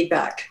my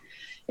feedback.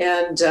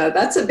 And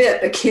that's a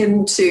bit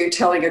akin to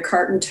telling a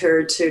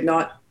carpenter to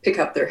not pick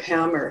up their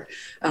hammer.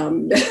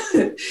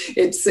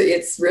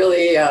 It's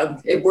really,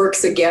 it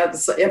works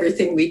against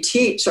everything we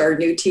teach our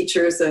new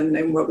teachers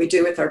and what we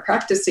do with our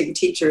practicing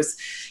teachers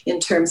in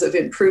terms of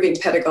improving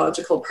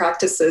pedagogical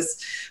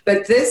practices.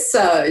 But this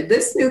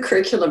new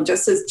curriculum,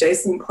 just as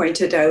Jason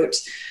pointed out,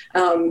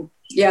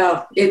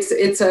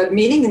 it's a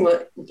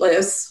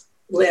meaningless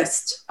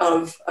list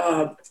of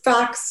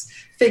facts,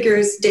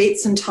 figures,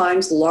 dates, and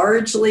times,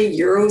 largely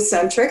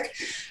Eurocentric,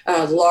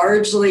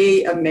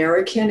 largely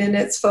American in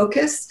its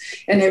focus.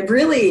 And it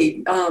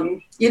really,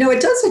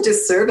 it does a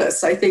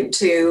disservice, I think,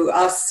 to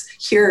us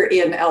here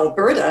in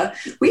Alberta.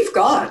 We've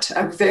got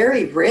a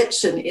very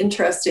rich and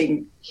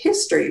interesting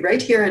history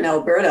right here in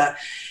Alberta.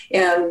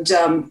 And,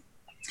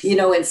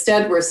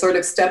 instead we're sort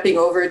of stepping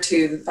over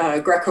to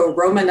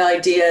Greco-Roman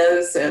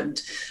ideas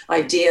and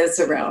ideas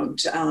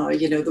around,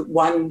 the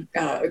one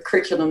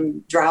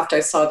curriculum draft I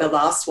saw, the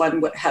last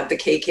one had the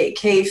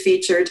KKK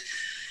featured.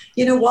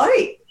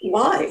 Why?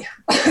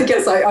 I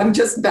guess I'm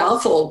just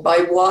baffled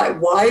by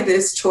why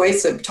this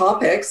choice of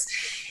topics.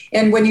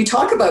 And when you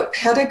talk about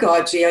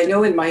pedagogy, I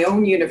know in my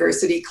own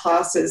university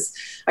classes,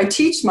 I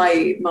teach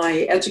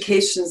my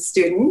education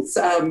students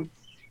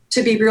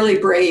to be really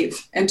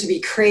brave and to be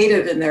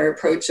creative in their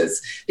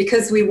approaches,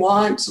 because we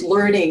want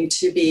learning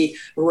to be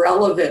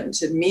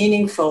relevant and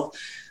meaningful.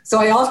 So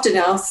I often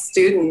ask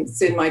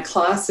students in my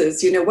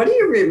classes, what do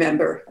you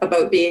remember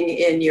about being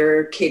in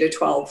your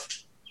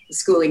K-12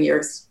 schooling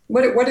years?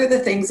 What are the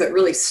things that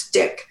really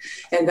stick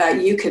and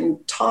that you can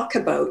talk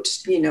about,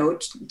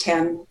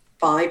 10,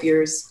 5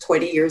 years,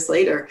 20 years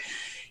later?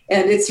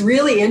 And it's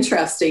really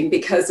interesting,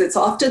 because it's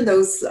often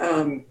those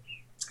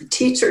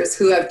teachers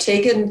who have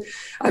taken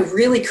a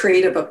really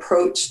creative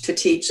approach to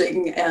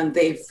teaching, and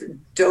they've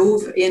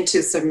dove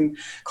into some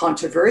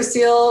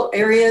controversial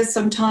areas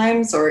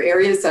sometimes, or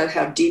areas that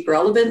have deep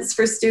relevance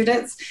for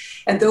students.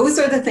 And those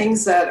are the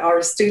things that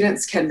our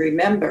students can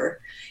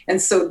remember.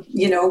 And so,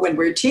 when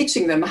we're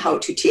teaching them how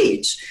to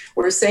teach,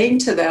 we're saying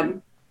to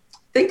them,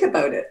 think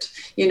about it.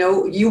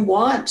 You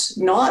want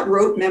not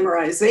rote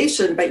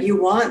memorization, but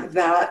you want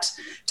that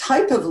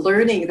type of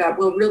learning that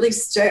will really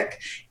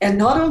stick, and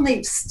not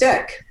only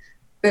stick,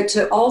 but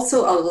to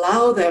also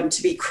allow them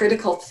to be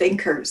critical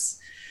thinkers.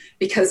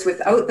 Because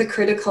without the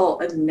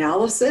critical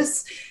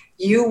analysis,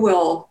 you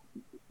will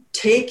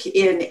take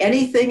in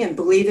anything and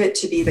believe it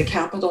to be the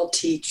capital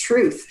T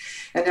truth.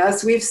 And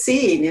as we've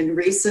seen in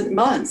recent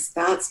months,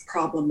 that's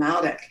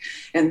problematic.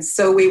 And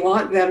so we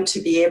want them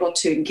to be able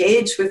to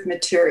engage with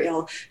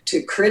material,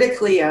 to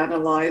critically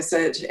analyze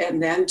it,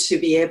 and then to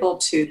be able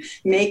to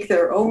make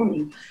their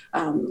own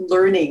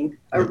learning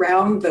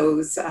around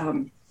those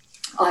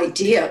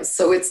ideas.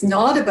 So it's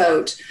not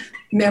about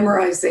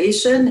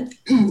memorization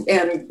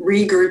and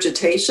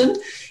regurgitation.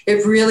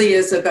 It really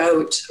is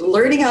about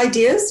learning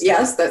ideas.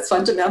 Yes, that's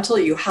fundamental.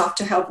 You have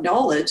to have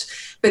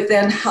knowledge, but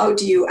then how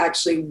do you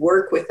actually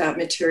work with that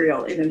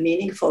material in a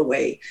meaningful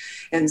way?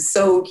 And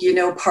so,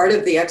 part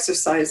of the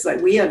exercise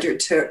that we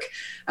undertook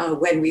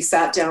when we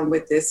sat down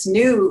with this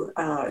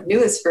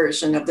newest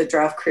version of the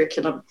draft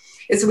curriculum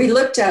is we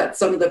looked at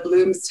some of the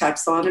Bloom's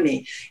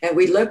taxonomy, and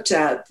we looked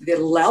at the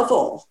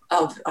level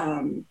of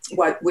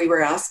what we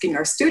were asking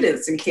our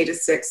students in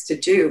K-6 to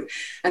do.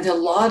 And a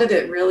lot of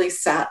it really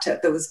sat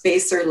at those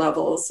baser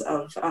levels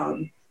of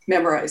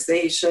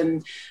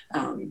memorization,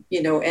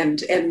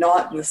 and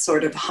not the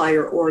sort of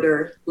higher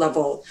order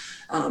level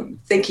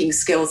thinking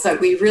skills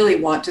that we really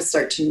want to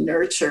start to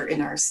nurture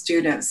in our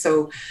students.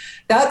 So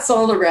that's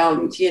all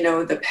around,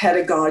 the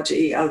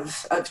pedagogy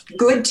of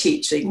good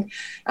teaching.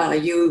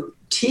 You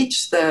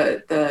teach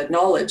the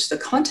knowledge, the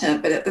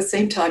content, but at the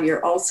same time,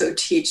 you're also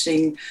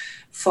teaching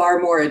far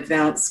more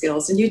advanced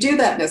skills. And you do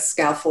that in a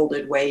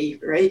scaffolded way,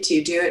 right?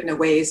 You do it in a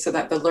way so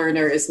that the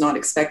learner is not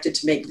expected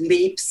to make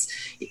leaps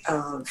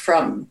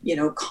from,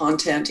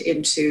 content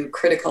into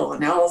critical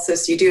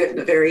analysis. You do it in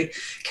a very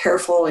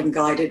careful and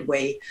guided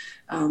way.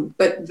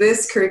 But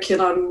this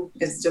curriculum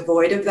is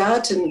devoid of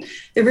that. And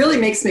it really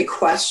makes me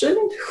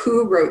question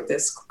who wrote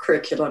this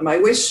curriculum. I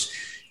wish,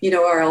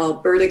 our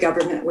Alberta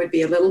government would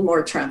be a little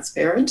more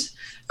transparent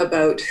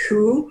about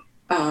who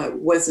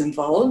was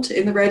involved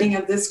in the writing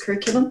of this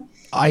curriculum.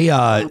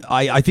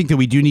 I think that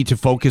we do need to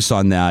focus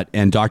on that.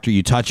 And Doctor,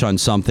 you touch on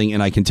something,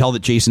 and I can tell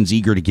that Jason's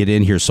eager to get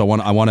in here. So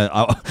I want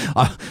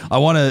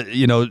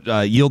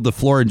to yield the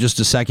floor in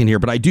just a second here.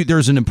 But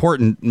there's an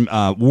important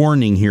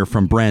warning here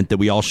from Brent that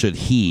we all should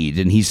heed.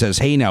 And he says,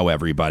 "Hey, now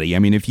everybody. I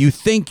mean, if you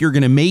think you're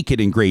going to make it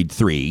in grade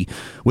 3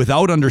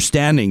 without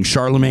understanding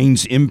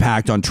Charlemagne's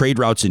impact on trade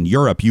routes in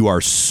Europe, you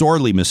are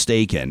sorely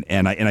mistaken."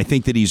 And I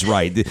think that he's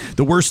right.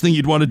 The worst thing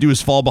you'd want to do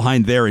is fall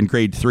behind there in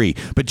grade 3.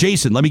 But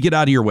Jason, let me get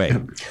out of your way.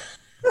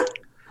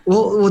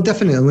 Well,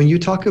 definitely. When you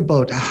talk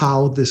about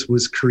how this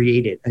was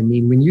created, I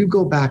mean, when you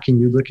go back and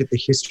you look at the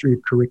history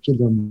of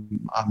curriculum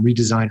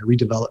redesign or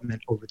redevelopment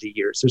over the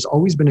years, there's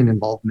always been an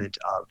involvement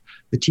of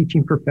the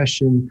teaching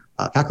profession,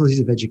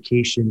 faculties of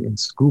education, and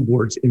school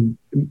boards in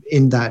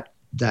that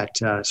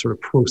sort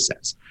of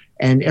process.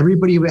 And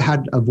everybody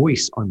had a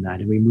voice on that,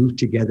 and we moved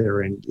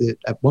together. And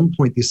at one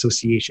point, the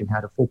association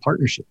had a full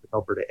partnership with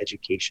Alberta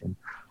Education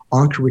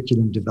on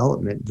curriculum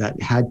development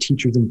that had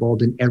teachers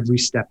involved in every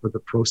step of the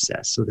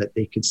process so that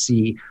they could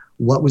see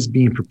what was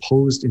being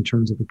proposed in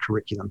terms of the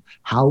curriculum,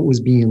 how it was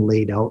being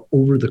laid out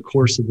over the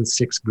course of the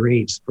 6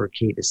 grades for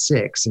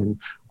K-6. And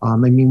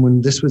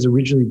when this was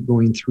originally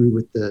going through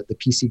with the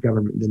PC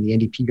government, then the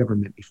NDP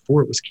government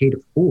before, it was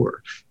K-4,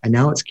 and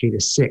now it's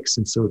K-6.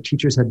 And so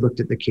teachers had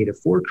looked at the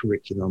K-4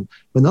 curriculum,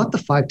 but not the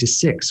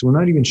 5-6. We're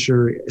not even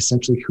sure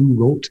essentially who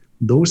wrote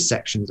those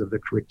sections of the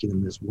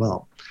curriculum as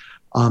well.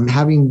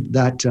 Having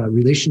that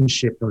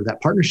relationship or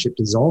that partnership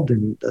dissolved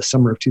in the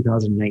summer of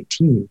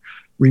 2019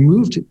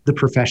 removed the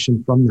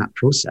profession from that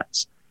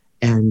process.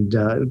 And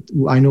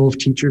I know of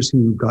teachers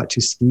who got to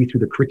see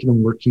through the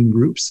curriculum working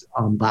groups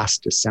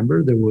last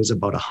December. There was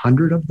about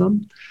 100 of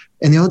them,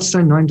 and they all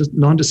signed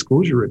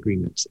non-disclosure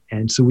agreements.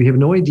 And so we have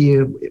no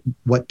idea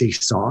what they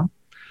saw,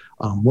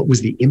 what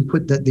was the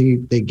input that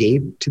they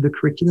gave to the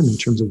curriculum in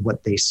terms of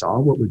what they saw,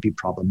 what would be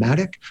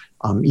problematic,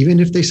 even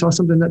if they saw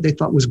something that they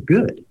thought was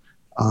good.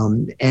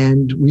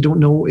 And we don't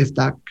know if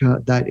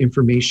that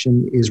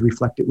information is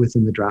reflected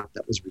within the draft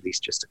that was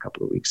released just a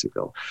couple of weeks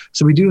ago.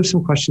 So we do have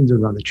some questions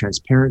around the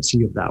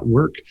transparency of that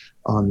work.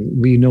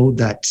 We know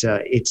that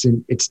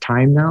it's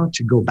time now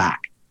to go back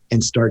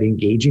and start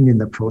engaging in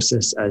the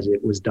process as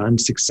it was done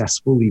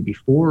successfully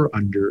before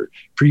under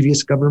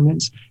previous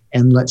governments.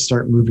 And let's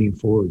start moving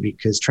forward,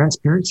 because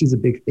transparency is a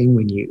big thing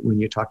when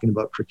you're talking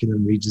about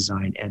curriculum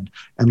redesign and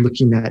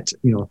looking at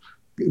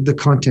the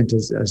content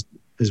as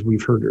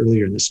we've heard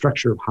earlier, in the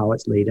structure of how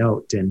it's laid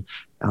out. And,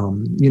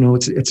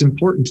 it's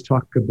important to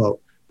talk about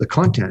the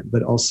content,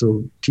 but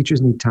also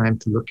teachers need time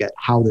to look at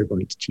how they're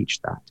going to teach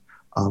that,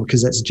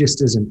 because that's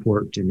just as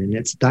important.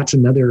 And that's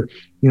another,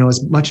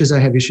 as much as I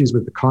have issues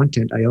with the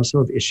content, I also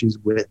have issues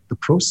with the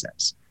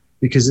process,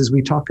 because as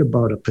we talk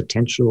about a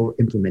potential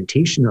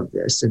implementation of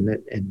this,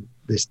 and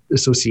this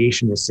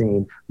association is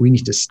saying we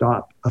need to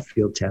stop a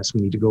field test,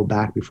 we need to go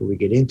back before we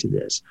get into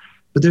this.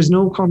 But there's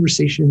no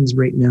conversations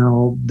right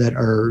now that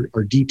are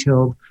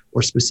detailed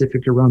or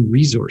specific around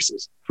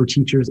resources for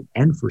teachers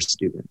and for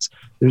students.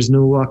 There's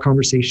no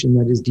conversation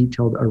that is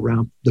detailed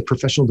around the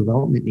professional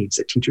development needs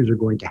that teachers are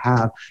going to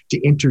have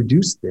to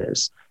introduce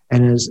this.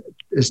 And as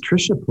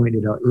Trisha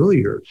pointed out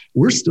earlier,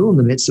 we're still in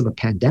the midst of a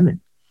pandemic,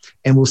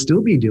 and we'll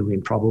still be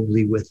dealing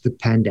probably with the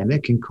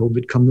pandemic and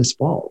COVID come this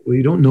fall.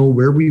 We don't know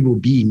where we will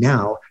be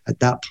now at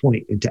that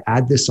point. And to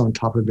add this on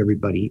top of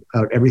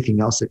everything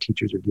else that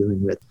teachers are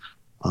dealing with,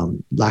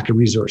 lack of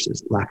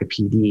resources, lack of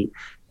PD.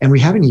 And we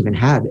haven't even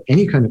had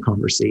any kind of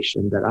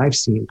conversation that I've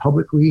seen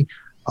publicly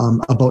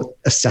about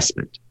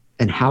assessment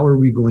and how are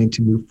we going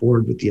to move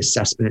forward with the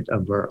assessment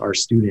of our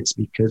students.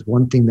 Because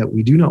one thing that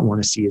we do not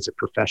want to see as a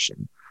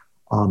profession,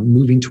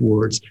 moving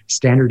towards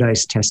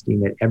standardized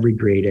testing at every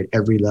grade, at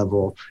every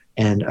level,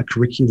 and a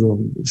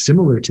curriculum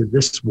similar to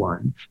this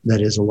one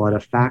that is a lot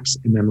of facts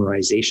and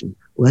memorization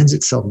lends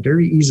itself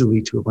very easily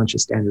to a bunch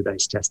of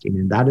standardized testing.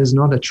 And that is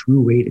not a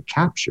true way to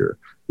capture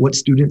what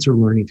students are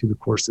learning through the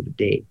course of the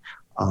day.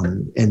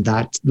 And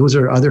those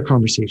are other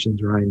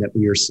conversations, Ryan, that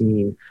we are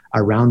seeing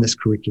around this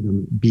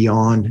curriculum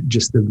beyond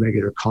just the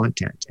regular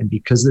content. And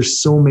because there's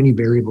so many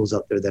variables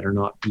out there that are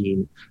not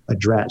being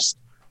addressed,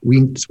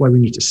 that's why we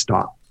need to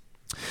stop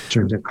in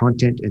terms of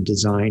content and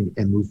design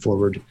and move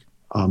forward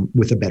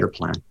with a better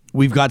plan.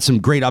 We've got some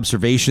great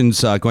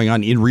observations going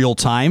on in real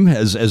time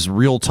as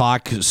Real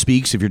Talk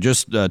speaks. If you're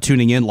just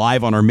tuning in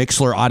live on our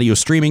Mixlr audio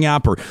streaming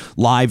app or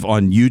live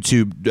on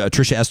YouTube,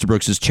 Trisha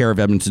Estabrooks is chair of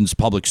Edmonton's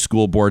Public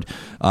School Board.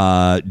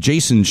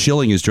 Jason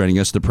Schilling is joining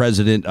us, the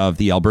president of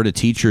the Alberta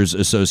Teachers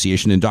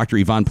Association, and Dr.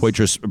 Yvonne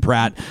Poitras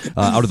Pratt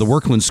out of the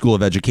Workland School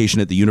of Education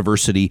at the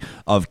University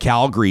of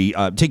Calgary.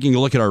 Taking a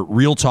look at our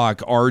Real Talk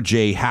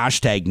RJ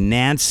hashtag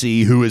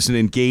Nancy, who is an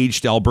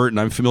engaged Albertan.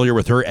 I'm familiar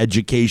with her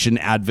education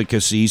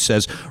advocacy,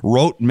 says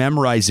rote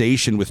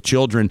memorization with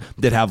children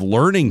that have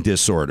learning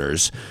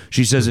disorders.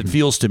 She says it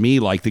feels to me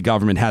like the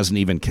government hasn't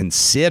even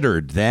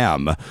considered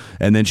them.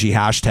 And then she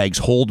hashtags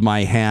hold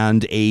my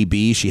hand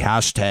AB. She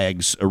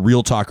hashtags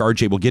Real Talk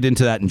RJ. We'll get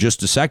into that in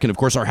just a second. Of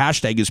course, our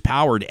hashtag is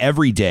powered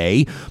every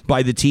day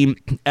by the team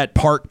at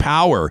Park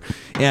Power.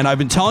 And I've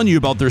been telling you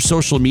about their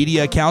social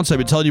media accounts. I've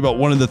been telling you about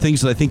one of the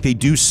things that I think they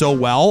do so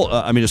well.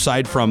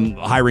 Aside from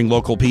hiring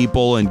local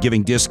people and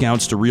giving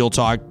discounts to Real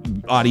Talk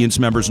audience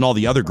members and all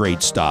the other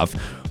great stuff,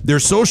 their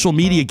social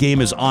media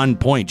game is on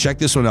point. Check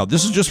this one out.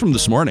 This is just from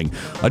this morning.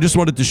 I just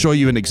wanted to show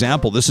you an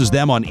example. This is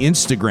them on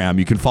Instagram.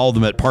 You can follow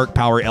them at Park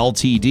Power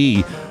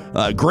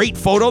LTD. Great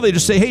photo. They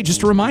just say, hey,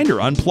 just a reminder,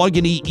 unplug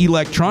any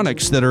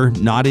electronics that are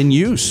not in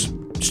use.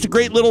 Just a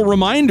great little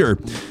reminder.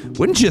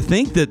 Wouldn't you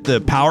think that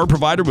the power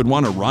provider would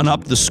want to run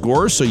up the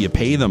score so you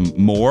pay them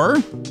more?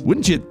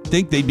 Wouldn't you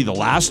think they'd be the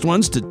last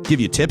ones to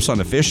give you tips on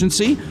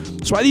efficiency?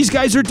 That's why these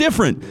guys are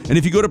different. And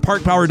if you go to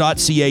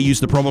parkpower.ca, use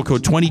the promo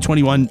code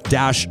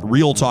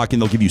 2021-REALTALK,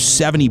 and they'll give you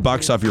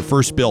 $70 off your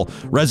first bill.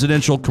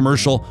 Residential,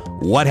 commercial,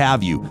 what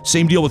have you.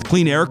 Same deal with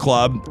Clean Air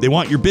Club. They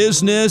want your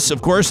business,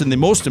 of course, and they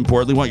most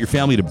importantly want your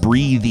family to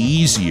breathe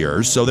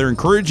easier. So they're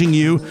encouraging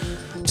you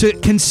to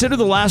consider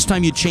the last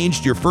time you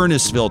changed your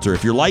furnace filter.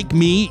 If you're like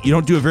me, you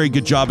don't do a very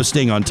good job of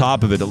staying on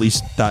top of it. At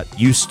least that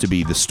used to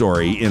be the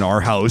story in our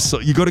house.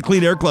 So you go to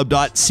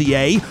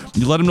cleanairclub.ca,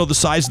 you let them know the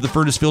size of the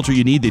furnace filter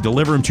you need. They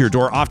deliver them to your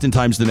door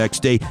oftentimes the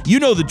next day.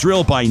 You know the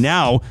drill by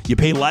now. You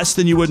pay less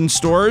than you would in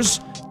stores,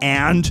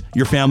 and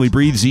your family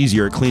breathes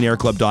easier at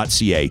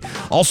cleanairclub.ca.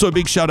 Also, a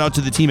big shout out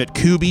to the team at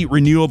Kubi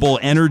Renewable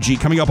Energy.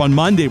 Coming up on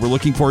Monday, we're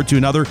looking forward to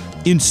another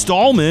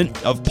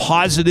installment of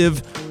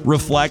Positive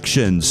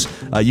Reflections.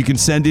 You can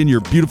send in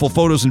your beautiful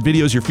photos and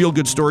videos, your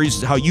feel-good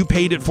stories, how you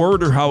paid it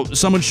forward or how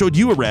someone showed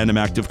you a random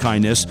act of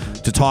kindness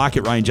to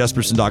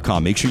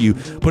talk@ryanjesperson.com. Make sure you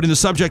put in the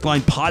subject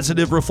line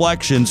Positive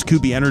Reflections.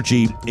 Kubi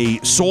Energy, a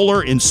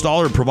solar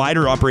installer and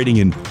provider operating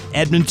in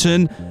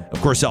Edmonton,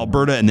 of course,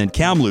 Alberta, and then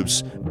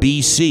Kamloops,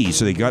 BC.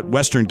 So they got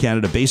Western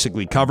Canada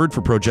basically covered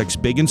for projects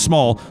big and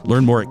small.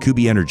 Learn more at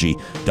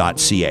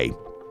kubienergy.ca.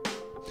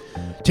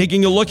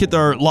 Taking a look at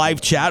our live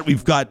chat,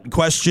 we've got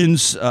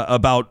questions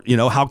about,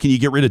 how can you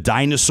get rid of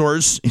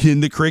dinosaurs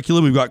in the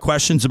curriculum? We've got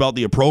questions about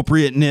the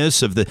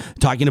appropriateness of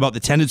talking about the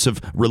tenets of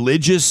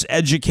religious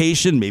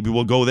education. Maybe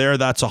we'll go there.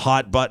 That's a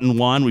hot button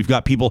one. We've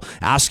got people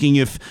asking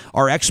if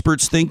our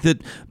experts think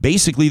that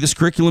basically this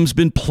curriculum's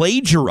been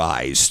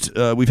plagiarized.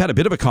 We've had a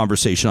bit of a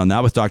conversation on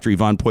that with Dr.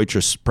 Yvonne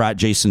Poitras Pratt,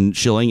 Jason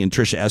Schilling, and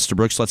Trisha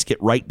Estabrooks. Let's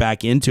get right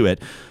back into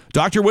it.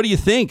 Doctor, what do you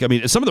think? I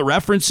mean, some of the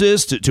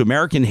references to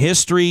American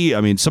history,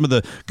 some of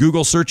the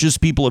Google searches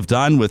people have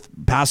done with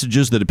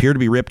passages that appear to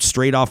be ripped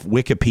straight off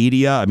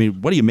Wikipedia.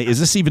 What do you make? Is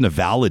this even a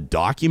valid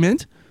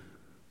document?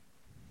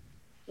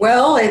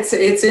 Well, it's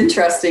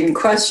interesting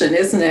question,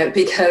 isn't it?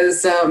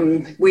 Because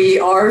we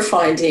are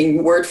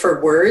finding word for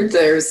word.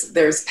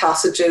 There's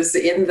passages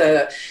in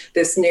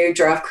this new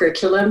draft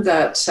curriculum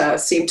that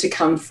seem to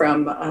come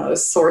from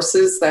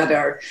sources that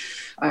are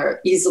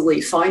easily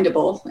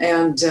findable.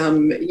 And,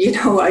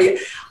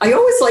 I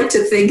always like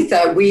to think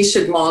that we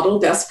should model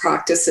best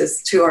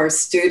practices to our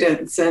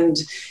students and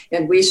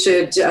we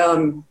should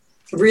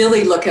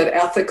really look at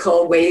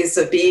ethical ways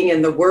of being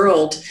in the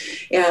world.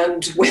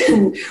 And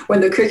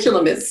when the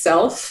curriculum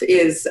itself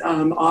is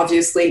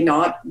obviously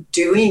not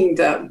doing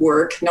that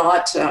work,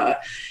 not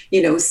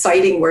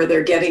citing where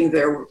they're getting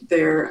their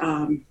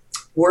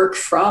work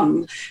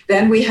from,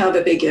 then we have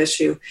a big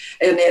issue.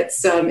 And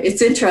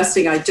it's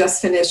interesting. I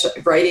just finished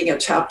writing a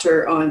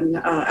chapter on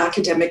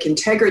academic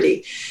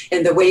integrity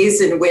and the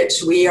ways in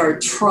which we are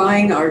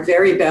trying our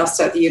very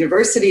best at the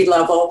university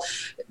level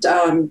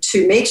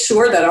to make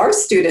sure that our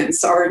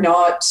students are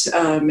not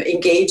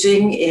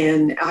engaging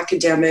in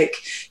academic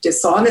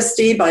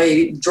dishonesty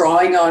by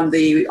drawing on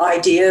the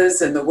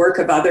ideas and the work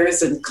of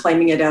others and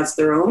claiming it as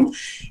their own.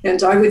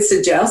 And I would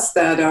suggest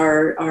that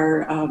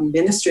our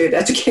Ministry of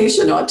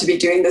Education ought to be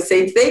doing the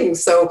same thing.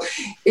 So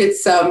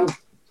it's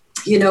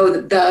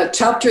the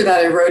chapter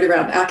that I wrote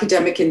around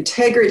academic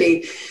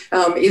integrity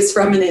is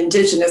from an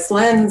Indigenous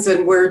lens,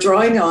 and we're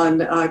drawing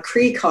on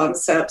Cree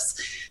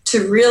concepts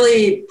to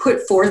really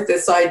put forth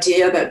this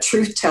idea that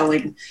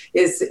truth-telling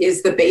is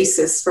the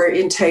basis for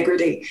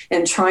integrity,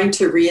 and trying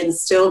to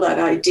reinstill that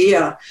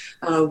idea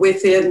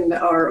within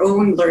our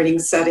own learning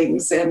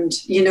settings. And,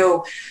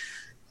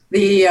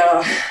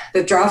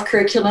 the draft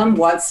curriculum,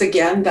 once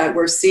again, that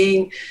we're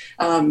seeing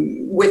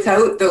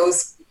without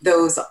those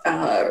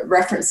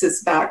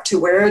references back to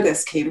where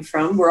this came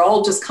from. We're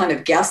all just kind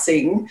of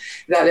guessing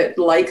that it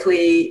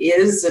likely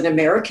is an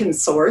American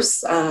source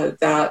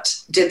that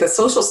did the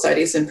social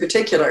studies in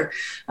particular,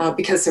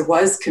 because there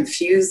was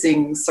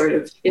confusing sort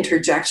of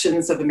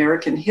interjections of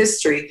American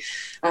history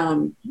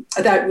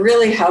that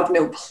really have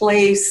no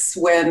place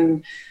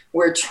when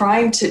we're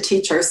trying to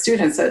teach our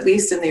students, at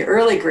least in the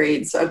early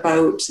grades,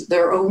 about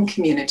their own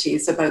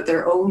communities, about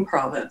their own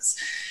province.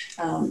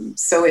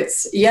 So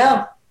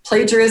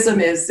plagiarism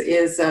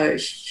is a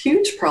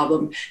huge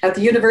problem. At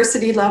the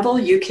university level,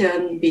 you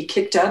can be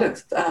kicked out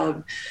of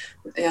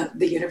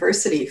the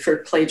university for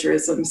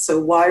plagiarism. So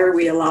why are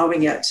we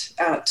allowing it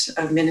at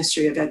a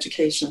Ministry of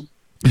Education?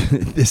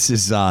 This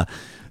is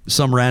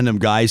some random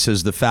guy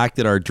says the fact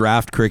that our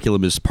draft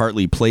curriculum is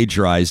partly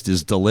plagiarized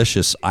is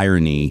delicious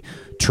irony.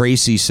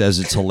 Tracy says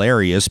it's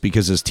hilarious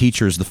because as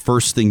teachers, the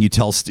first thing you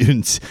tell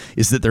students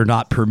is that they're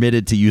not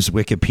permitted to use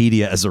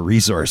Wikipedia as a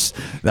resource.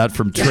 That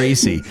from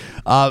Tracy.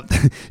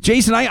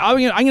 Jason, I'm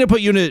going to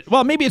put you in a,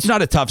 well, maybe it's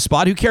not a tough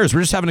spot. Who cares?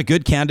 We're just having a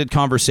good, candid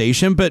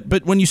conversation.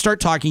 But when you start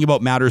talking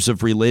about matters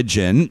of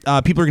religion,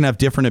 people are going to have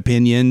different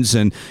opinions.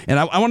 And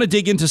I want to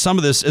dig into some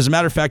of this. As a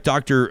matter of fact,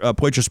 Dr.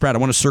 Poitras Pratt, I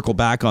want to circle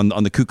back on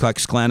the Ku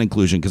Klux Klan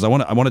inclusion because I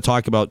want to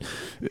talk about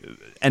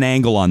an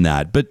angle on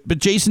that. But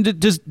Jason,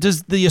 does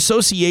the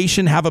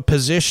association have a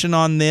position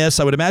on this?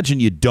 I would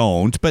imagine you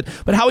don't. But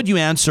how would you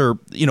answer,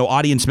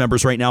 audience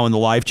members right now in the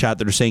live chat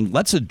that are saying,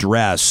 let's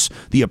address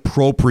the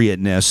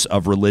appropriateness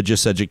of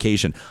religious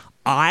education?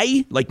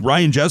 I, like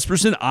Ryan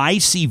Jesperson, I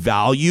see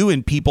value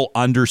in people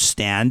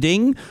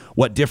understanding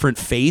what different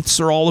faiths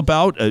are all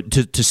about,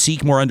 to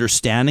seek more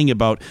understanding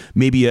about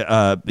maybe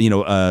a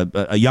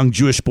young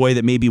Jewish boy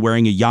that may be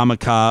wearing a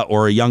yarmulke,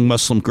 or a young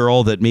Muslim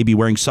girl that may be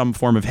wearing some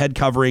form of head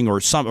covering, or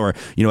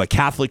a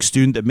Catholic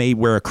student that may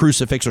wear a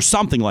crucifix or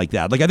something like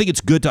that. Like, I think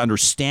it's good to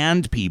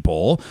understand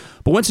people,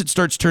 but once it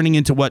starts turning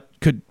into what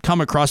could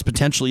come across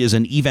potentially as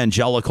an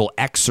evangelical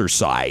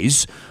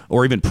exercise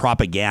or even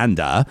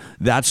propaganda,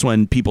 that's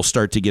when people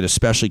start to get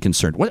especially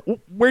concerned.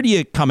 Where do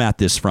you come at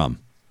this from?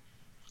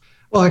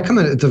 Well, I come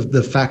at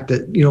the fact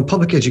that,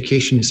 public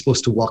education is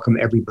supposed to welcome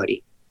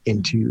everybody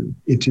into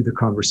the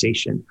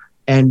conversation.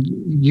 And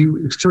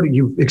you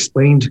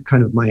explained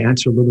kind of my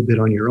answer a little bit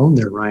on your own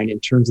there, Ryan, in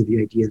terms of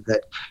the idea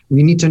that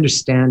we need to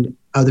understand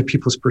other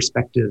people's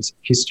perspectives,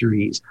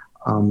 histories,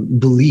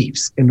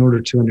 beliefs in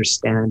order to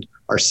understand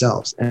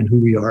ourselves and who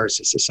we are as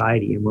a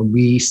society. And when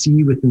we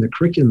see within the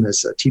curriculum,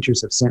 as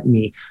teachers have sent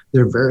me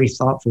their very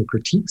thoughtful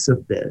critiques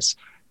of this,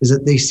 is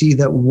that they see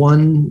that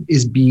one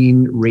is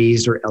being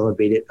raised or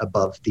elevated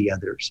above the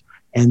others.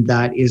 And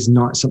that is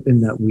not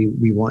something that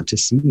we want to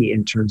see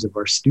in terms of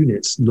our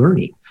students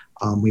learning.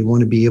 We want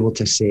to be able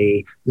to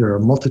say there are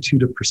a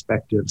multitude of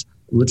perspectives.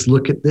 Let's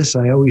look at this.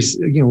 I always,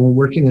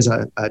 working as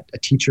a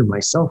teacher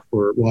myself,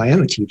 I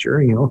am a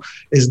teacher,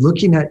 is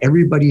looking at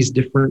everybody's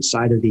different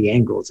side of the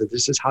angles.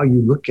 This is how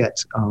you look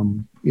at,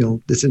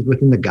 this is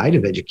within the guide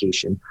of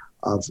education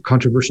of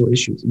controversial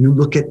issues. You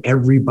look at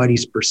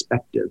everybody's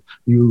perspective.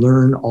 You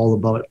learn all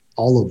about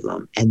all of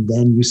them, and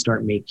then you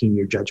start making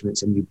your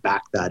judgments, and you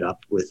back that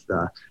up with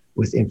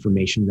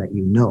information that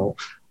you know.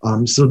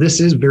 So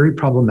this is very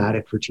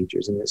problematic for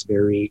teachers, and it's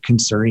very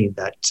concerning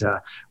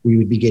that we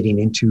would be getting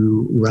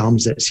into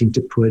realms that seem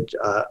to put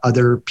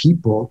other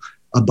people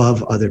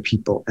above other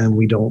people, and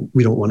we don't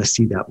want to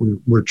see that.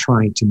 We're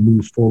trying to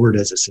move forward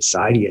as a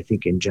society, I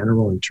think, in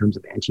general, in terms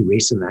of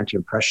anti-racism,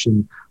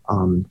 anti-oppression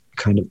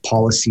kind of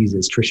policies,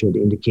 as Trisha had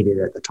indicated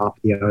at the top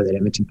of the hour that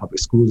Edmonton Public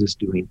Schools is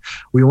doing.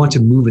 We want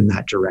to move in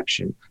that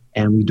direction,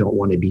 and we don't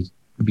want to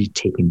be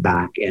taken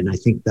back. And I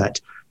think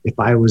that if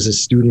I was a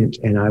student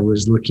and I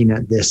was looking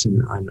at this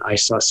and I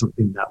saw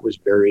something that was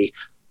very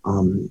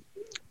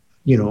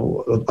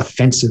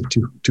offensive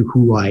to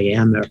who I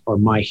am or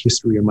my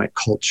history or my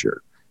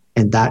culture.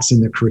 And that's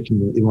in the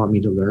curriculum that they want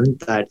me to learn.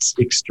 That's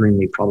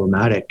extremely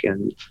problematic.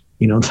 And,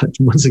 that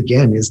once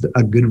again is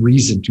a good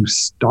reason to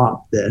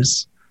stop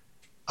this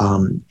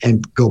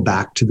and go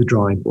back to the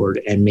drawing board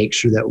and make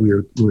sure that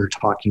we're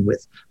talking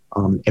with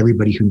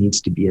everybody who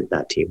needs to be at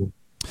that table.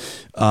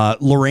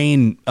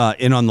 Lorraine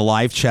in on the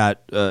live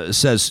chat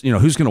says,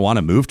 who's going to want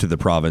to move to the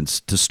province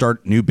to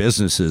start new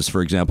businesses,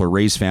 for example, or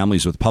raise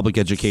families with public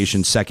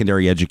education,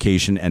 secondary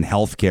education, and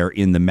healthcare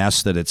in the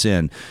mess that it's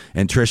in.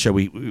 And Trisha,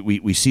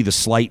 we see the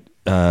slight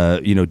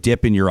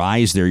dip in your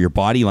eyes there, your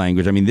body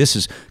language. I mean, this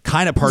is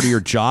kind of part of your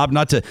job.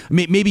 Not to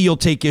maybe you'll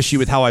take issue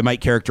with how I might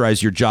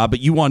characterize your job,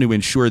 but you want to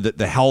ensure that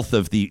the health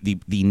of the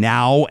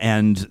now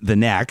and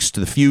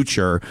the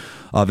future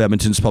of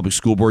Edmonton's Public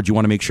School Board. You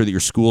want to make sure that your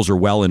schools are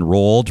well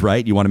enrolled,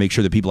 right? You want to make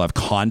sure that people have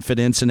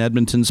confidence in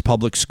Edmonton's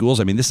public schools.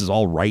 I mean, this is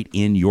all right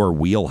in your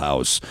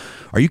wheelhouse.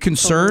 Are you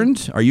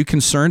concerned? Are you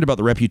concerned about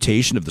the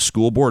reputation of the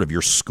school board, of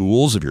your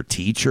schools, of your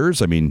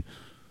teachers? I mean,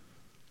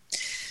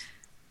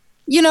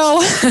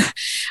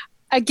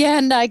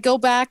 again, I go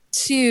back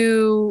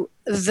to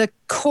the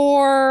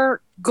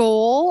core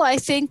goal, I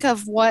think,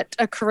 of what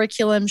a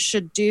curriculum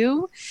should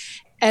do.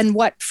 And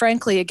what,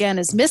 frankly, again,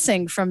 is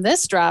missing from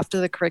this draft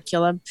of the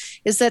curriculum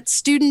is that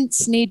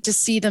students need to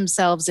see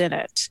themselves in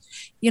it.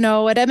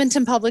 At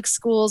Edmonton Public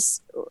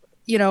Schools,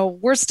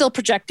 we're still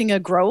projecting a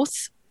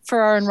growth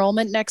for our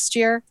enrollment next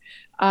year.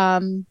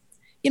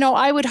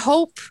 I would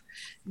hope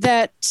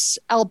that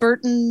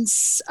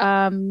Albertans,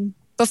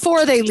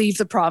 before they leave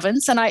the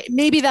province, and I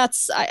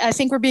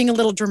think we're being a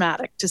little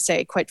dramatic to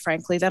say, quite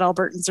frankly, that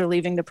Albertans are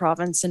leaving the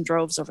province in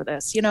droves over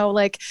this.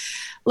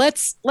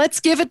 Let's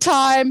give it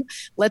time.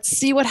 Let's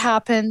see what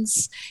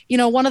happens.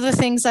 One of the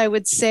things I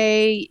would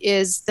say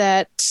is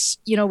that,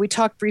 we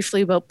talked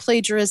briefly about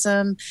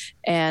plagiarism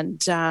and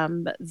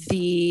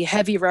the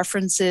heavy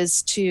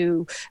references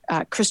to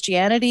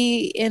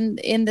Christianity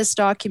in this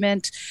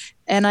document.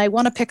 And I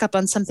want to pick up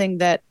on something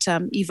that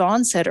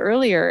Yvonne said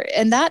earlier.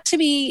 And that to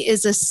me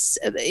is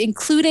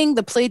including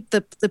the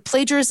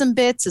plagiarism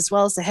bits as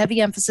well as the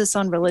heavy emphasis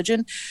on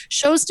religion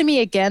shows to me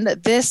again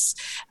that this,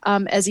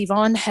 as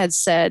Yvonne had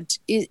said,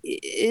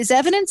 is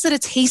evidence that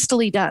it's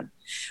hastily done,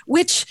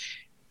 which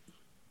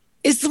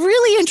is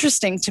really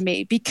interesting to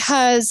me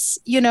because,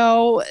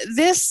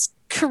 this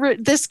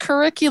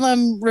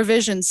curriculum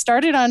revision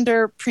started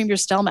under Premier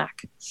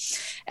Stelmach.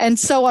 And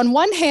so on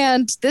one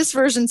hand, this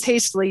version's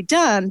hastily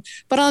done,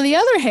 but on the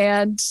other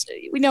hand,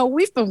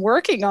 we've been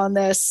working on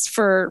this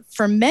for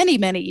many,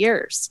 many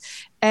years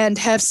and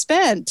have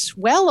spent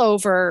well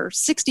over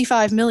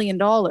 $65 million.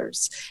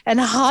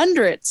 And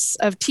hundreds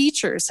of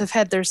teachers have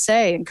had their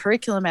say and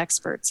curriculum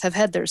experts have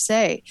had their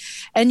say.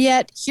 And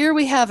yet here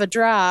we have a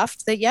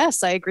draft that,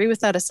 yes, I agree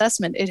with that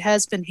assessment. It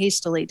has been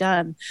hastily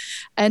done.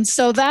 And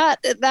so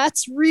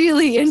that's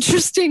really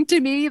interesting to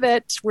me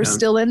that we're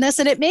still in this.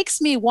 And it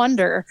makes me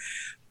wonder,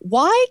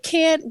 why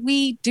can't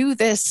we do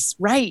this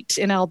right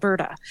in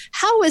Alberta?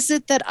 How is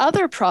it that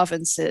other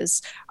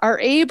provinces are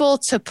able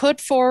to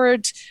put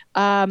forward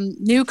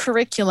new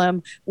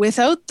curriculum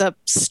without the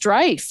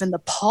strife and the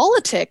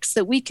politics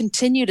that we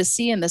continue to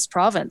see in this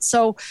province?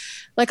 So,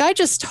 I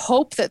just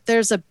hope that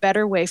there's a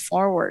better way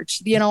forward.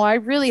 I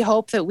really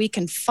hope that we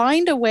can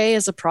find a way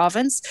as a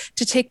province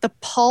to take the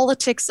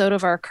politics out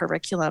of our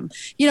curriculum.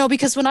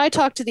 Because when I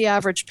talk to the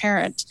average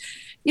parent,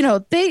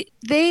 they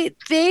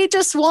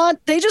just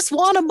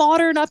want a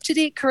modern,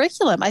 up-to-date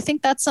curriculum. I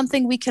think that's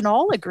something we can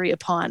all agree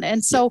upon.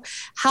 And so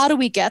how do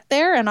we get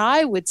there? And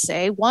I would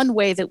say one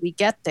way that we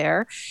get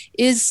there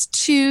is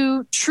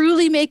to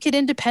truly make it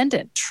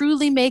independent,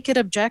 truly make it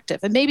objective.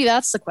 And maybe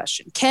that's the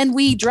question. Can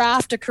we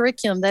draft a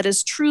curriculum that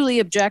is truly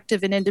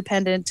objective and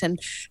independent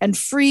and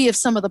free of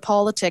some of the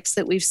politics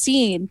that we've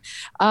seen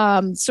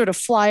sort of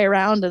fly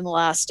around in the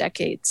last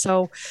decade?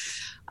 So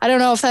I don't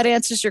know if that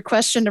answers your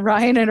question,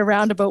 Ryan, in a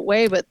roundabout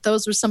way, but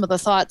those were some of the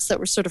thoughts that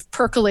were sort of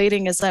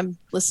percolating as I'm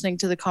listening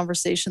to the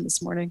conversation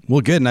this morning. Well,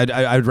 good. And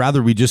I'd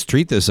rather we just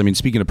treat this,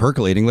 speaking of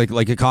percolating,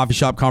 like a coffee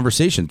shop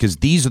conversation, because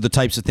these are the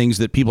types of things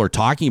that people are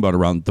talking about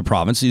around the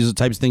province. These are the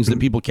types of things that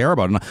people care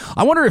about. And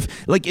I wonder if,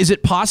 is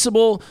it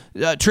possible,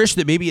 Trish,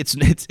 that maybe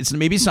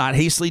it's not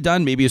hastily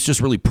done. Maybe it's just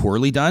really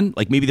poorly done.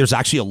 Maybe there's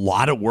actually a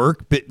lot of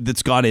work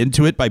that's gone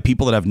into it by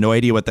people that have no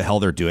idea what the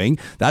hell they're doing.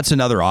 That's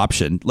another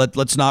option.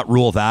 Let's not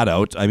rule that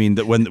out.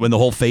 That when the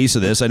whole face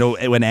of this, I know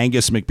when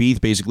Angus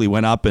McBeath basically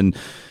went up and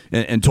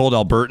told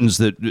Albertans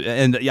that,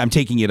 and I'm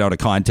taking it out of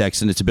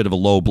context and it's a bit of a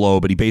low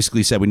blow, but he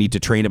basically said we need to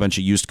train a bunch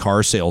of used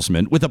car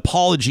salesmen, with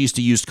apologies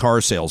to used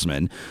car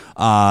salesmen.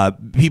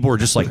 People were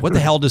just like, what the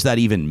hell does that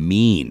even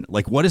mean?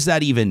 What does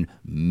that even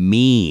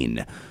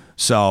mean?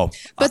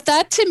 But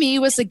that to me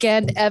was,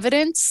 again,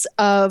 evidence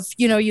of,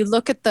 you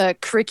look at the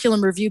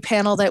curriculum review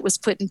panel that was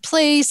put in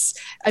place.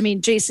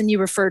 Jason, you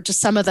referred to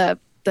some of the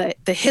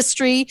the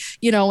history,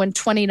 in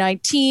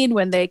 2019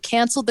 when they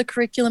canceled the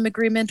curriculum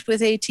agreement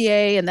with ATA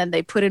and then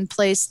they put in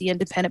place the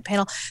independent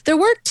panel. There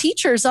weren't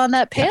teachers on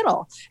that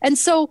panel. And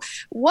so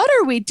what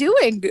are we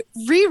doing?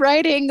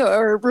 Rewriting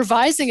or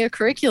revising a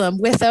curriculum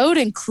without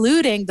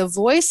including the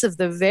voice of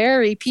the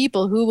very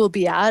people who will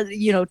be,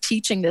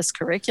 teaching this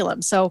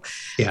curriculum. So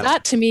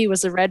that to me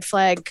was a red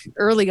flag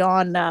early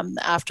on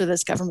after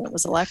this government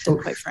was elected,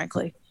 quite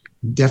frankly.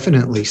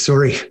 Definitely.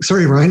 Sorry,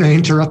 Ryan, I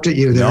interrupted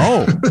you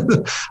there.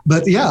 No.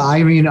 But yeah,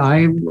 I mean,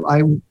 I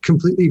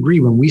completely agree.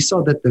 When we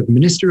saw that the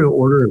Ministerial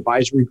Order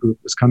Advisory Group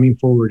was coming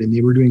forward and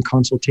they were doing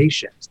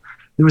consultations,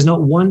 there was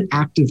not one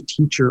active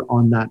teacher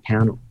on that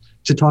panel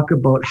to talk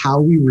about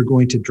how we were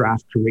going to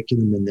draft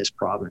curriculum in this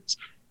province.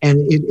 And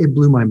it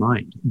blew my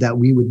mind that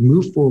we would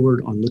move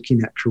forward on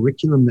looking at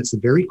curriculum that's the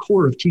very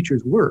core of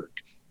teachers' work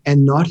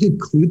and not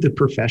include the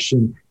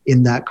profession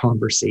in that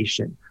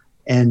conversation.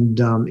 And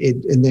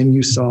then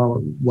you saw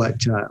what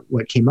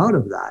came out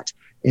of that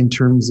in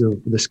terms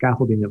of the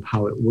scaffolding of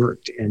how it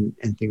worked and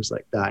things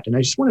like that. And I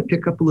just want to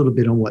pick up a little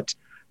bit on what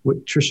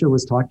Trisha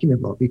was talking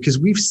about, because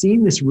we've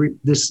seen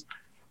this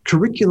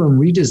curriculum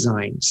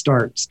redesign: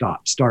 start,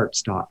 stop,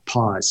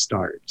 pause,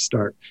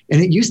 start.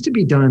 And it used to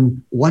be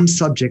done one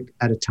subject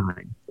at a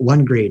time,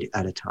 one grade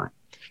at a time,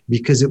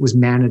 because it was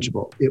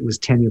manageable, it was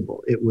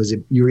tenable,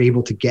 you were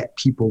able to get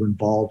people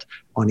involved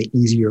on an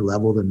easier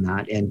level than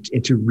that, and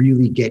to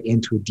really get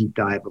into a deep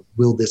dive of,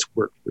 will this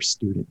work for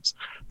students?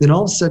 Then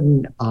all of a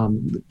sudden,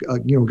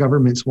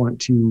 governments want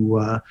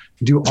to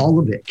do all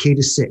of it, K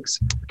to 6,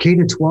 K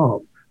to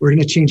 12. We're going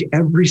to change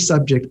every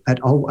subject at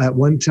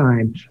one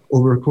time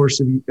over a course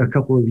of a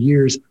couple of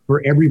years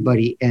for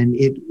everybody. And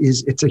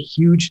it's a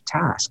huge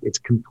task.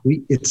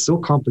 It's so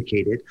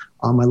complicated.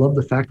 I love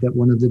the fact that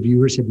one of the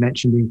viewers had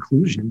mentioned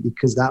inclusion,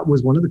 because that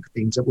was one of the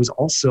things that was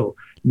also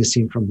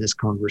missing from this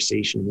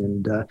conversation.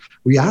 And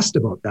we asked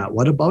about that.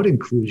 What about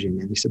inclusion?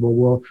 And they said,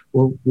 well,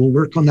 we'll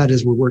work on that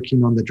as we're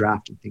working on the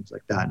draft and things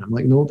like that. And I'm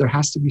like, no, there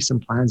has to be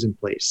some plans in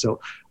place. So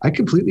I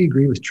completely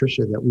agree with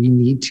Trisha that we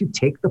need to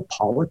take the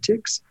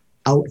politics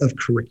out of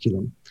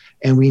curriculum,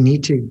 and we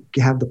need to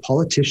have the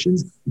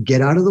politicians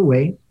get out of the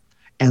way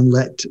and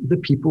let the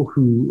people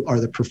who are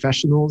the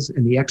professionals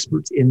and the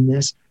experts in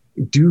this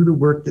do the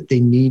work that they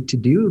need to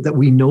do, that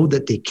we know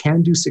that they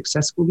can do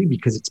successfully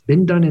because it's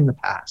been done in the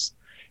past,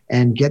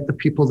 and get the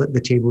people at the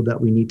table that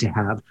we need to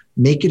have,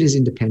 make it as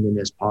independent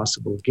as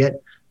possible,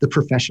 get the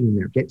profession in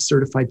there, get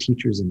certified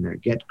teachers in there,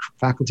 get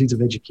faculties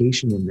of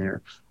education in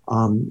there,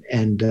 open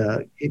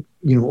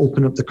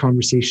up the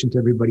conversation to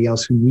everybody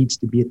else who needs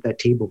to be at that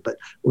table. But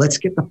let's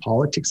get the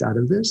politics out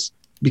of this,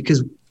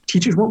 because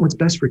teachers want what's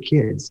best for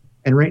kids.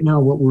 And right now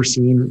what we're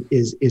seeing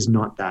is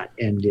not that.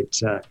 And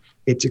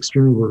it's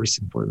extremely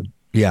worrisome for them.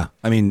 Yeah.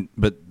 I mean,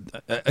 but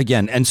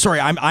again, and sorry,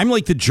 I'm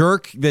like the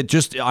jerk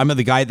that I'm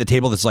the guy at the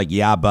table that's like,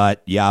 yeah,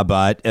 but,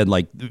 and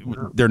like,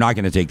 they're not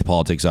going to take the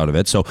politics out of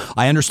it. So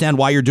I understand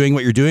why you're doing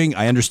what you're doing.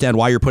 I understand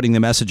why you're putting the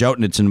message out,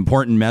 and it's an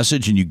important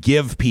message, and you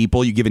give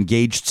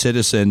engaged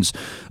citizens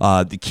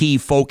the key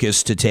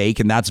focus to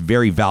take, and that's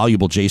very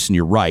valuable, Jason,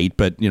 you're right.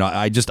 But,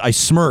 I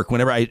smirk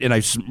whenever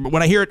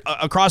when I hear it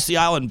across the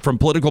island from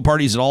political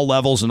parties at all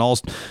levels and all,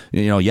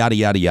 yada,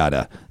 yada,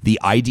 yada, the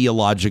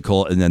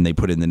ideological, and then they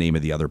put in the name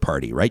of the other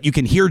party, right? You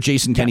can hear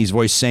Jason Kenney's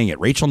voice saying it,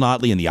 Rachel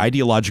Notley and the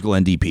ideological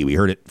NDP. We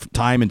heard it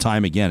time and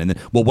time again. And then,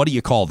 well, what do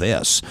you call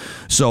this?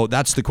 So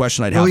that's the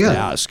question I'd have to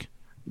ask.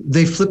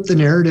 They flip the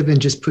narrative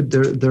and just put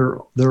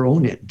their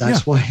own in.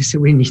 That's why I said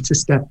we need to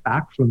step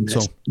back from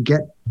this,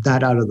 get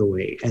that out of the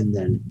way, and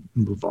then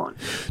move on.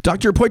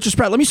 Dr. Poitras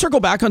Pratt, let me circle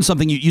back on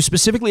something. You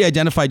specifically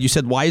identified, you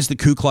said, why is the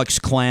Ku Klux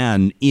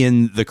Klan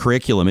in the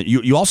curriculum?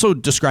 You also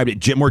described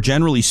it, more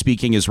generally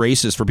speaking, as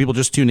racist. For people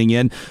just tuning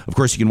in, of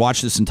course, you can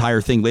watch this entire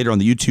thing later on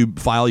the YouTube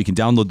file. You can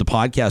download the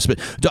podcast.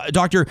 But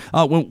Doctor,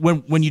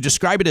 when you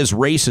describe it as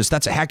racist,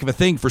 that's a heck of a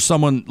thing for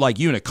someone like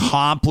you, an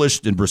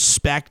accomplished and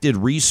respected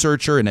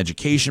researcher and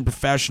education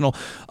professional.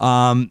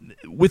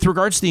 With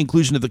regards to the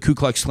inclusion of the Ku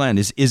Klux Klan,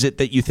 is it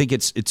that you think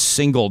it's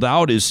singled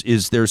out?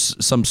 Is there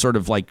some sort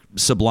of like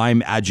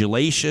sublime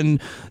adulation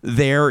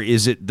there?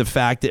 Is it the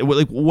fact that,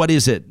 like, what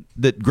is it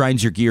that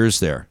grinds your gears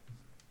there?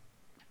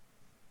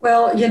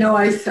 Well,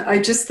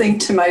 I just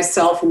think to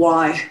myself,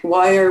 why?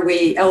 Why are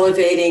we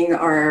elevating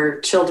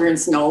our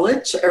children's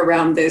knowledge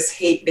around this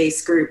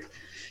hate-based group?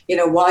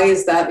 Why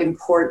is that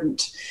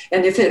important?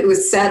 And if it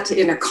was set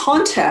in a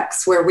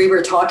context where we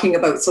were talking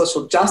about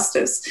social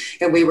justice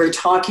and we were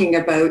talking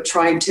about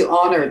trying to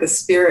honor the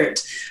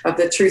spirit of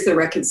the Truth and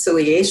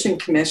Reconciliation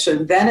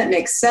Commission, then it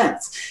makes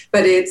sense.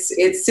 But it's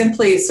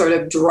simply sort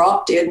of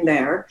dropped in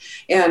there,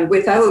 and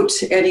without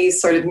any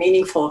sort of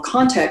meaningful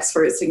context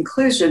for its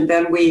inclusion,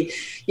 then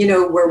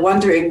we're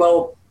wondering,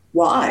 well,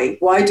 why?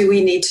 Why do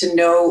we need to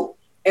know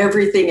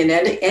everything and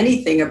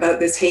anything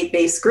about this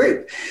hate-based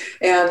group?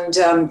 And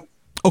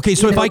Okay,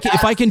 so if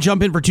I can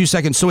jump in for 2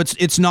 seconds, so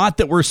it's not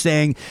that we're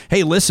saying,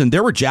 hey, listen,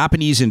 there were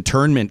Japanese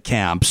internment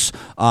camps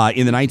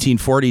in the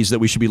 1940s that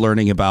we should be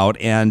learning about,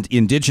 and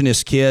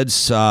Indigenous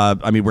kids.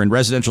 We're in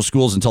residential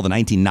schools until the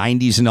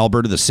 1990s in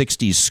Alberta. The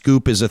 60s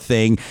scoop is a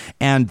thing,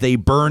 and they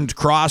burned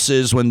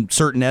crosses when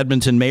certain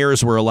Edmonton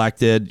mayors were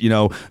elected.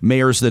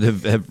 Mayors that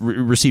have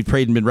received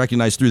praise and been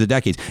recognized through the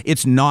decades.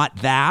 It's not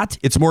that.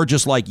 It's more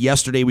just like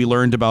yesterday we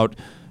learned about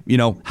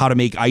how to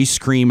make ice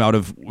cream out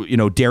of,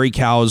 dairy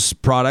cows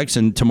products.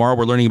 And tomorrow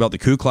we're learning about the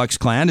Ku Klux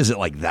Klan. Is it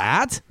like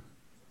that?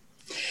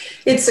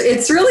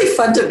 It's really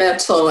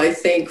fundamental, I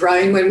think,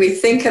 Ryan, when we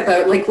think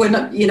about, like, when,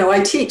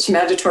 I teach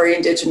mandatory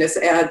Indigenous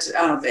ed.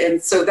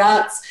 And so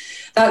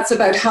that's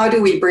about how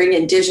do we bring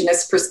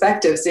Indigenous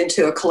perspectives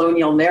into a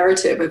colonial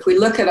narrative. If we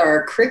look at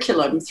our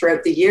curriculum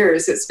throughout the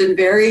years, it's been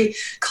very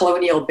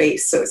colonial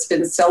based. So it's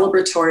been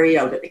celebratory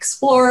of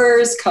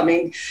explorers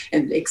coming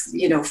and,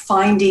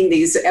 finding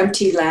these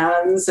empty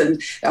lands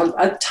and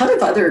a ton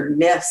of other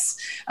myths.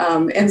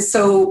 And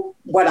so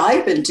what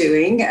I've been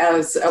doing,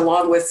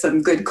 along with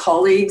some good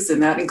colleagues,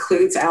 and that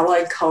includes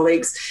allied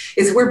colleagues,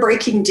 is we're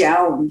breaking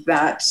down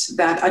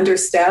that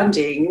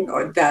understanding,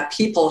 or that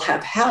people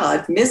have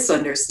had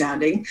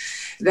misunderstanding,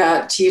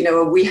 that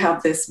we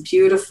have this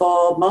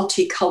beautiful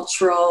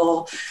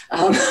multicultural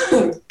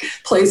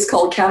place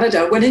called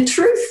Canada, when in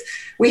truth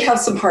we have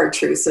some hard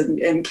truths, and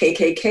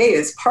KKK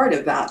is part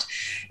of that.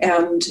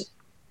 And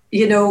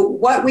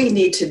what we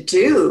need to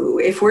do,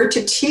 if we're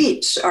to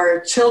teach our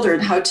children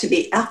how to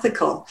be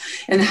ethical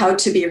and how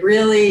to be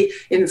really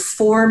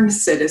informed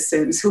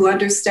citizens who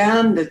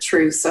understand the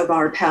truths of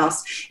our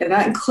past, and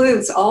that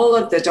includes all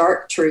of the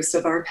dark truths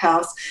of our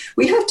past,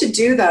 we have to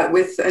do that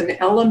with an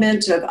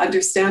element of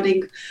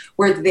understanding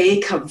where they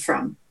come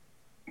from.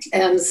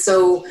 And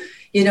so,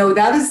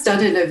 that is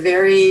done in a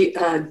very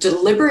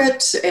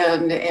deliberate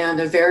and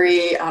a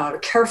very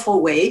careful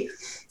way.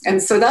 And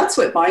so that's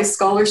what my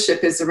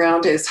scholarship is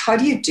around, is how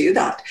do you do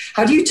that?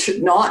 How do you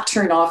not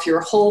turn off your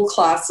whole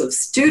class of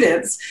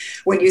students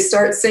when you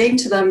start saying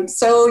to them,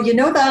 so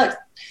that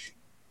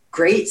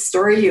great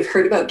story you've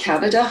heard about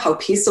Canada, how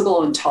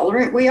peaceable and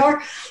tolerant we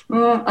are?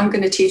 I'm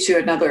going to teach you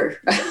another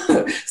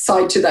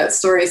side to that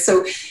story.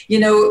 So,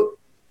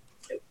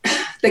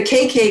 the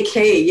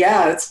KKK,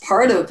 it's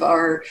part of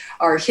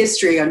our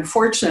history,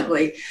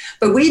 unfortunately,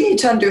 but we need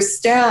to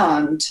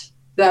understand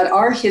that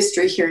our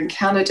history here in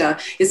Canada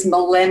is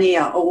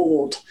millennia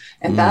old,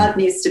 and that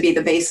needs to be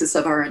the basis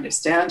of our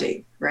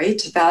understanding,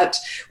 right? That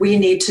we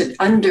need to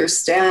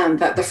understand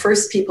that the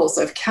first peoples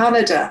of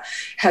Canada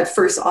had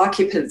first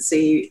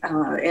occupancy,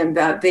 and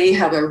that they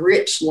have a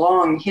rich,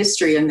 long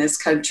history in this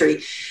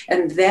country.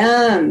 And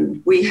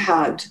then we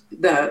had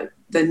the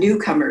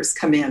newcomers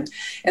come in.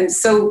 And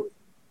so,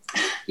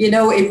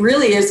 it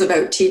really is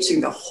about teaching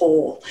the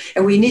whole.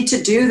 And we need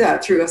to do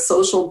that through a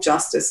social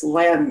justice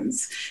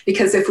lens,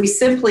 because if we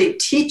simply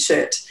teach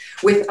it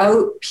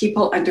without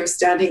people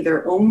understanding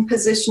their own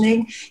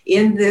positioning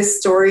in this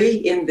story,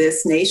 in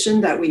this nation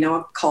that we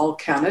now call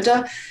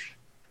Canada,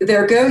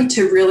 they're going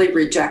to really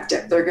reject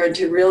it. They're going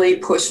to really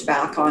push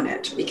back on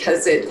it,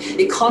 because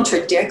it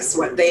contradicts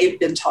what they've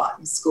been taught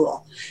in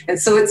school. And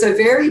so it's a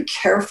very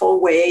careful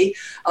way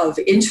of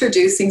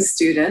introducing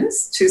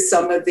students to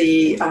some of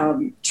the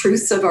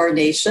truths of our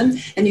nation.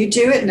 And you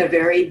do it in a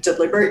very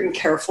deliberate and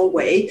careful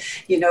way,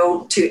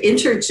 to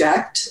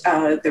interject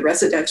the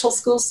residential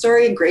school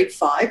story in grade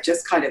 5,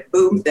 just kind of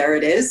boom, there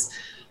it is.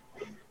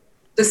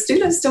 The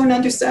students don't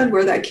understand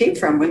where that came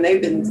from when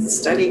they've been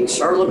studying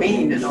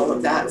Charlemagne and all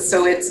of that.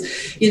 So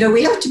it's,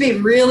 we have to be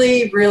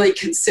really, really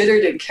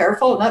considered and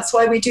careful. And that's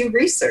why we do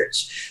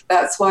research.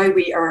 That's why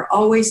we are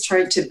always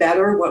trying to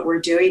better what we're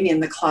doing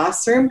in the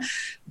classroom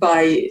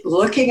by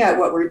looking at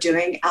what we're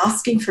doing,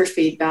 asking for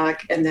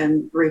feedback, and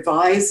then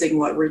revising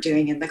what we're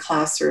doing in the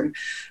classroom.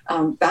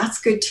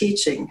 That's good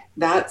teaching.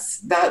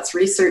 That's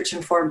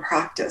research-informed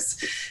practice.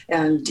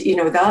 And,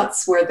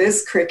 that's where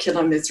this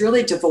curriculum is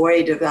really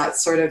devoid of that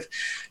sort of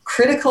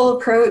critical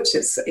approach.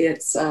 It's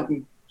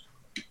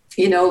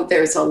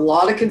there's a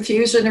lot of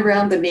confusion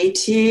around the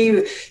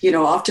Métis.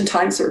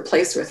 Oftentimes they're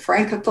replaced with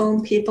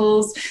Francophone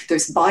peoples.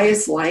 There's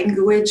biased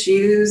language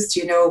used,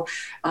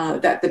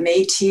 that the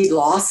Métis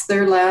lost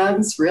their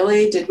lands.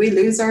 Really? Did we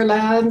lose our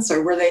lands,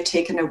 or were they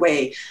taken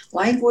away?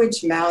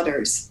 Language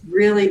matters,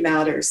 really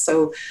matters.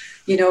 So,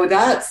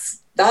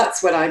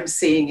 that's what I'm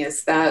seeing,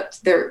 is that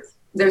there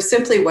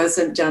simply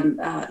wasn't done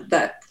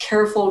that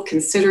careful,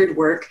 considered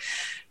work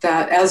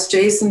that, as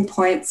Jason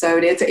points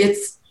out,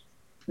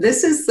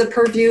 this is the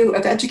purview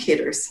of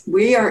educators.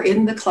 We are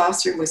in the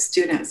classroom with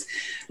students.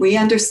 We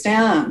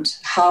understand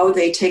how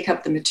they take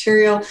up the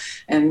material,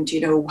 and,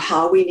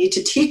 how we need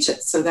to teach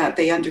it so that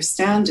they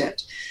understand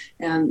it.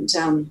 And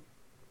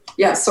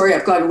sorry,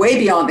 I've gone way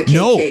beyond the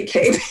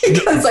KKK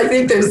because I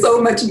think there's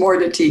so much more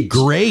to teach.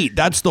 Great.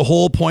 That's the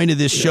whole point of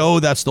this show.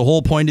 That's the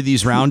whole point of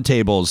these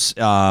roundtables.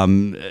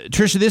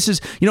 Trisha, this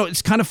is,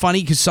 it's kind of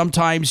funny because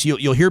sometimes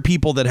you'll hear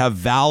people that have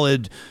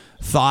valid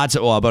thoughts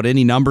about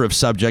any number of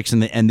subjects,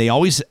 and they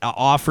always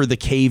offer the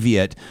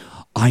caveat,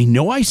 I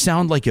know I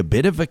sound like a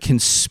bit of a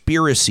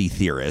conspiracy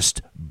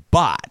theorist,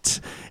 but,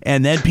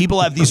 and then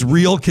people have these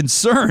real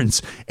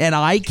concerns, and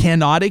I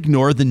cannot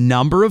ignore the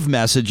number of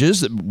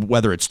messages,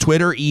 whether it's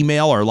Twitter,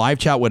 email, or live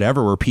chat,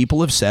 whatever, where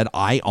people have said,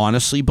 I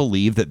honestly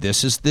believe that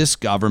this is this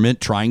government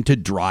trying to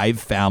drive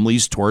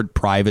families toward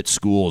private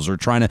schools or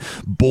trying to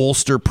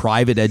bolster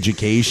private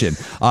education.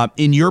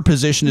 In your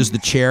position as the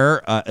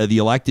chair, the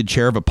elected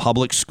chair of a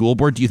public school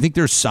board, do you think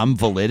there's some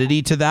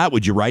validity to that?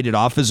 Would you write it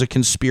off as a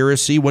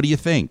conspiracy? What do you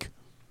think?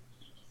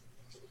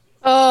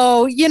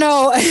 Oh,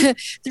 the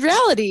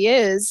reality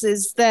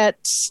is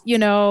that,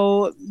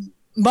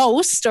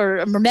 most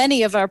or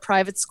many of our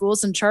private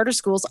schools and charter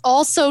schools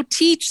also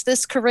teach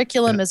this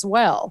curriculum as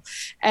well.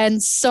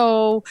 And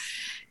so,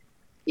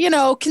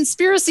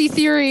 conspiracy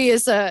theory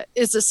is a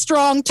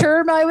strong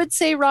term, I would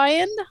say,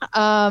 Ryan.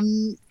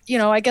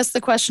 I guess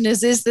the question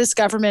is this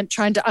government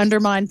trying to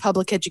undermine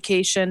public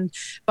education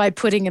by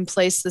putting in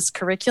place this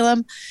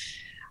curriculum?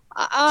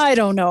 I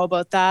don't know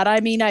about that. I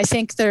mean, I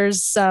think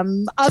there's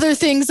some other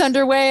things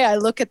underway. I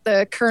look at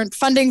the current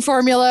funding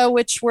formula,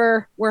 which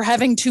we're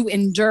having to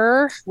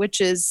endure,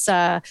 which is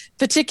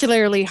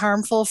particularly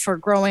harmful for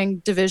growing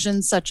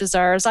divisions such as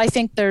ours. I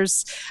think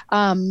there's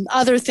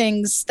other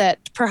things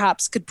that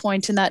perhaps could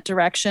point in that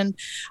direction.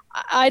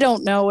 I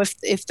don't know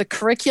if the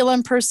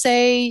curriculum per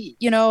se,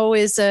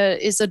 is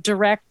a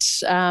direct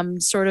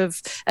sort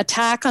of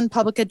attack on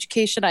public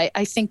education.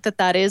 I think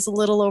that is a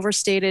little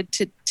overstated,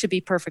 to be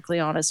perfectly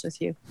honest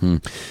with you.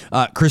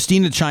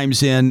 Christina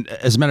chimes in.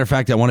 As a matter of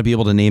fact, I want to be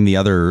able to name the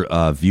other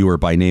viewer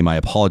by name. I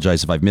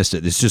apologize if I've missed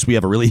it. It's just we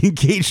have a really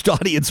engaged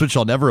audience, which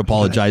I'll never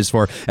apologize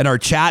for. And our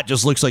chat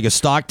just looks like a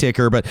stock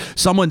ticker. But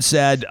someone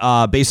said,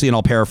 basically, and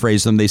I'll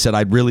paraphrase them, they said,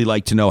 I'd really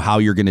like to know how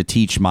you're going to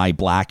teach my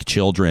black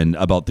children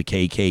about the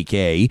KKK.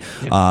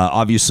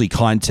 Obviously,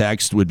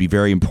 context would be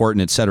very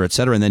important, et cetera, et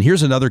cetera. And then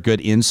here's another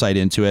good insight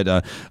into it.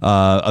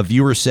 A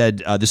viewer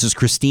said, this is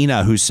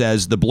Christina, who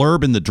says, the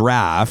blurb in the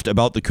draft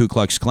about the Ku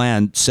Klux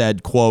Klan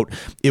said, quote,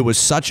 it was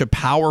such a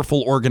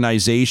powerful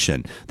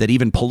organization that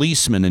even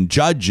policemen and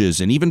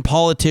judges and even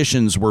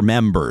politicians were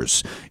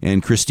members.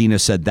 And Christina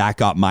said, that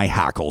got my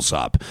hackles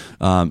up.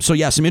 So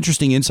yeah, some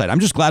interesting insight. I'm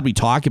just glad we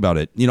talk about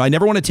it. I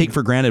never want to take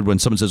for granted when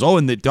someone says, oh,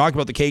 and they talk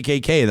about the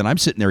KKK. Then I'm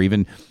sitting there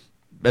even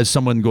as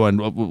someone going,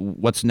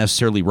 what's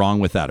necessarily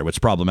wrong with that or what's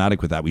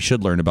problematic with that? We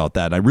should learn about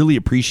that. I really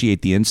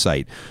appreciate the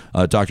insight,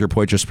 Dr.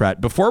 Poitras Pratt.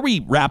 Before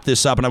we wrap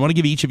this up, and I want to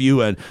give each of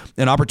you an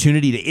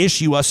opportunity to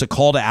issue us a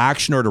call to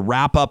action or to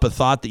wrap up a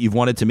thought that you've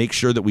wanted to make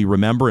sure that we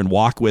remember and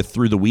walk with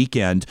through the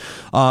weekend.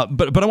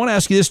 But I want to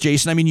ask you this,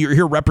 Jason. I mean, you're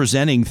here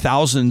representing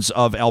thousands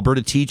of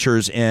Alberta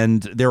teachers,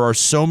 and there are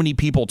so many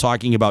people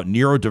talking about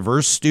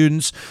neurodiverse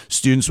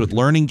students with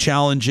learning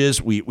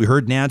challenges. We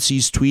heard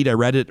Nancy's tweet. I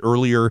read it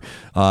earlier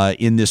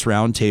in this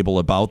round table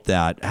about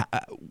that.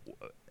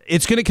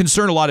 It's going to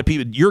concern a lot of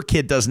people. Your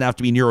kid doesn't have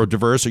to be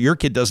neurodiverse, or your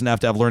kid doesn't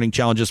have to have learning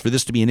challenges for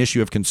this to be an issue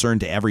of concern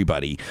to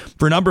everybody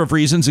for a number of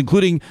reasons,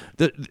 including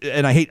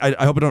and I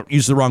hope I don't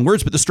use the wrong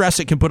words, but the stress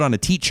it can put on a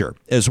teacher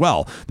as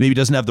well. Maybe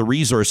doesn't have the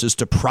resources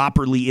to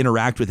properly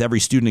interact with every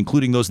student,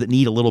 including those that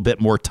need a little bit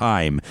more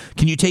time.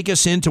 Can you take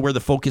us into where the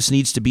focus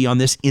needs to be on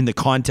this in the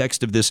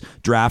context of this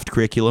draft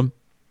curriculum?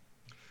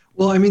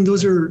 Well, I mean,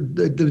 those are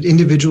the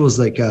individuals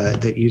like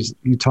that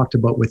you talked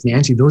about with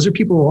Nancy. Those are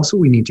people also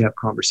we need to have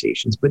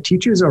conversations. But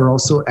teachers are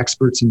also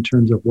experts in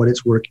terms of what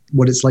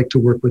it's like to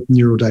work with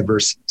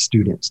neurodiverse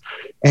students,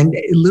 and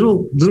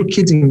little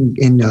kids in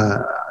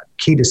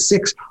K to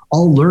 6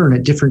 all learn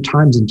at different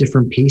times in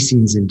different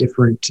pacings in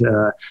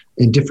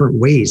different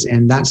ways.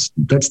 And that's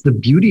the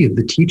beauty of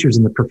the teachers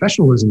and the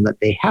professionalism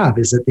that they have,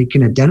 is that they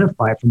can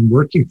identify from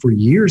working for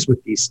years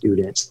with these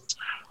students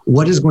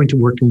what is going to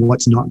work and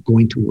what's not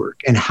going to work,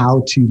 and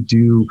how to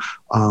do,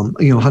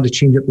 how to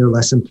change up their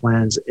lesson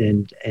plans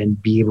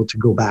and be able to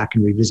go back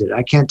and revisit.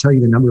 I can't tell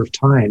you the number of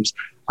times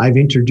I've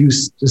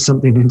introduced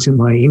something into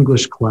my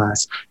English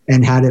class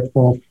and had it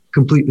fall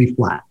completely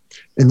flat,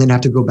 and then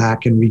have to go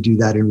back and redo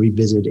that and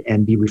revisit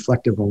and be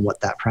reflective on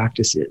what that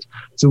practice is.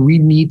 So we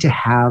need to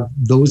have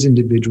those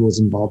individuals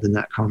involved in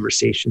that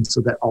conversation so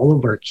that all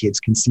of our kids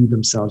can see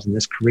themselves in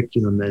this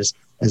curriculum, as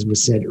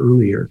was said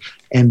earlier,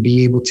 and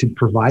be able to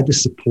provide the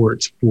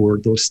support for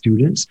those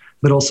students,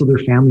 but also their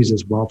families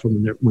as well,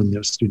 from when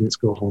those students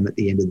go home at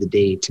the end of the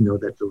day, to know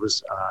that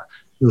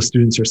those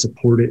students are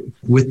supported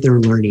with their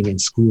learning in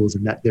schools,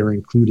 and that they're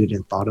included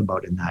and thought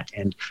about in that.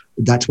 And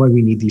that's why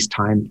we need this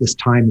time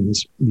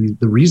and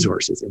the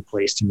resources in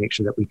place to make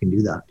sure that we can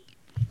do that.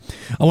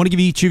 I want to give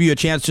each of you a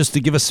chance just to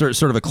give us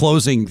sort of a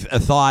closing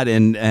thought,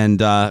 and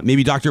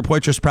maybe Dr.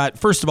 Poitras Pratt.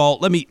 First of all,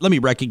 let me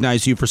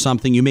recognize you for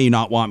something. You may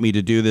not want me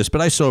to do this, but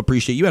I so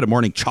appreciate you had a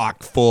morning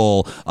chock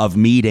full of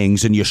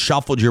meetings, and you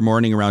shuffled your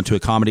morning around to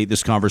accommodate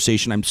this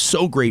conversation. I'm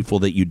so grateful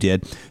that you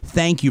did.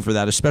 Thank you for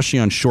that, especially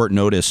on short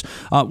notice.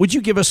 Would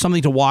you give us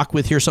something to walk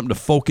with here, something to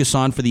focus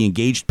on for the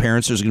engaged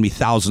parents? There's going to be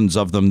thousands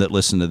of them that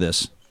listen to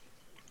this.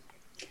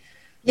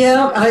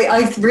 Yeah,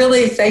 I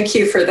really thank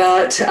you for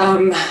that.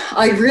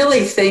 I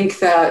really think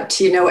that,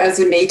 you know, as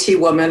a Métis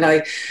woman,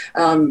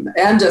 and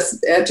as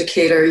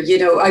educator, you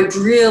know, I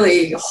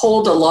really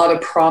hold a lot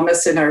of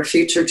promise in our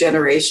future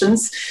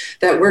generations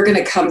that we're going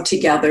to come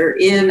together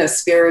in a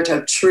spirit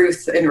of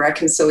truth and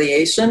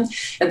reconciliation.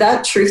 And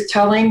that truth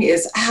telling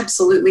is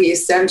absolutely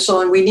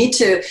essential. And we need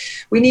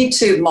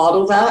to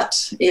model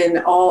that in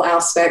all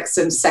aspects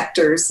and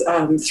sectors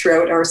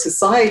throughout our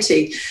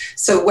society.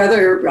 So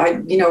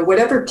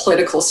whatever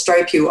political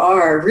stripe you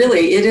are,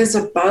 really, it is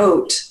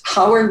about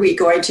how are we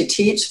going to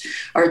teach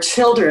our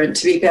children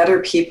to be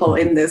better people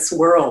in this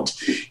world.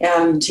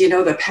 And, you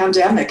know, the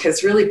pandemic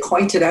has really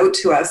pointed out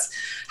to us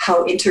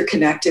how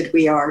interconnected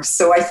we are.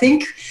 So I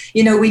think,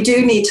 you know, we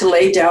do need to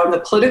lay down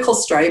the political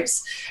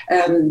stripes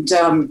and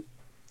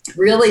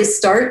really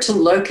start to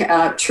look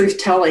at truth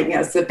telling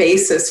as the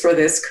basis for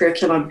this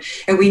curriculum.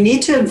 And we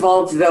need to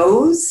involve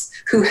those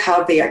who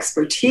have the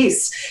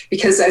expertise,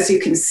 because as you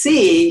can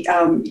see,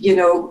 you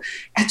know,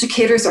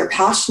 educators are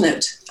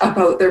passionate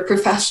about their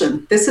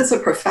profession. This is a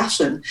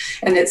profession,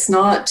 and it's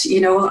not,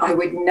 you know, I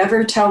would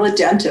never tell a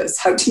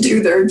dentist how to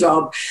do their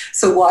job.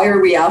 So why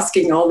are we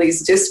asking all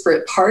these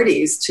disparate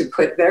parties to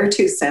put their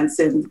 2 cents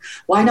in?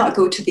 Why not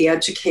go to the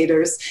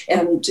educators?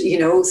 And, you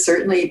know,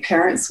 certainly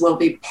parents will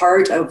be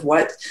part of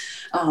what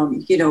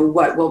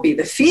will be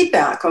the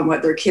feedback on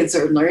what their kids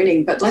are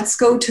learning, but let's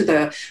go to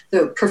the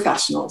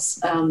professionals.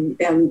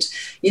 And,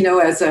 you know,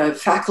 as a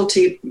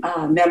faculty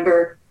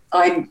member,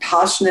 I'm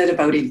passionate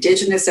about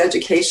Indigenous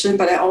education,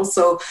 but I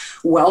also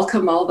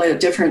welcome all the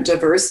different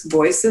diverse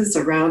voices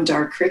around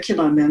our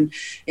curriculum.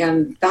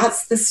 And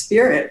that's the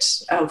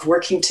spirit of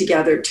working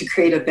together to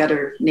create a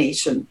better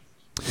nation.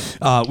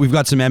 We've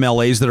got some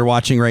MLAs that are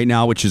watching right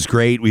now, which is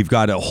great. We've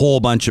got a whole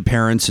bunch of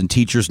parents and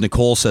teachers.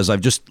 Nicole says,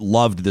 I've just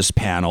loved this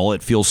panel.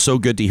 It feels so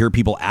good to hear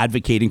people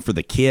advocating for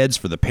the kids,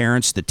 for the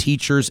parents, the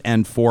teachers,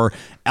 and for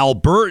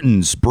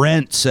Albertans.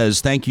 Brent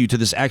says, thank you to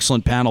this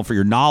excellent panel for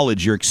your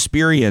knowledge, your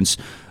experience,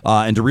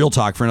 and to Real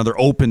Talk for another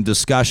open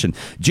discussion.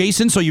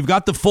 Jason, so you've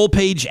got the full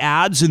page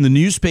ads in the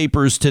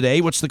newspapers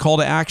today. What's the call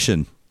to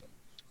action?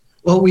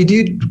 Well, we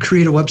did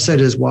create a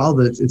website as well.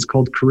 It's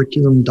called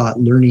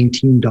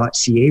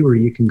curriculum.learningteam.ca, where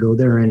you can go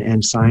there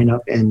and sign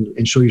up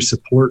and show your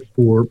support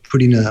for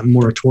putting a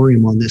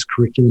moratorium on this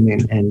curriculum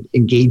and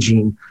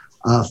engaging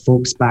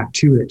folks back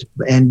to it.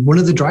 And one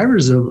of the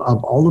drivers of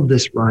all of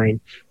this,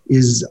 Ryan,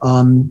 is,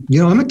 I'm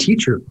a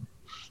teacher.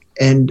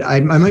 And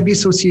I might be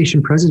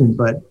association president,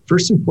 but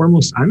first and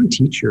foremost, I'm a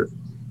teacher.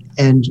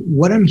 And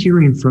what I'm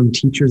hearing from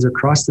teachers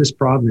across this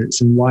province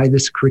and why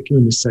this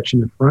curriculum is such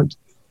an affront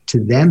to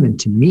them and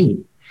to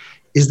me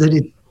is that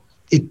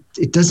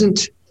it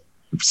doesn't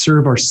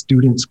serve our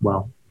students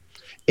well.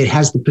 It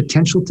has the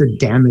potential to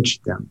damage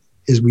them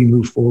as we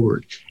move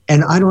forward.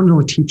 And I don't know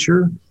a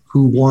teacher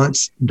who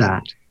wants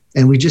that.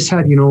 And we just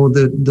had,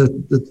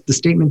 the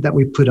statement that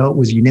we put out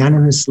was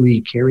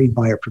unanimously carried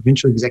by our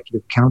provincial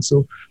executive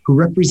council, who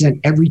represent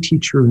every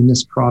teacher in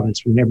this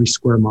province within every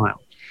square mile.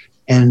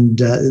 And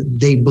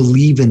they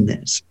believe in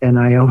this. And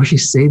I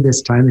always say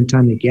this time and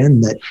time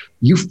again, that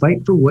you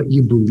fight for what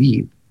you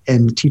believe.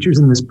 And the teachers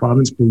in this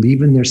province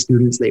believe in their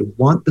students. They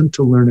want them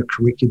to learn a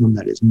curriculum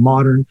that is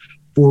modern,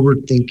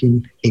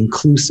 forward-thinking,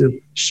 inclusive,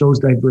 shows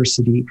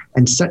diversity,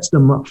 and sets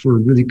them up for a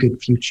really good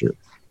future.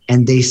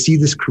 And they see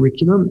this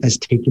curriculum as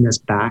taking us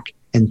back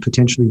and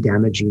potentially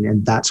damaging.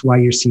 And that's why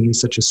you're seeing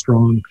such a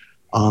strong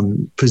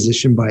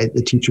position by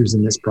the teachers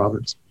in this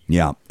province.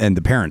 Yeah, and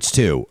the parents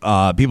too.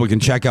 People can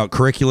check out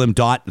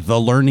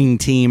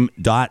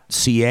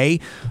curriculum.thelearningteam.ca.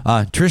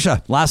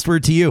 Trisha, last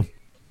word to you.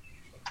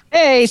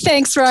 Hey,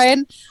 thanks,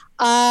 Ryan.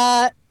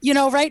 Right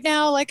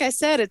now, like I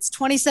said, it's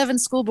 27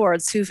 school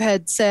boards who've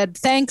had said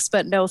thanks,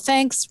 but no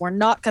thanks. We're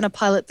not going to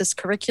pilot this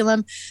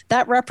curriculum.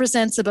 That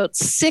represents about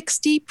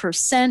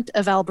 60%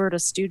 of Alberta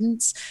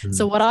students.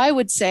 So what I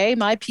would say,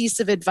 my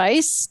piece of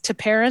advice to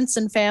parents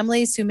and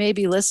families who may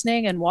be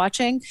listening and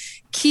watching,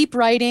 keep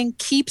writing,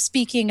 keep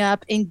speaking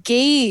up,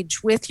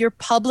 engage with your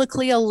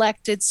publicly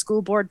elected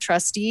school board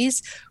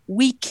trustees.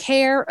 We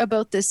care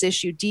about this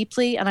issue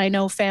deeply, and I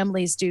know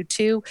families do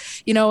too.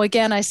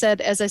 Again, as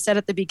I said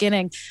at the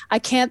beginning, I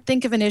can't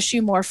think of an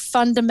issue more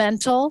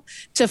fundamental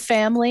to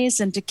families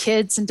and to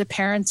kids and to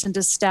parents and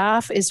to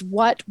staff is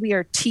what we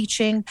are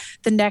teaching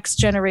the next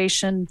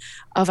generation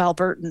of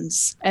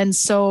Albertans. And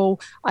so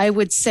I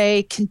would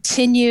say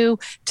continue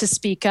to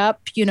speak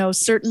up.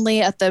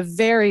 Certainly at the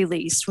very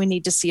least, we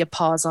need to see a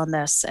pause on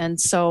this. And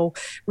so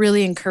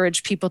really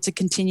encourage people to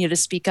continue to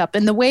speak up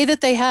in the way that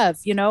they have.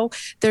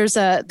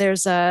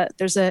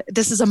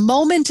 This is a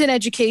moment in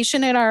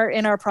education in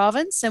our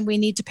province, and we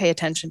need to pay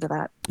attention to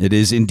that. It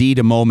is indeed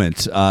a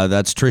moment.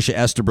 That's Trisha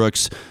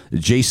Estabrooks,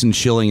 Jason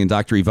Schilling, and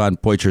Dr. Yvonne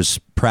Poitras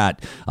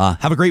Pratt.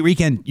 Have a great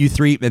weekend, you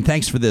three, and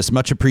thanks for this.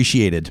 Much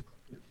appreciated.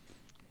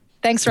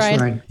 Thanks,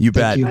 Ryan. You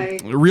bet.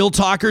 Real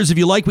talkers, if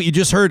you like what you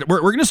just heard,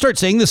 we're going to start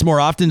saying this more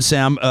often,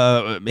 Sam.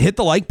 Hit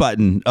the like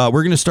button.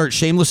 We're going to start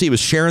shamelessly. It was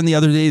Sharon the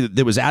other day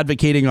that was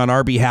advocating on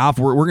our behalf.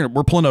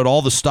 We're pulling out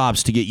all the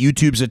stops to get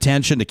YouTube's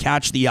attention, to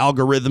catch the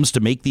algorithms, to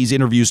make these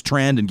interviews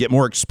trend and get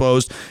more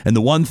exposed. And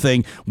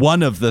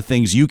one of the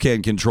things you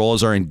can control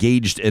as our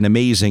engaged and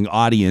amazing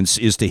audience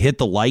is to hit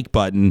the like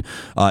button.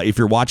 If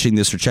you're watching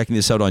this or checking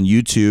this out on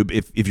YouTube,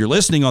 if you're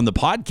listening on the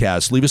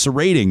podcast, leave us a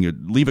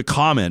rating, leave a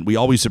comment. We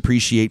always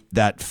appreciate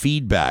that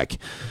feedback.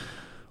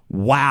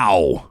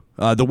 Wow.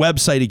 The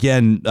website,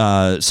 again,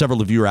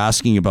 several of you are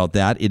asking about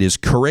that. It is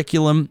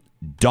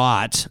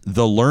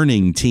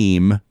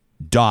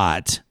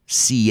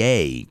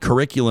curriculum.thelearningteam.ca.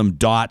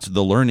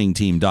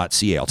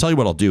 curriculum.thelearningteam.ca. I'll tell you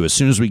what I'll do. As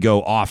soon as we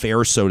go off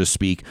air, so to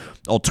speak,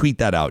 I'll tweet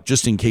that out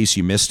just in case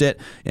you missed it.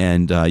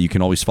 And you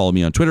can always follow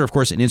me on Twitter, of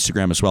course, and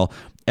Instagram as well,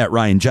 at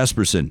Ryan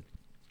Jesperson.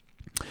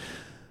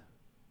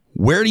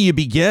 Where do you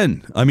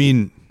begin? I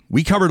mean,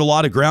 we covered a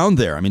lot of ground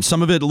there. I mean,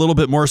 some of it a little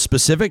bit more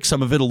specific,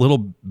 some of it a little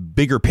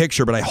bigger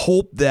picture, but I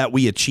hope that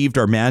we achieved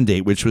our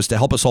mandate, which was to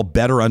help us all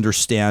better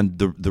understand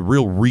the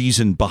real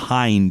reason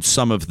behind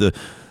some of the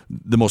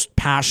most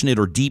passionate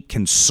or deep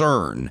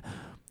concern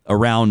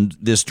around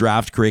this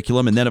draft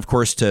curriculum. And then, of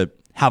course, to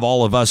have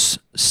all of us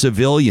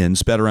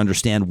civilians better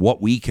understand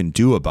what we can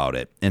do about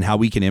it and how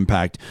we can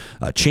impact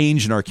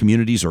change in our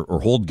communities or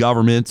hold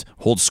government,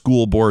 hold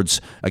school boards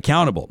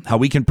accountable, how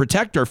we can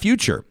protect our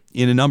future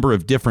in a number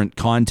of different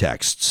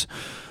contexts.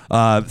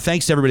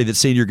 Thanks to everybody that's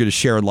saying you're going to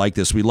share and like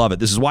this. We love it.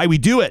 This is why we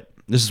do it.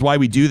 This is why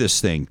we do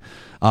this thing.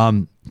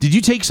 Did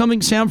you take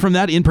something, Sam, from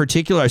that in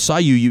particular? I saw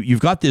you've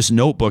got this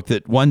notebook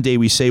that one day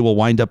we say will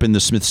wind up in the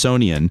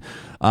Smithsonian,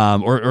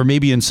 or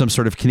maybe in some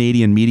sort of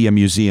Canadian media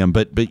museum,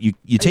 but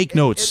you take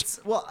notes.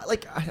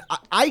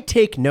 I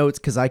take notes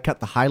because I cut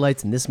the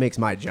highlights, and this makes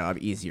my job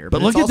easier.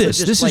 But look at this.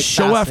 This is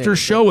show after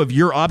show of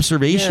your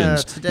observations. Yeah,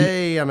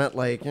 today I'm at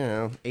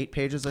 8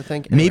 pages, I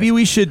think. Anyway, maybe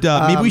we should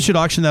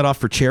auction that off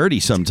for charity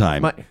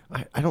sometime. I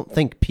don't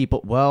think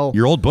people,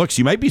 your old books,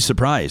 you might be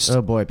surprised.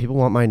 Oh boy, people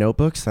want my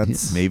notebooks?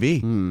 That's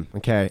maybe.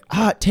 Okay.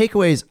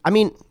 Takeaways. I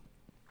mean,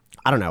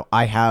 I don't know.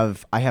 I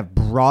have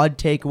broad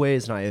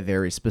takeaways and I have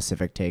very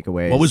specific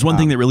takeaways. What was one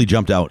thing that really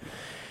jumped out?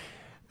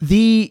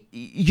 I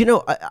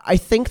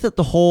think that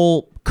the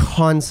whole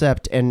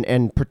concept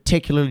and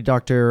particularly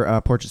Dr.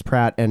 Poitras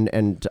Pratt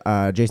and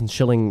Jason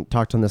Schilling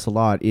talked on this a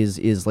lot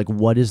is like,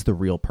 what is the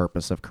real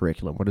purpose of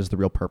curriculum? What is the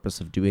real purpose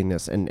of doing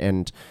this?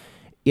 And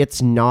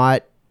it's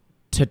not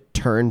to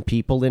turn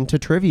people into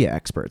trivia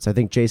experts. I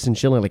think Jason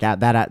Schilling,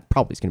 that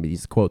probably is going to be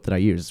the quote that I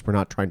use. We're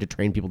not trying to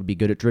train people to be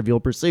good at Trivial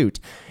Pursuit.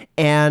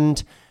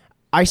 And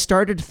I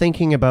started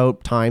thinking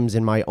about times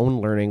in my own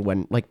learning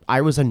when,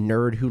 I was a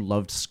nerd who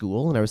loved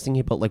school, and I was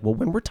thinking about,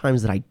 when were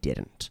times that I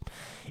didn't?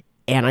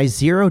 And I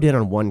zeroed in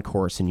on one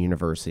course in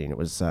university, and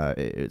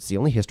it's the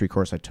only history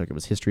course I took. It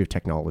was History of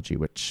Technology,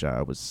 which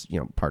was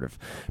part of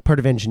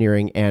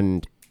engineering,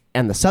 and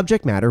the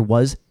subject matter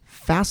was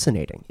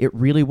fascinating. It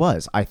really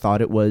was. I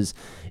thought it was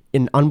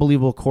an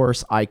unbelievable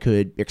course. I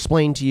could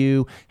explain to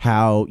you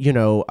how,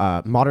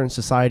 modern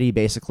society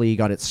basically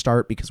got its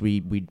start because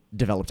we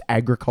developed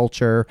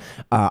agriculture.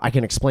 I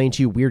can explain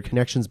to you weird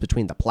connections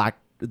between the Black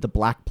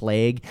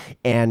Plague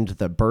and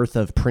the birth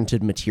of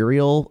printed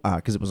material,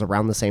 because it was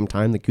around the same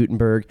time that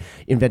Gutenberg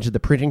invented the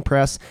printing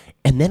press.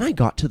 And then I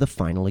got to the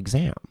final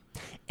exam,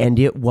 and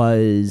it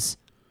was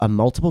a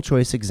multiple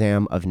choice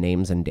exam of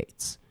names and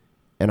dates.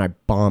 And I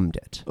bombed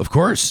it. Of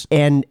course.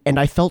 And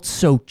I felt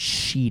so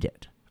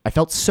cheated. I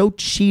felt so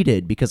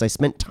cheated because I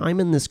spent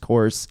time in this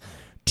course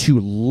to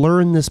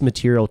learn this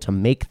material, to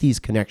make these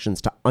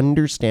connections, to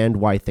understand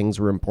why things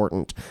were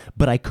important,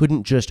 but I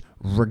couldn't just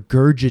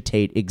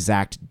regurgitate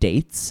exact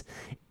dates.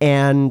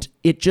 And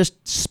it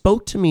just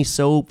spoke to me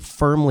so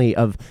firmly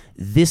of,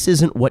 this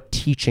isn't what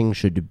teaching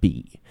should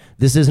be.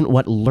 This isn't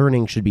what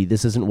learning should be.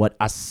 This isn't what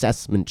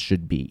assessment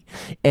should be.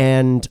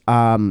 And,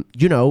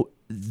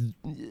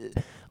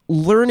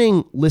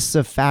 learning lists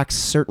of facts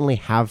certainly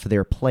have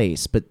their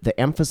place, but the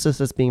emphasis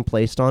that's being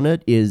placed on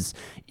it is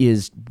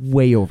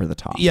way over the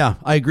top. Yeah,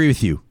 I agree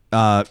with you.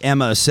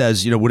 Emma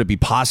says, would it be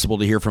possible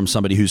to hear from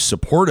somebody who's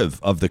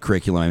supportive of the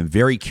curriculum? I'm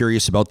very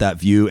curious about that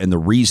view and the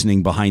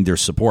reasoning behind their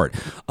support.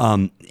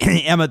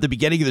 Emma, at the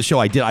beginning of the show,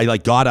 I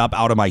got up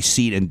out of my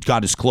seat and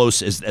got as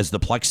close as the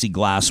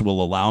plexiglass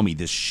will allow me,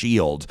 this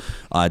shield,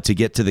 to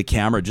get to the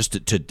camera,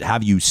 just to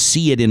have you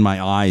see it in my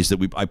eyes.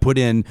 That I put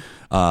in.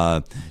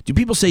 Do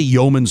people say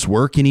yeoman's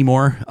work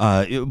anymore?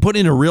 Put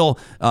in a real,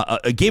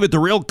 gave it the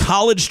real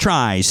college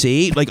try.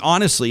 See,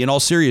 honestly, in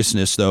all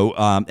seriousness, though,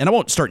 and I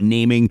won't start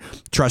naming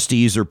trustees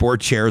trustees or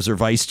board chairs or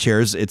vice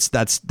chairs.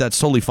 That's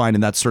totally fine,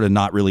 and that's sort of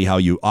not really how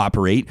you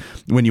operate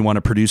when you want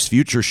to produce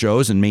future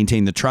shows and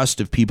maintain the trust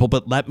of people.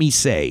 But let me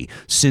say,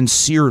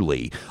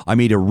 sincerely, I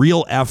made a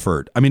real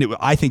effort. I mean,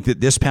 I think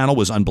that this panel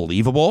was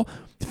unbelievable.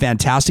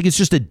 Fantastic. It's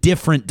just a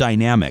different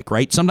dynamic,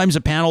 right? Sometimes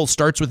a panel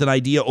starts with an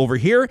idea over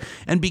here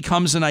and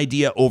becomes an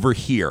idea over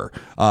here.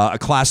 A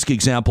classic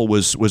example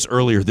was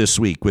earlier this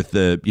week with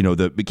the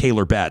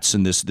Kaylor Betts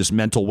and this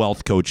mental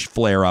wealth coach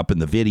flare up in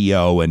the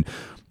video. And,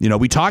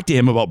 we talked to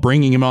him about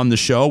bringing him on the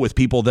show with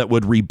people that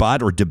would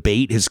rebut or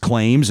debate his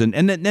claims. And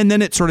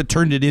then it sort of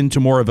turned it into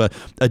more of a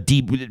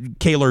deep,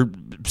 Kaylor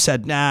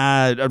said,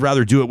 nah, I'd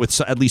rather do it with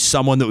at least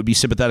someone that would be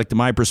sympathetic to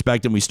my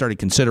perspective. And we started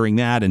considering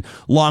that. And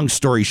long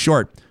story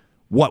short,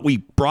 what we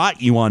brought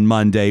you on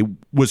Monday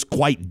was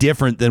quite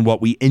different than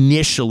what we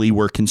initially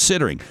were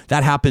considering.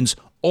 That happens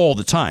all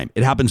the time.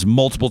 It happens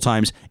multiple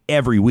times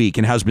every week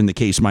and has been the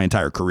case my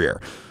entire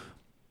career.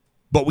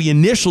 But we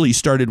initially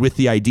started with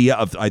the idea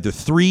of either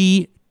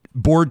 3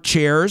 board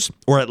chairs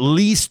or at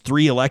least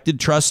 3 elected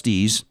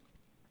trustees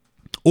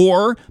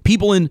or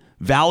people in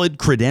valid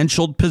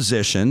credentialed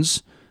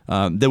positions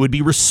that would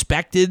be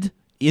respected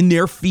in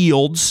their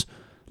fields.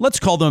 Let's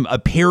call them a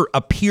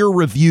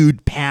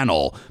peer-reviewed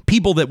panel,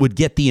 people that would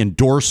get the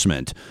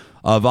endorsement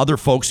of other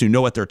folks who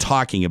know what they're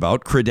talking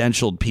about,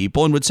 credentialed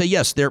people, and would say,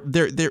 yes,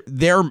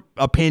 their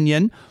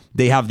opinion,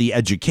 they have the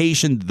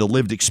education, the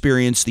lived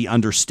experience, the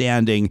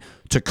understanding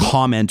to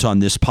comment on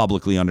this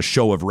publicly on a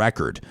show of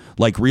record,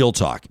 like Real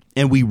Talk.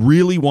 And we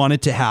really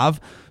wanted to have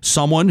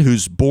someone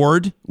whose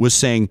board was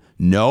saying,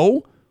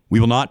 no, we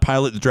will not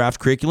pilot the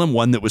draft curriculum,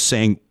 one that was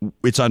saying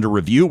it's under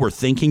review, we're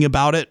thinking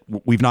about it,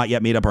 we've not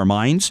yet made up our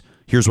minds.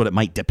 Here's what it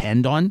might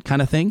depend on,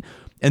 kind of thing.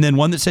 And then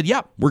one that said,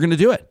 yeah, we're going to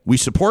do it. We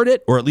support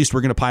it, or at least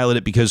we're going to pilot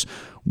it because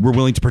we're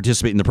willing to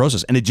participate in the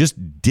process. And it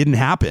just didn't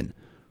happen.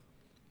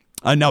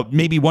 Now,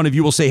 maybe one of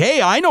you will say,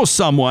 hey, I know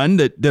someone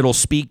that'll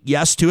speak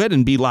yes to it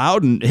and be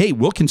loud. And hey,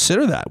 we'll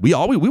consider that. We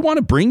want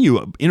to bring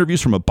you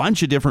interviews from a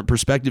bunch of different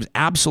perspectives.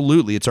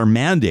 Absolutely. It's our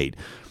mandate.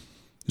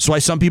 That's why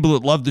some people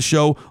that love the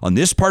show on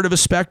this part of a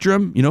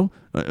spectrum,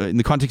 in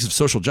the context of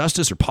social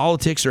justice or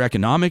politics or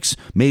economics,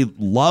 may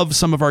love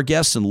some of our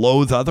guests and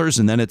loathe others,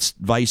 and then it's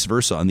vice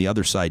versa on the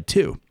other side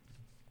too.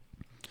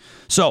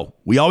 So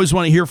we always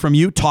want to hear from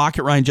you.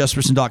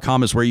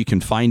 Talk@ryanjesperson.com is where you can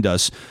find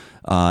us.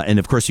 And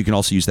of course, you can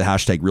also use the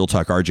hashtag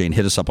RealTalkRJ and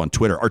hit us up on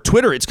Twitter. Our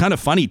Twitter, it's kind of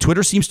funny.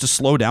 Twitter seems to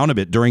slow down a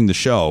bit during the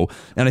show.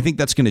 And I think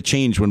that's going to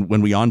change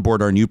when we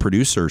onboard our new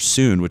producer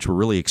soon, which we're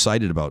really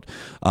excited about.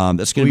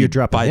 That's going to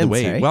be, by the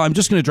way, well, I'm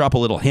just going to drop a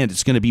little hint.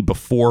 It's going to be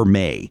before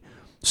May.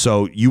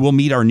 So you will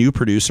meet our new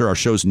producer, our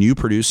show's new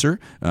producer.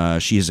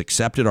 She has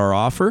accepted our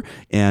offer,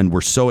 and we're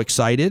so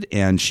excited.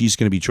 And she's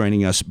going to be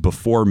joining us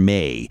before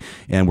May,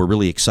 and we're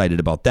really excited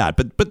about that.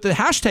 But the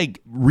hashtag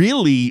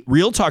really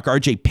Real Talk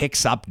RJ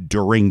picks up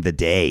during the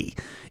day.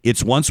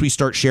 It's once we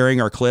start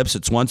sharing our clips.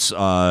 It's once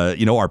our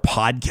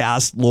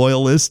podcast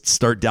loyalists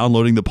start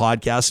downloading the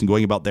podcast and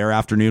going about their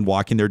afternoon,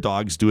 walking their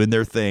dogs, doing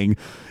their thing,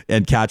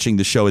 and catching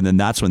the show. And then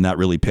that's when that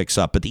really picks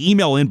up. But the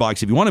email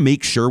inbox, if you want to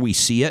make sure we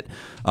see it,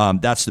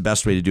 that's the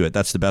best way to do it.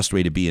 That's the best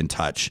way to be in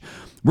touch.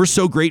 We're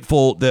so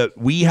grateful that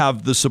we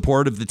have the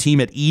support of the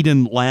team at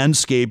Eden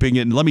Landscaping.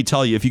 And let me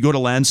tell you, if you go to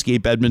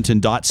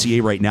landscapeedmonton.ca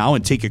right now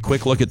and take a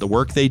quick look at the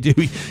work they do,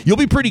 you'll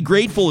be pretty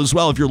grateful as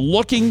well. If you're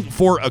looking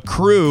for a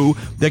crew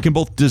that can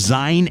both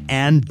design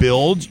and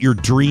build your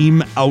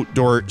dream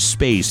outdoor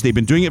space. They've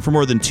been doing it for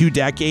more than 2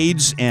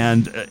 decades.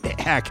 And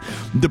heck,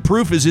 the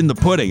proof is in the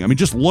pudding. I mean,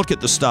 just look at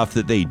the stuff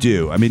that they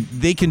do. I mean,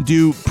 they can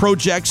do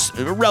projects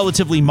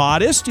relatively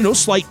modest,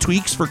 slight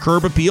tweaks for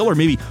curb appeal, or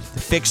maybe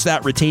fix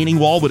that retaining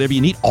wall, whatever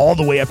you need, all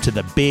the way up to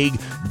the big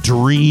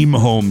dream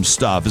home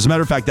stuff. As a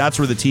matter of fact, that's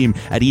where the team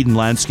at Eden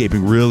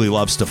Landscaping really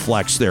loves to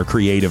flex their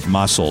creative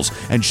muscles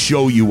and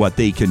show you what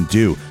they can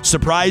do.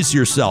 Surprise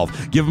yourself.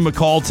 Give them a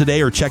call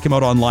today or check them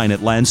out online at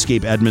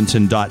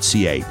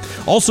landscapeedmonton.ca.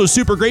 Also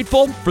super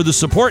grateful for the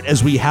support,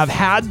 as we have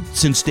had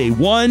since day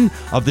one,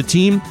 of the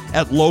team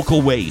at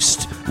Local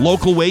Waste.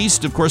 Local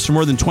Waste, of course, for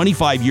more than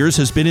 25 years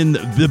has been in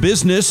the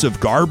business of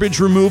garbage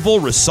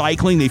removal,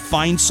 recycling. They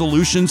find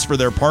solutions for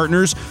their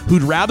partners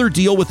who'd rather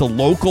deal with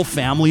a local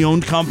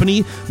family-owned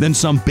company than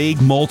some big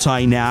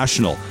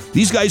multinational.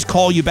 These guys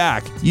call you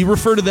back. You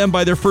refer to them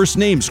by their first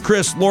names,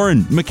 Chris,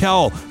 Lauren,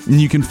 Mikkel, and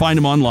you can find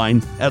them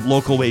online at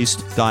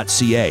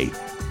localwaste.ca.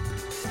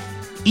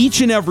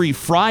 Each and every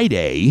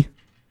Friday,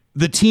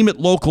 the team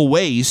at Local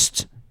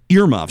Waste,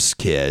 Earmuffs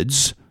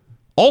Kids,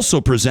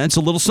 also presents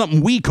a little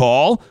something we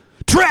call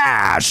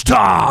Trash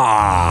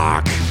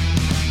Talk.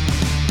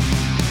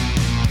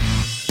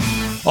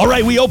 All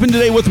right, we open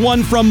today with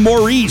one from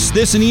Maurice.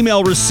 This an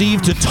email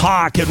received to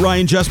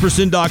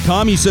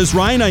talk@ryanjesperson.com. He says,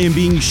 Ryan, I am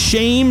being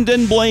shamed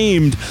and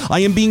blamed.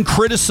 I am being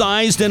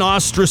criticized and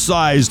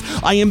ostracized.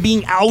 I am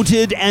being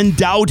outed and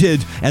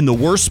doubted. And the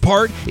worst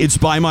part, it's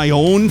by my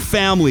own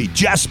family.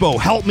 Jespo,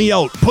 help me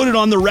out. Put it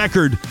on the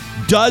record.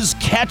 Does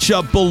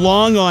ketchup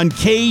belong on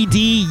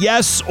KD,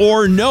 yes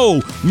or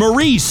no?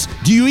 Maurice,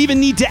 do you even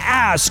need to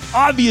ask?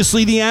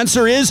 Obviously, the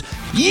answer is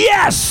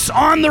Yes,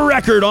 on the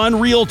record on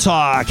Real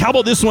Talk. How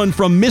about this one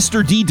from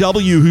Mr.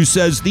 DW, who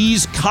says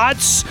these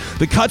cuts,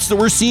 the cuts that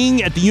we're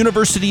seeing at the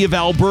University of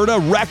Alberta,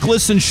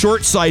 reckless and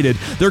short-sighted.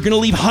 They're going to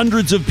leave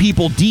hundreds of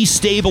people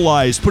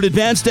destabilized, put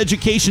advanced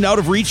education out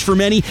of reach for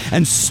many,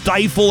 and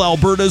stifle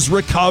Alberta's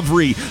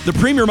recovery. The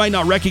Premier might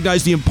not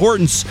recognize the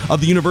importance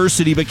of the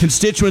university, but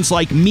constituents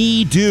like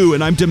me do,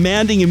 and I'm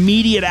demanding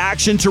immediate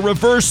action to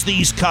reverse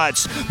these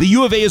cuts. The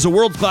U of A is a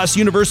world-class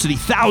university,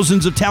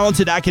 thousands of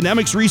talented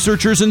academics,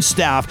 researchers, and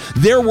staff.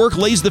 Their work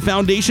lays the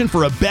foundation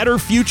for a better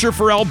future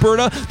for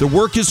Alberta. The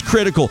work is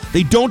critical.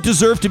 They don't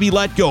deserve to be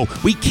let go.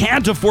 We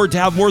can't afford to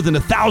have more than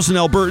 1,000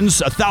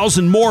 Albertans,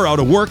 1,000 more out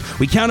of work.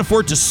 We can't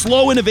afford to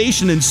slow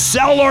innovation and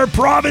sell our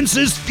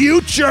province's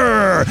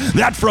future.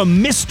 That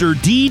from Mr.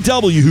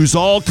 DW, who's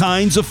all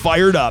kinds of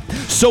fired up.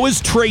 So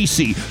is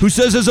Tracy, who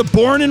says, as a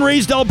born and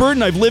raised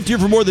Albertan, I've lived here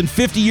for more than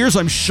 50 years.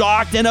 I'm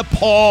shocked and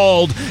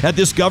appalled at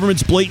this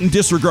government's blatant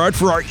disregard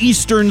for our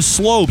eastern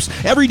slopes.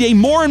 Every day,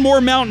 more and more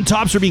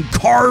mountaintops are being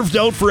carved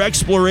out for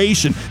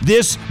exploration.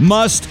 This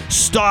must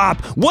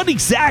stop. What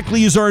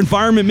exactly is our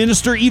environment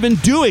minister even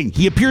doing?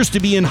 He appears to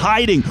be in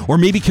hiding, or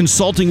maybe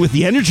consulting with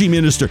the energy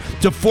minister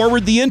to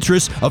forward the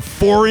interests of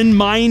foreign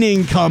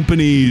mining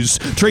companies.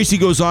 Tracy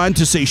goes on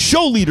to say,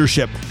 show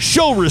leadership,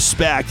 show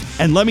respect,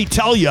 and let me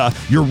tell you,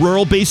 your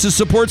rural basis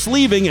support's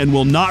leaving and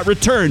will not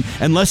return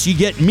unless you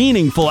get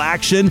meaningful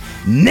action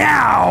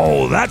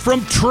now. That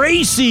from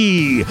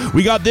Tracy.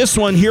 We got this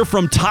one here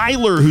from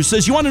Tyler, who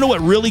says, you want to know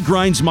what really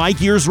grinds my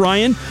gears,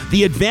 Ryan?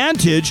 The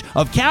advantage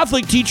of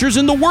Catholic teachers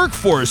in the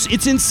workforce.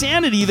 It's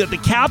insanity that the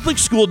Catholic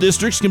school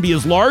districts can be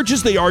as large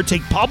as they are,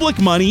 take public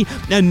money,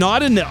 and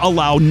not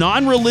allow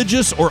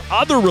non-religious or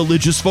other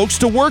religious folks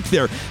to work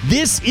there.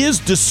 This is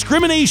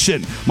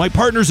discrimination. My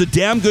partner's a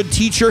damn good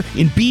teacher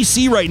in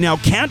BC right now,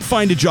 can't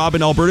find a job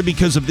in Alberta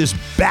because of this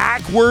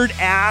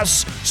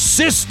backward-ass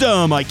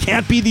system. I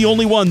can't be the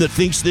only one that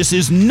thinks this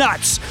is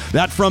nuts.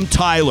 That from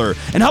Tyler.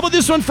 And how about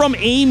this one from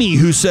Amy,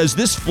 who says,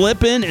 this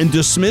flippant and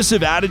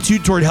dismissive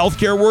attitude toward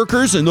healthcare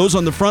workers and those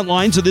on the front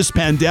lines of this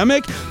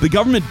pandemic, the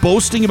government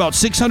boasting about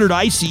 600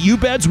 ICU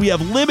beds, we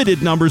have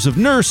limited numbers of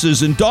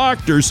nurses and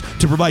doctors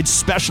to provide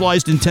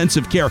specialized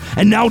intensive care.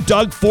 And now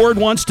Doug Ford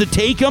wants to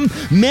take them?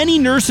 Many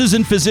nurses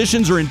and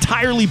physicians are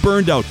entirely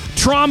burned out,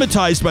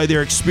 traumatized by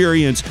their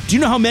experience. Do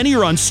you know how many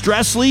are on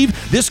stress leave?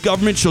 This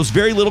government shows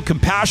very little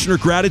compassion or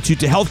gratitude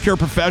to healthcare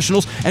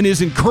professionals and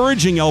is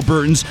encouraging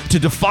Albertans to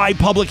defy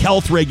public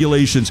health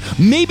regulations.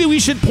 Maybe we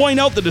should point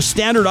out that a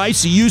standard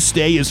ICU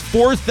stay is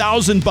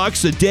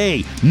 $4,000 a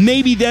day.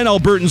 Maybe then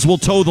Albertans will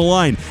toe the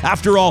line.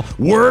 After all,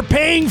 we're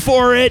paying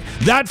for it.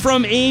 That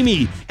from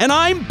Amy. And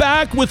I'm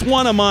back with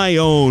one of my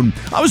own.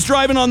 I was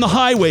driving on the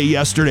highway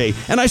yesterday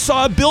and I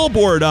saw a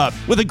billboard up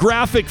with a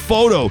graphic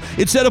photo.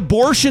 It said,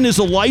 abortion is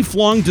a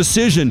lifelong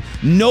decision.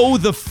 Know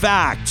the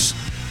facts.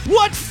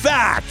 What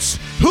facts?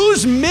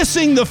 Who's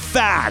missing the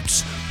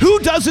facts? Who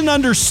doesn't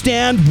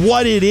understand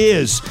what it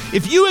is?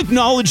 If you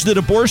acknowledge that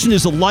abortion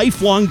is a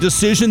lifelong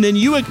decision, then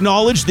you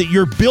acknowledge that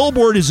your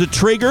billboard is a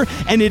trigger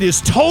and it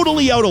is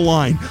totally out of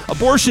line.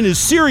 Abortion is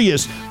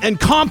serious and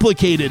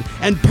complicated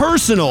and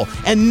personal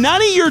and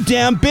none of your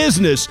damn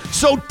business.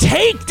 So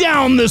take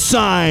down the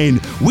sign.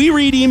 We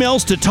read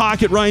emails to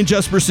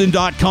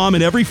talk@ryanjesperson.com,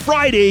 and every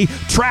Friday,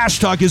 Trash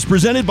Talk is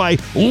presented by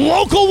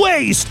Local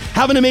Waste.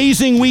 Have an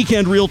amazing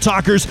weekend, Real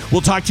Talkers.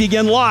 We'll talk to you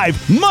again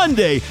live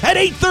Monday at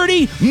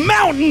 8:30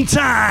 Mountain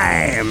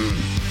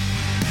Time.